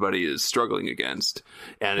that everybody is struggling against.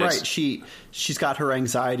 And right, she's got her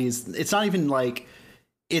anxieties. It's not even like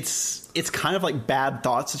it's kind of like bad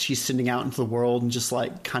thoughts that she's sending out into the world, and just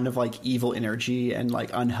like kind of like evil energy and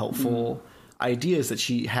like unhelpful ideas that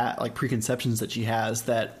she had, like preconceptions that she has,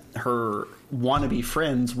 that her wannabe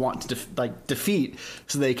friends want to defeat,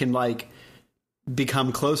 so they can like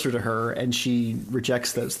become closer to her, and she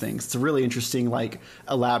rejects those things. It's a really interesting like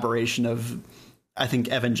elaboration of, I think,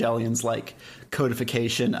 Evangelion's like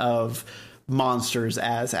codification of monsters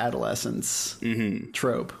as adolescents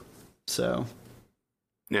trope. So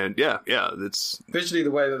And yeah, it's visually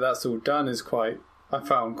the way that that's all done is I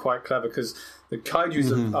found quite clever, because the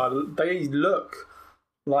kaijus are they look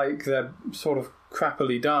like they're sort of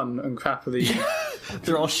crappily done and crappily.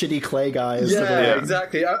 they're all shitty clay guys. Yeah,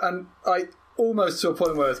 exactly. And I almost to a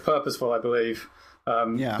point where it's purposeful, I believe.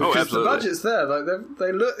 Yeah. Because absolutely. the budget's there. Like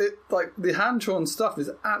they look like the hand drawn stuff is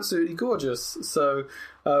absolutely gorgeous. So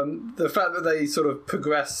the fact that they sort of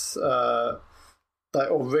progress or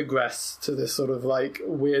regress to this sort of like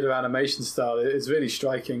weirder animation style is really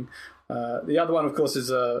striking. The other one, of course,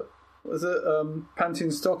 is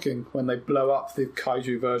Pantheon Stocking, when they blow up the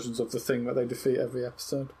kaiju versions of the thing that they defeat every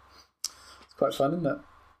episode. It's quite fun, isn't it?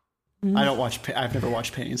 I don't watch. I've never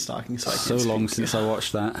watched Penny and Stocking, so I can't So long speak. since I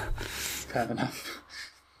watched that. Fair enough.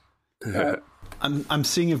 I'm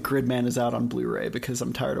seeing if Gridman is out on Blu-ray because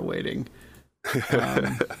I'm tired of waiting.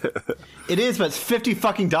 It is, but it's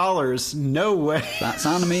 $50. No way. That's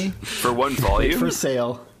anime. for one volume. For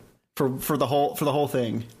sale. For the whole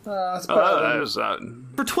thing. It's better that than- was,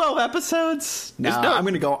 For 12 episodes? No, no- I'm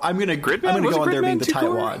gonna go on there Gridman being the too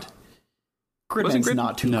core? tightwad. Gridman's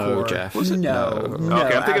not too No, core. Jeff. Was it? No.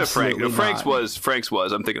 Okay, I'm thinking of Frank. No, absolutely not. Frank's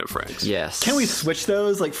was. I'm thinking of Frank's. Yes. Can we switch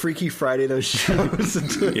those, like Freaky Friday, those shows?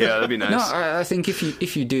 Yeah, that'd be nice. No, I think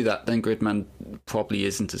if you do that, then Gridman probably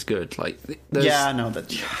isn't as good. Like, Yeah, no, that.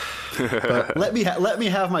 But let me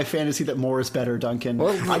have my fantasy that more is better, Duncan.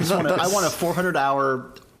 Well, I want a that's-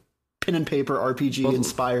 400-hour pen and paper RPG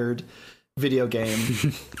inspired video game.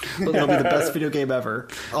 It'll be the best video game ever.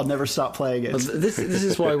 I'll never stop playing it. This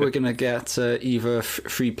is why we're going to get either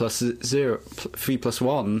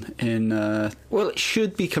 3+1 in. Well, it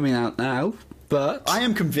should be coming out now, but I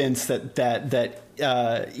am convinced that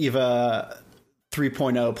EVA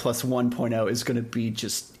 3.0 plus 1.0 is going to be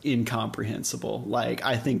just incomprehensible. Like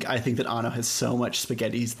I think that Anno has so much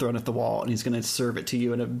spaghetti he's thrown at the wall, and he's going to serve it to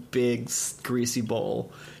you in a big greasy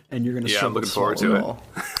bowl, and you're going to I'm looking forward to it.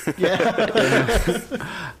 Yeah.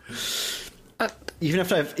 Even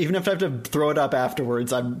if I have to throw it up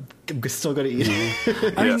afterwards, I'm still going to eat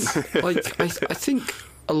it. I mean, like I think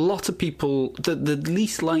a lot of people the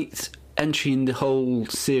least liked entry in the whole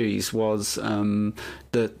series was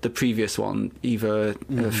the previous one, EVA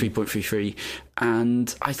 3.33,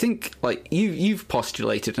 and I think like you've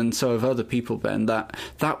postulated, and so have other people, Ben,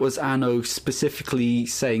 that was Anno specifically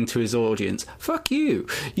saying to his audience, "Fuck you!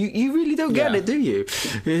 You really don't get it, do you?"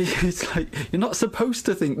 It's like you're not supposed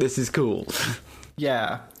to think this is cool.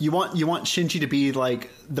 Yeah, you want Shinji to be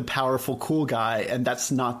like the powerful, cool guy, and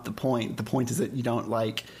that's not the point. The point is that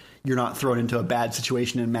you're not thrown into a bad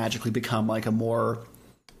situation and magically become like a more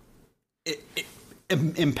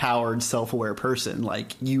empowered, self-aware person.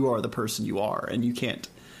 Like you are the person you are, and you can't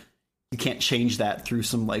change that through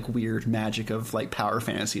some like weird magic of like power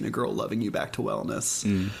fantasy and a girl loving you back to wellness.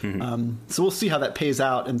 So we'll see how that pays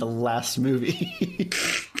out in the last movie,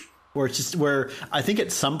 where I think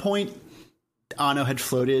at some point Anno had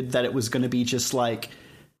floated that it was going to be just like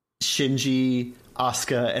Shinji,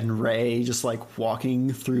 Asuka, and Rei just like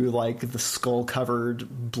walking through like the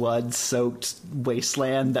skull-covered, blood-soaked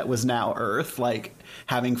wasteland that was now Earth, like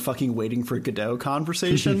having fucking Waiting for Godot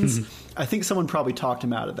conversations. I think someone probably talked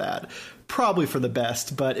him out of that. Probably for the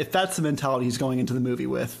best, but if that's the mentality he's going into the movie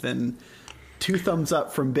with, then 2 thumbs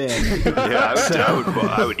up from Ben. Yeah,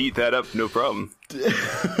 I would eat that up, no problem.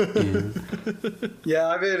 Yeah,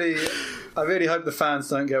 I really hope the fans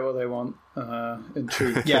don't get what they want in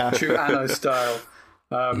true Anno style.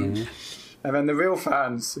 And then the real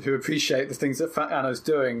fans who appreciate the things that Anno's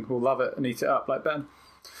doing will love it and eat it up like Ben.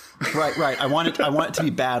 Right. I want it to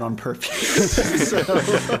be bad on purpose. I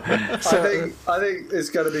think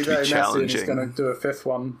it's going to be very messy, and he's going to do a 5th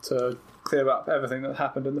one to clear up everything that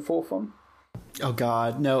happened in the 4th one. Oh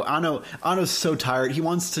God, no! Anno's so tired. He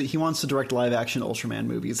wants to direct live action Ultraman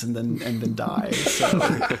movies and then die. So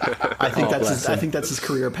I think that's his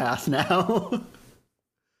career path now.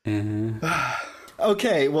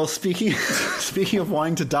 Okay, well speaking of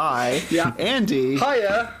wanting to die, Andy.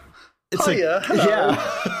 Hiya. Hello.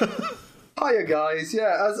 Hiya, guys.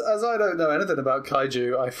 Yeah, as I don't know anything about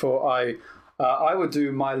kaiju, I thought I would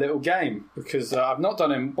do my little game, because I've not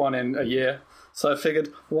done one in a year. So I figured,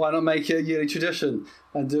 why not make it a yearly tradition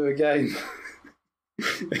and do a game?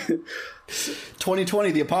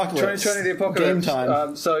 2020, the apocalypse. 2020, the apocalypse. Game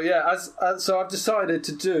time. So I've decided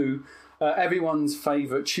to do everyone's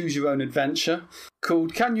favourite choose your own adventure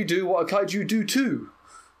called "Can You Do What a Kaiju Do Too?"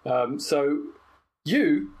 So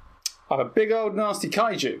you I'm a big old nasty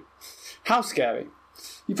kaiju. How scary.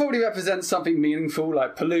 You probably represent something meaningful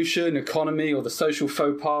like pollution, economy, or the social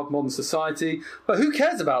faux pas of modern society, but who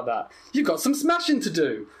cares about that? You've got some smashing to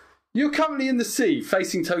do. You're currently in the sea,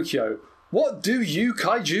 facing Tokyo. What do you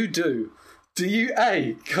kaiju do? Do you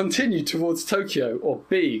A, continue towards Tokyo, or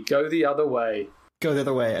B, go the other way? Go the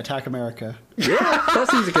other way. Attack America. Yeah, that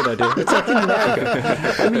seems a good idea. Attacking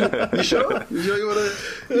America. I mean, You sure? You sure you want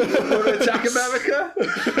to attack America?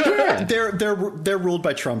 yeah. They're ruled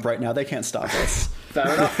by Trump right now. They can't stop us.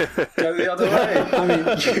 Fair enough. Go the other way. I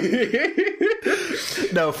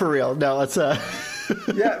mean, No, for real. No, let's. yeah,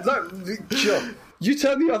 no, sure. You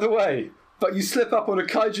turn the other way, but you slip up on a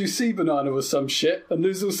kaiju sea banana or some shit and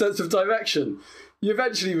lose all sense of direction. You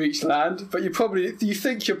eventually reach land, but you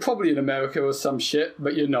think you're probably in America or some shit,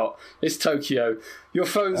 but you're not. It's Tokyo. Your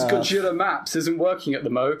phone's Godzilla Maps isn't working at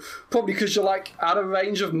the mo, probably because you're like out of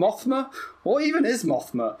range of Mothma. What even is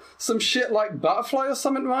Mothma? Some shit like Butterfly or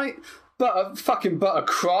something, right? Fucking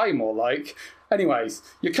Buttercry more like. Anyways,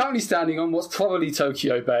 you're currently standing on what's probably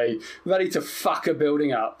Tokyo Bay, ready to fuck a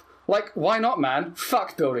building up. Like, why not, man?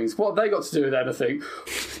 Fuck buildings. What have they got to do with anything?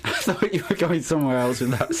 I thought you were going somewhere else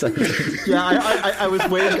with that sentence. Yeah, I was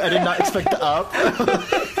waiting. I did not expect the up.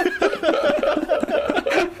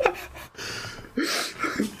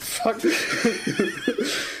 Fuck.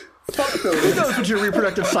 Fuck Who buildings. knows what your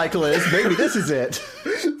reproductive cycle is? Maybe this is it.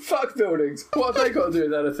 Fuck buildings. What have they got to do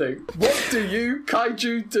with anything? What do you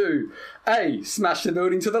kaiju do? A, smash the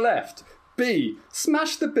building to the left. B,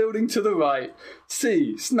 smash the building to the right.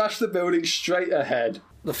 C, smash the building straight ahead.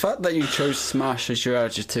 The fact that you chose smash as your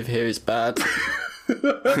adjective here is bad.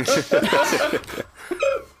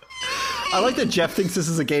 I like that Jeff thinks this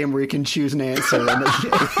is a game where you can choose an answer. And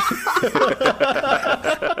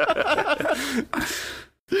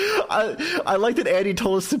I like that Andy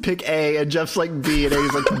told us to pick A, and Jeff's like B, and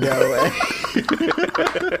Andy's like, no, A.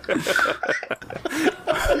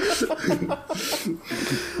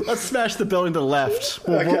 Let's smash the building to the left.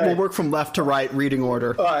 We'll work from left to right, reading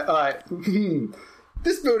order. All right.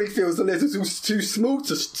 This building feels a little too small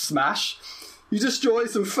to smash. You destroy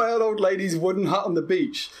some frail old lady's wooden hut on the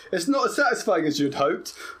beach. It's not as satisfying as you'd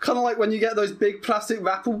hoped. Kind of like when you get those big plastic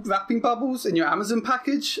wrapping bubbles in your Amazon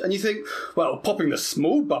package, and you think, well, popping the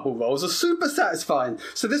small bubble rolls are super satisfying,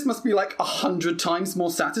 so this must be like 100 times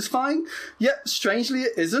more satisfying. Yet, strangely,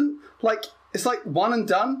 it isn't. Like, it's like one and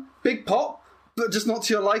done, big pop, but just not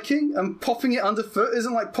to your liking, and popping it underfoot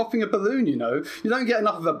isn't like popping a balloon, you know? You don't get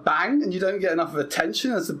enough of a bang, and you don't get enough of a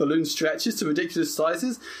tension as the balloon stretches to ridiculous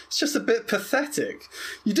sizes. It's just a bit pathetic.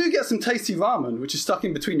 You do get some tasty ramen, which is stuck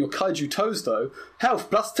in between your kaiju toes, though. Health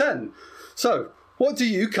plus 10. So, what do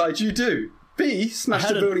you kaiju do? B, smash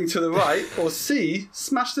the building to the right, or C,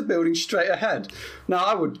 smash the building straight ahead. Now,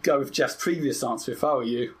 I would go with Jeff's previous answer if I were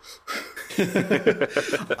you.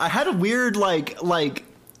 I had a weird,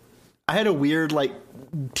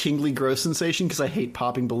 tingly, gross sensation because I hate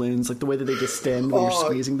popping balloons, like the way that they distend when you're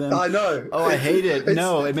squeezing them. I know. Oh, I hate it.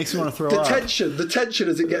 No, it makes me want to throw up. The tension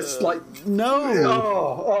as it gets like... No.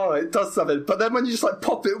 Oh, it does something. But then when you just like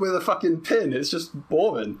pop it with a fucking pin, it's just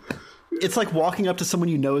boring. It's like walking up to someone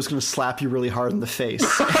you know is going to slap you really hard in the face,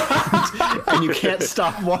 and you can't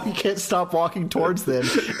stop walking towards them,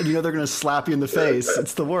 and you know they're going to slap you in the face.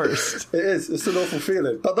 It's the worst. It is. It's an awful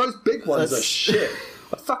feeling. But those big ones are shit.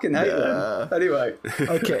 I fucking hate them. Anyway.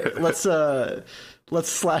 Okay, let's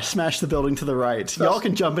smash the building to the right. Y'all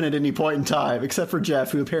can jump in at any point in time, except for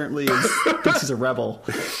Jeff, who apparently thinks he's a rebel.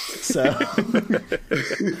 So.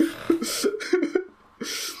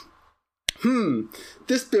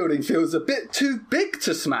 This building feels a bit too big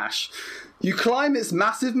to smash. You climb its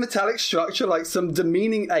massive metallic structure like some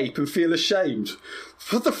demeaning ape and feel ashamed.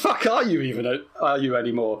 What the fuck are you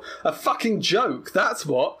anymore? A fucking joke, that's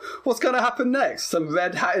what. What's going to happen next? Some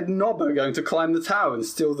red-hatted knobber going to climb the tower and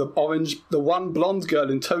steal the one blonde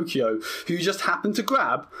girl in Tokyo who you just happened to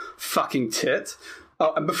grab? Fucking tit.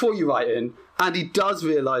 Oh, and before you write in, Andy does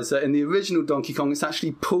realise that in the original Donkey Kong it's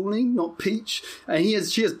actually Pauline, not Peach, and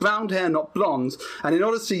she has brown hair, not blonde, and in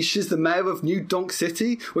Odyssey she's the mayor of New Donk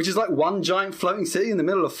City, which is like one giant floating city in the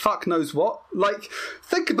middle of fuck knows what. Like,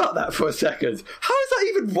 think about that for a second. How is that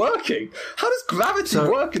even working? How does gravity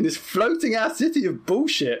work in this floating ass city of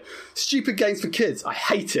bullshit? Stupid games for kids. I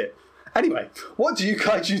hate it. Anyway, what do you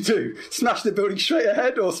kaiju do? Smash the building straight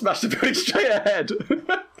ahead or smash the building straight ahead?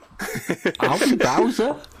 I'll be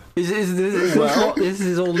Bowser. Is this what this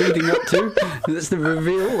is all leading up to? That's the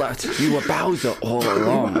reveal that you were Bowser all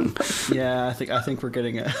along. Yeah, I think we're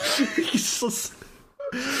getting it.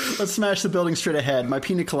 Let's smash the building straight ahead. My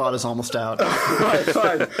pina colada's almost out. Right,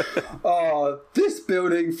 fine. Oh, This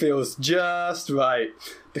building feels just right.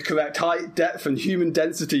 The correct height, depth, and human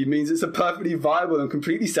density means it's a perfectly viable and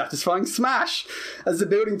completely satisfying smash. As the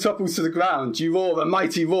building topples to the ground, you roar a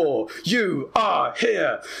mighty roar. You are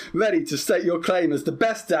here, ready to state your claim as the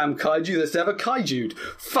best damn kaiju that's ever kaiju'd.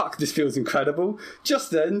 Fuck, this feels incredible.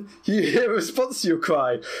 Just then, you hear a response to your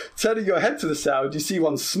cry. Turning your head to the sound, you see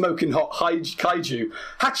one smoking hot kaiju.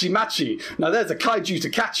 Hachi Machi. Now there's a kaiju to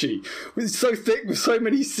catchy. It's so thick with so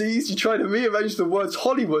many C's, you try to rearrange the words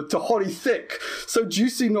Hollywood to Holly Thick. So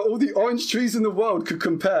juicy not all the orange trees in the world could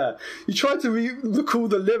compare. You try to recall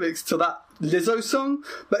the lyrics to that Lizzo song,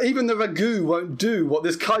 but even the ragu won't do what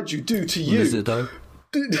this kaiju do to you. Lizzo.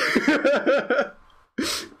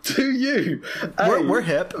 To you. We're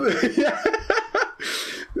hip. Yeah.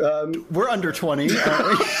 We're under 20,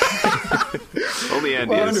 aren't we? Only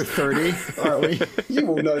Andy We're is. under 30, aren't we? You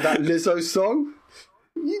all know that Lizzo song.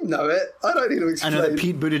 You know it. I don't need to I explain. know that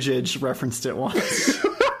Pete Buttigieg referenced it once.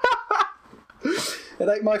 It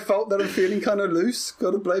ain't my fault that I'm feeling kind of loose.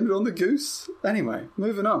 Gotta blame it on the goose. Anyway,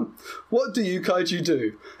 moving on. What do you kaiju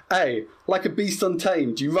do? A. Like a beast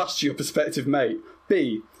untamed, you rush to your prospective mate.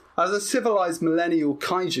 B. As a civilized millennial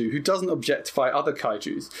kaiju who doesn't objectify other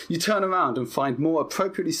kaijus, you turn around and find more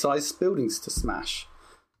appropriately sized buildings to smash.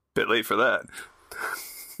 Bit late for that.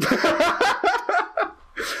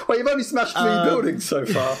 Well, you've only smashed 3 buildings so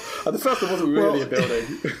far. And the first one wasn't really a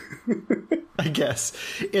building. I guess.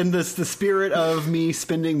 In the spirit of me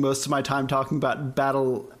spending most of my time talking about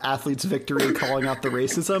battle athletes' victory and calling out the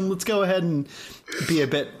racism, let's go ahead and be a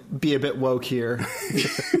bit woke here.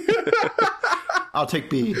 I'll take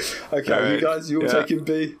B. Okay, All right. you guys, you all taking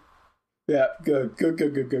B? Yeah, good.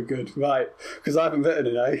 Right, because I haven't written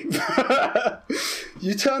it, eh?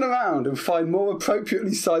 You turn around and find more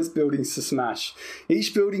appropriately sized buildings to smash.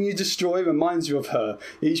 Each building you destroy reminds you of her.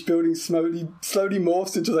 Each building slowly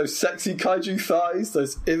morphs into those sexy kaiju thighs,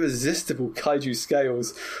 those irresistible kaiju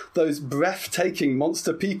scales, those breathtaking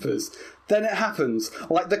monster peepers. Then it happens,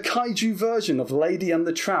 like the kaiju version of Lady and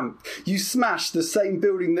the Tramp. You smash the same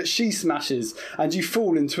building that she smashes, and you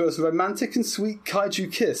fall into a romantic and sweet kaiju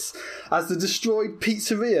kiss as the destroyed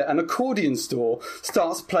pizzeria and accordion store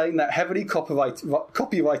starts playing that heavily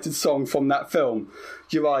copyrighted song from that film.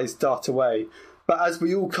 Your eyes dart away. But as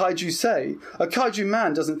we all kaiju say, a kaiju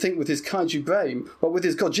man doesn't think with his kaiju brain, but with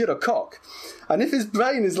his Gojira cock. And if his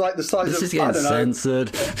brain is like the size This of, is getting censored.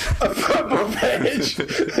 a football pitch, and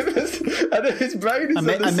if his brain is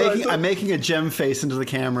the size I'm making a gem face into the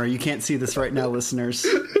camera. You can't see this right now, listeners.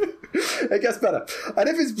 It gets better. And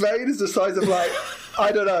if his brain is the size of, like,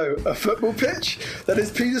 I don't know, a football pitch, then his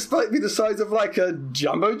penis might be the size of, like, a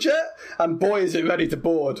jumbo jet. And boy, is it ready to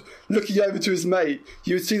board. Looking over to his mate,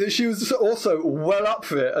 you would see that she was also well up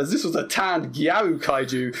for it, as this was a tanned Gyaru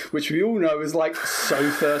kaiju, which we all know is, like, so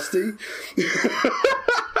thirsty.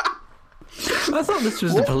 I thought this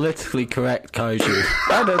was the politically correct kaiju.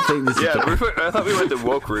 I don't think this is... Yeah, I thought we went the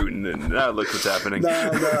woke route, and now look what's happening.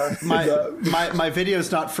 No. My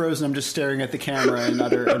video's not frozen. I'm just staring at the camera in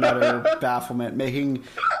utter bafflement, making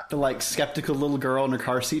the like skeptical little girl in her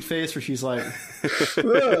car seat face, where she's like,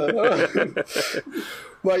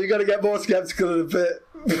 Well, you got to get more skeptical in a bit.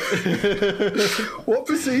 What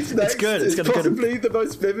proceeds next is possibly the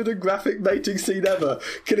most vivid and graphic mating scene ever,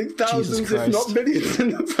 killing thousands, if not millions,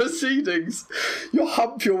 in the proceedings. You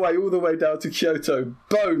hump your way all the way down to Kyoto,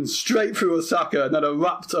 bone straight through Osaka, and then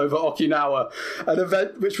erupt over Okinawa, an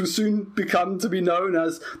event which will soon become to be known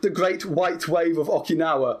as the Great White Wave of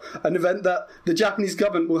Okinawa, an event that the Japanese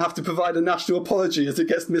government will have to provide a national apology as it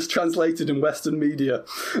gets mistranslated in Western media.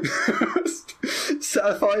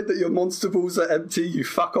 Satisfied that your monster balls are empty, you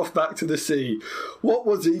fuck off back to the sea. What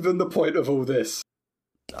was even the point of all this?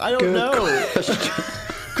 I don't know.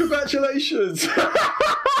 Congratulations!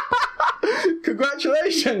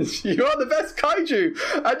 Congratulations! You are the best kaiju,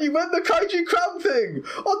 and you win the kaiju crown thing.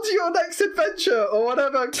 On to your next adventure, or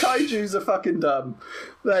whatever. Kaijus are fucking dumb.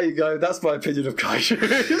 There you go. That's my opinion of kaiju.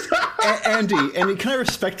 Andy, can I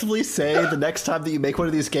respectfully say the next time that you make one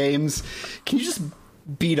of these games, can you just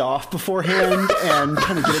beat off beforehand and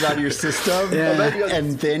kind of get it out of your system,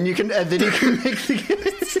 and then you can make the game.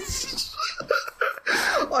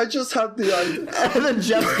 I just had the idea. And then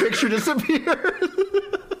Jeff's picture disappeared.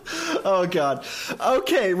 Oh god.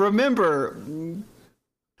 Okay, remember,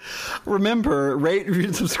 Remember, rate, review,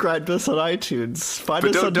 and subscribe to us on iTunes. Find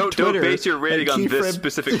us on don't Twitter. Don't base your rating on this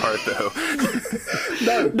specific part, though.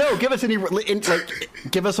 No, give us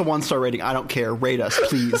give us a 1-star rating. I don't care. Rate us,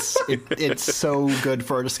 please. It's so good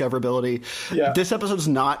for our discoverability. Yeah. This episode is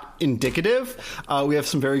not indicative. We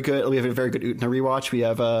have a very good Utena rewatch. We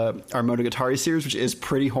have our Monogatari series, which is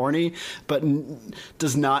pretty horny, but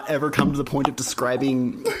does not ever come to the point of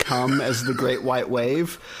describing cum as the Great White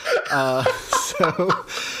Wave.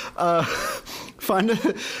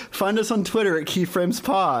 Find us on Twitter at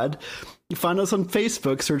KeyframesPod. You find us on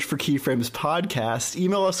Facebook, search for Keyframes Podcast.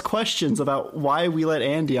 Email us questions about why we let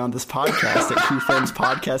Andy on this podcast at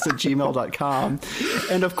keyframespodcast@gmail.com.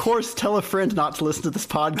 And of course, tell a friend not to listen to this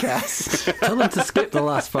podcast. Tell them to skip the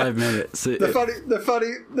last 5 minutes. The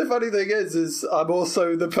funny thing is I'm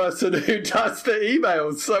also the person who does the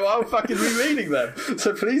emails, so I'll fucking be reading them.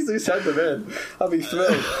 So please do send them in. I'll be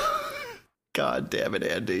thrilled. God damn it,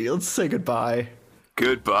 Andy. Let's say goodbye.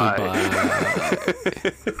 Goodbye.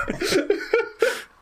 Goodbye.